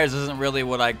to prayers isn't really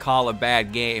what I'd call a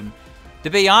bad game. To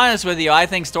be honest with you, I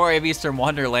think Story of Eastern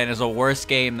Wonderland is a worse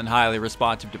game than Highly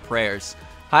Responsive to Prayers.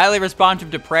 Highly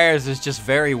Responsive to Prayers is just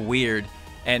very weird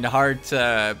and hard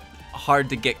to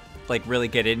get, like, really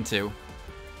get into.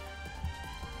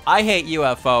 I hate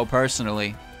UFO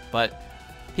personally, but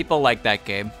people like that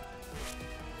game.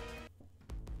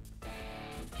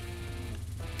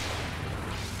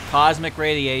 Cosmic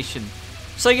Radiation.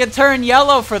 So you turn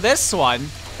yellow for this one.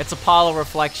 It's Apollo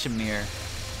Reflection Mirror.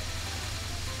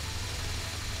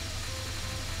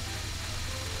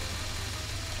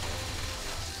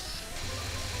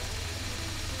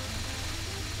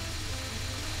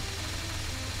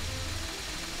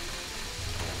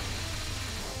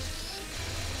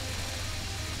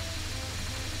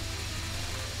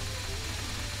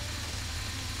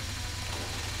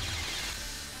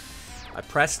 I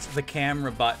pressed the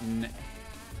camera button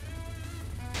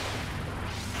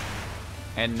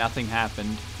and nothing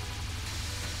happened.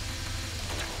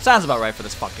 Sounds about right for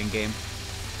this fucking game.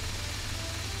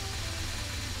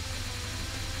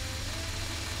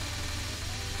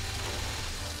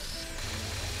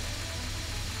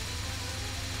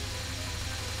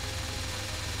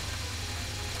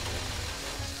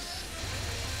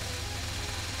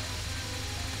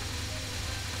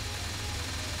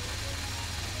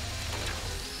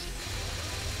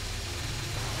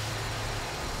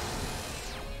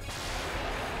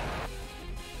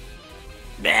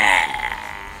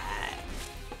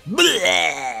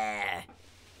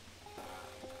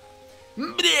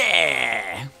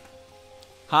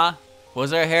 Huh?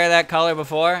 Was her hair that color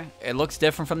before? It looks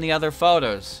different from the other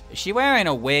photos. Is she wearing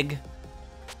a wig?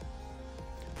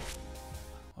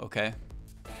 Okay.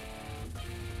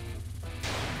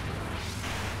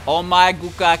 Oh my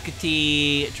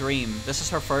Gukakati Dream. This is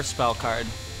her first spell card.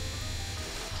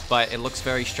 But it looks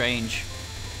very strange.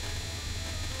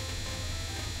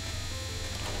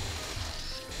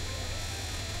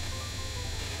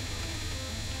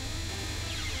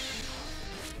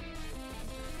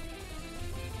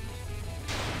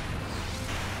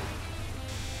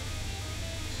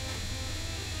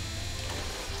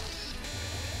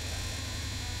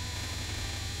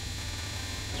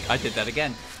 I did that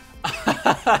again.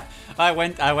 I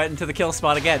went into the kill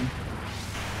spot again.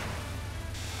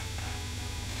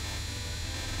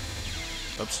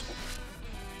 Oops.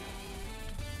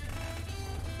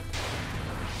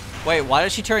 Wait, why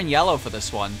does she turn yellow for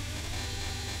this one?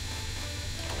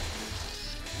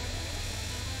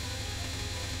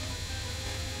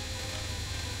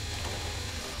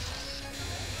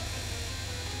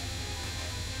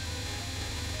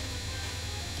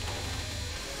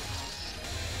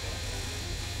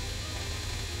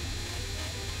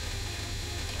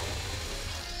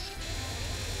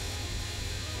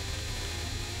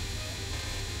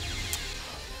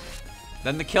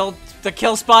 Then the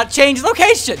kill spot changed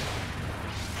location.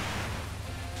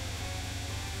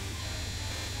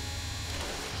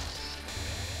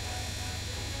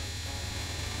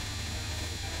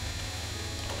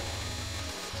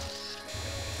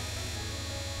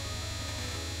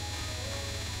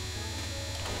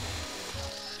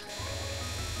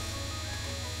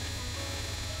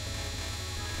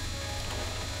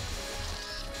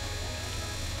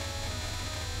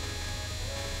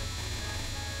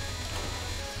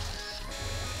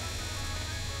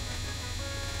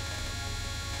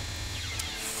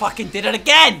 Fucking did it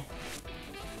again!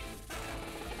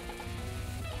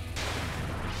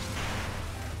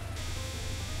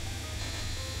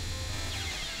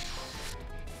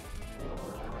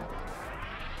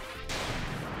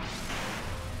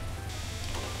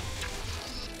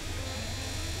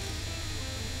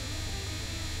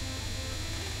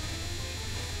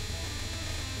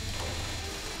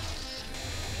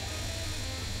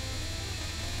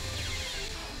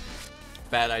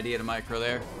 Bad idea to micro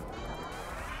there.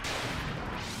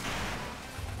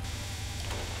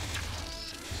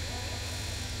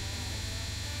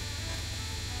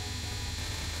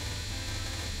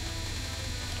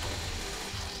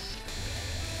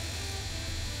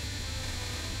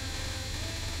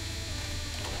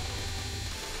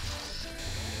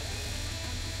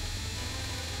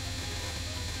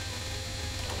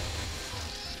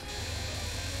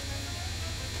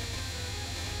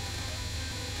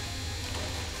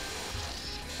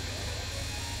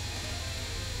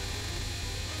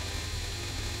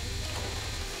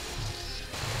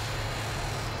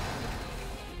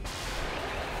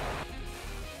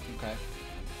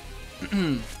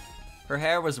 Her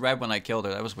hair was red when I killed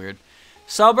her. That was weird.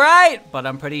 So bright! But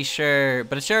I'm pretty sure...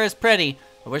 But it sure is pretty.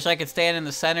 I wish I could stand in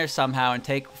the center somehow and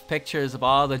take pictures of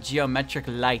all the geometric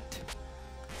light.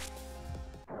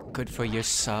 Good for your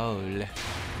soul.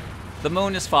 The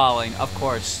moon is falling. Of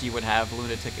course you would have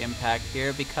lunatic impact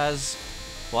here because...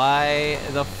 Why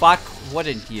the fuck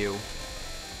wouldn't you?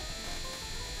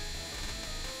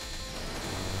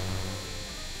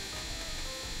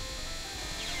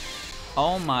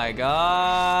 Oh my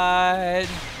god.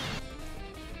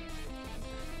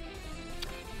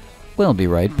 We'll be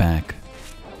right back.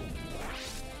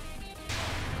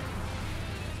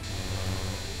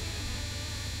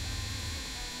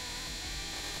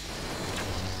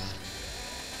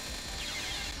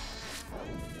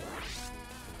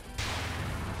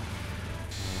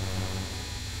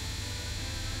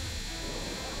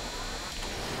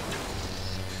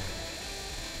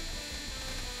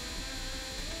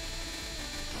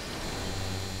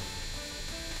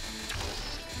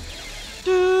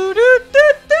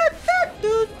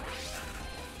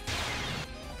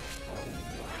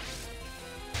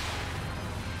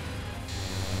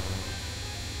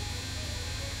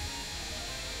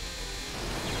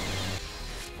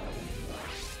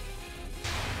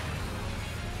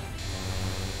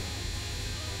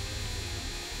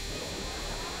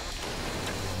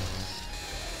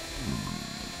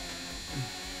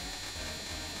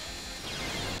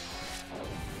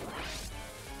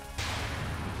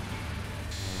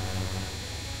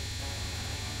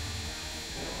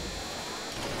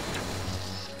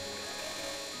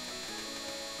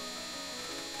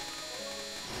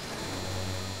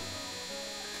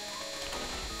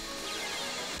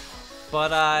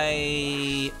 But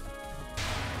I...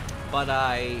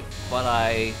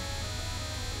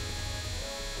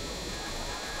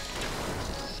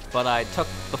 but I took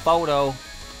the photo.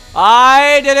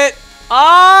 I did it!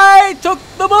 I took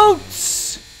the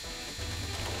boots!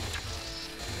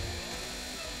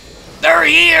 They're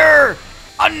here!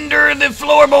 Under the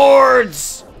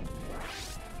floorboards!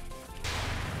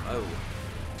 Oh.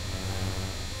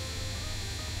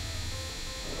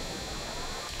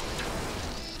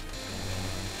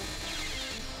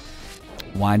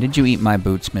 Why did you eat my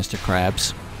boots, Mr.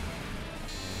 Krabs?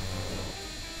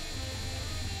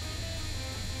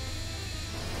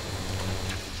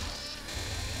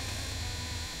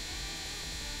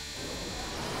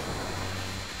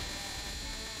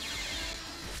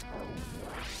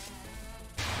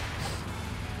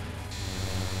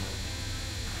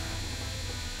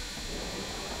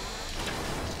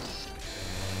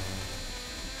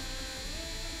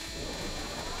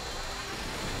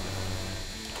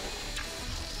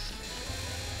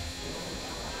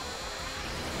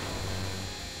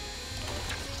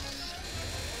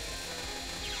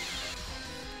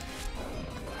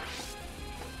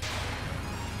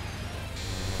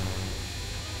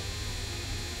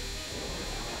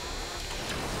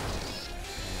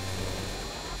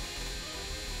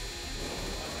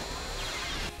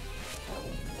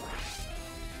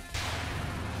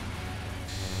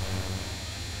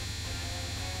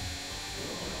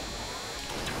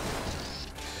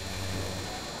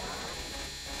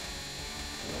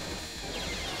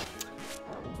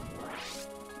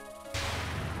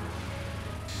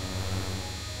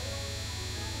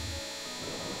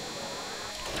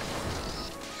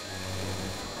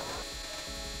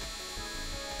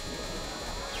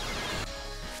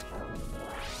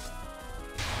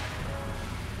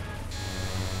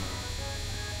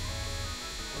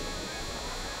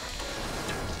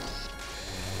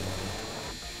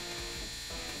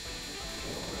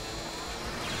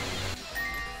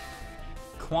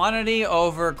 Quantity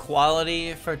over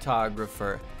quality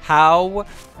photographer. How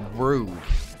rude.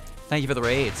 Thank you for the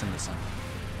raid, Cinderson.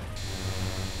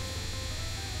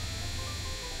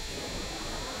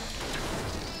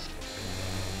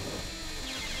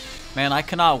 Man, I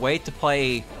cannot wait to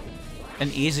play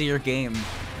an easier game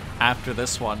after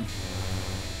this one.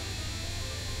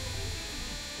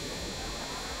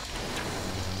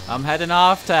 I'm heading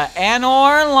off to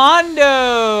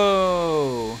Orlando.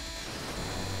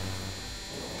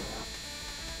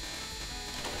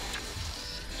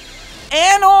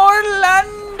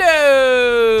 Orlando.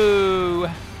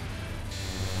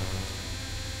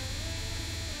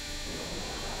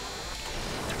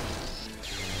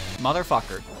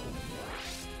 Motherfucker.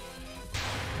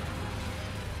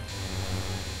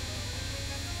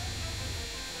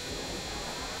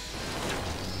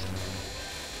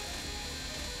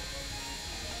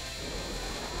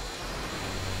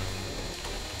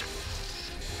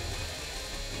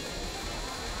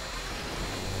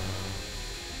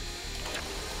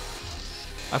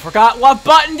 I forgot what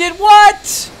button did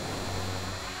what!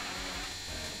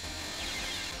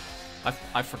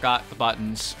 I forgot the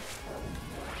buttons.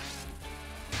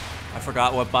 I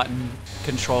forgot what button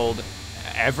controlled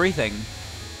everything.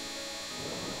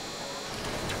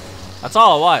 That's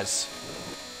all it was.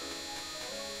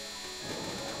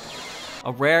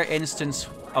 A rare instance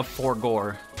of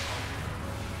gore.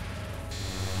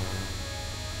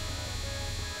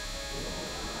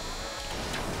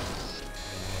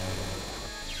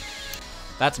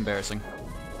 That's embarrassing.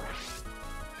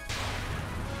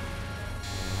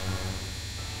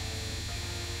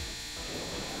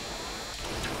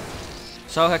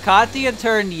 So Hecate had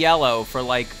turned yellow for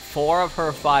like 4 of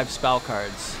her 5 spell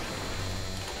cards.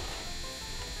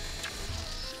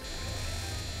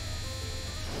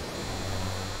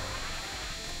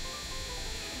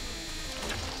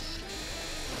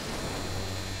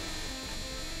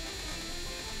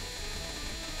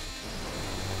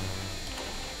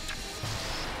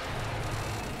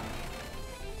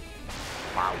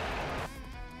 Wow.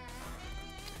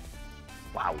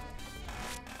 Wow.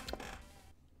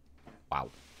 Wow.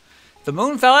 The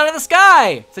moon fell out of the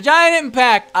sky! It's a giant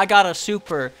impact! I got a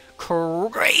super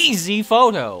crazy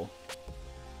photo.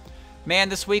 Man,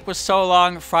 this week was so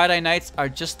long. Friday nights are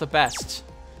just the best.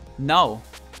 No.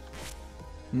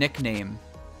 Nickname.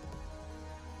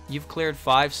 You've cleared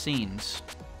 5 scenes.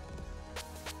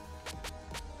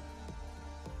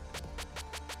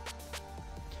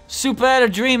 Super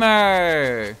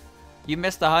Dreamer! You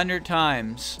missed 100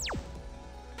 times.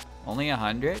 Only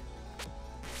 100?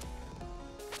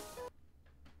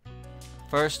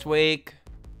 First week.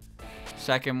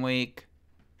 Second week.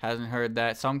 Hasn't heard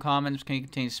that. Some comments can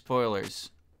contain spoilers.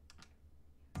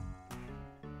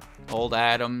 Old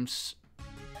Adams.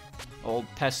 Old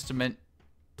Testament.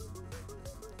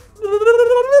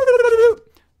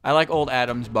 I like Old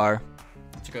Adam's Bar.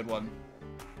 It's a good one.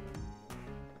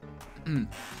 The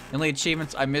only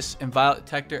achievements I miss in Violet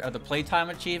Detector are the playtime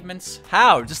achievements.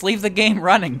 How? Just leave the game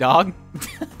running, dog.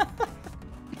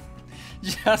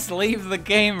 Just leave the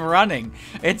game running.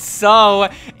 It's so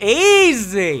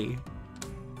easy.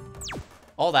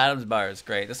 Old Adam's Bar is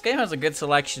great. This game has a good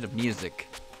selection of music.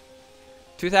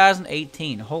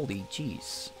 2018. Holy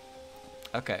jeez.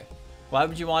 Okay. Why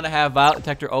would you want to have Violet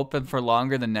Detector open for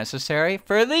longer than necessary?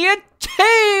 For the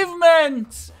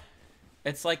achievements!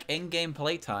 It's like in-game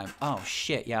playtime. Oh,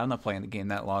 shit. Yeah, I'm not playing the game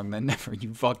that long then. Never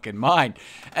you fucking mind.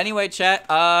 Anyway, chat,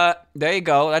 there you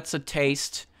go. That's a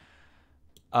taste.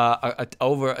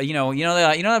 Over, you know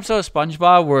the episode of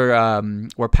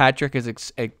SpongeBob where Patrick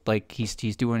is like he's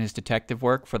doing his detective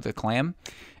work for the clam,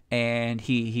 and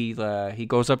he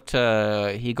goes up to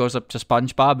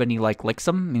SpongeBob and he like licks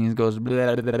him and he goes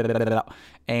blah, blah, blah, blah, blah,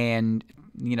 and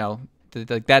you know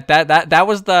that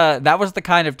was the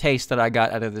kind of taste that I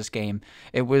got out of this game.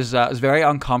 It was very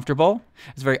uncomfortable.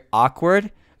 It was very awkward.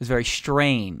 It was very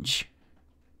strange.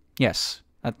 Yes.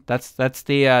 That's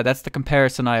the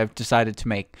comparison I have decided to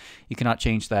make. You cannot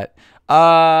change that.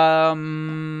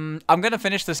 I'm gonna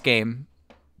finish this game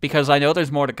because I know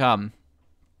there's more to come.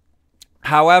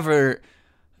 However,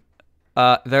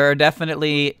 there are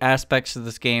definitely aspects of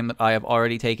this game that I have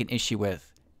already taken issue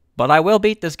with. But I will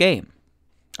beat this game.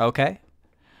 Okay?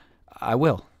 I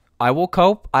will. I will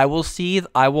cope. I will seethe.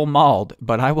 I will mauled.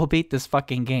 But I will beat this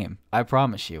fucking game. I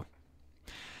promise you.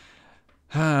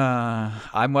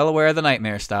 I'm well aware of the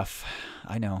nightmare stuff.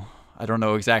 I know. I don't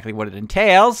know exactly what it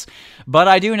entails, but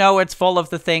I do know it's full of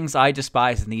the things I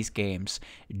despise in these games.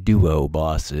 Duo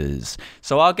bosses.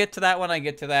 So I'll get to that when I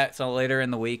get to that. So later in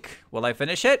the week. Will I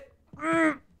finish it?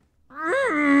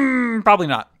 Probably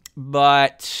not.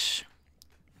 But,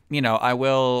 you know, I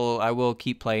will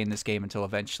keep playing this game until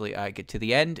eventually I get to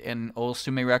the end, and old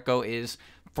Sumireko is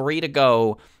free to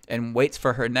go and waits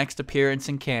for her next appearance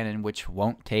in canon, which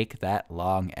won't take that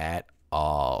long at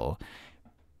all.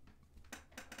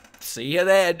 See you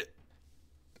then.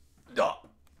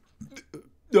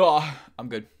 I'm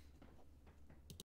good.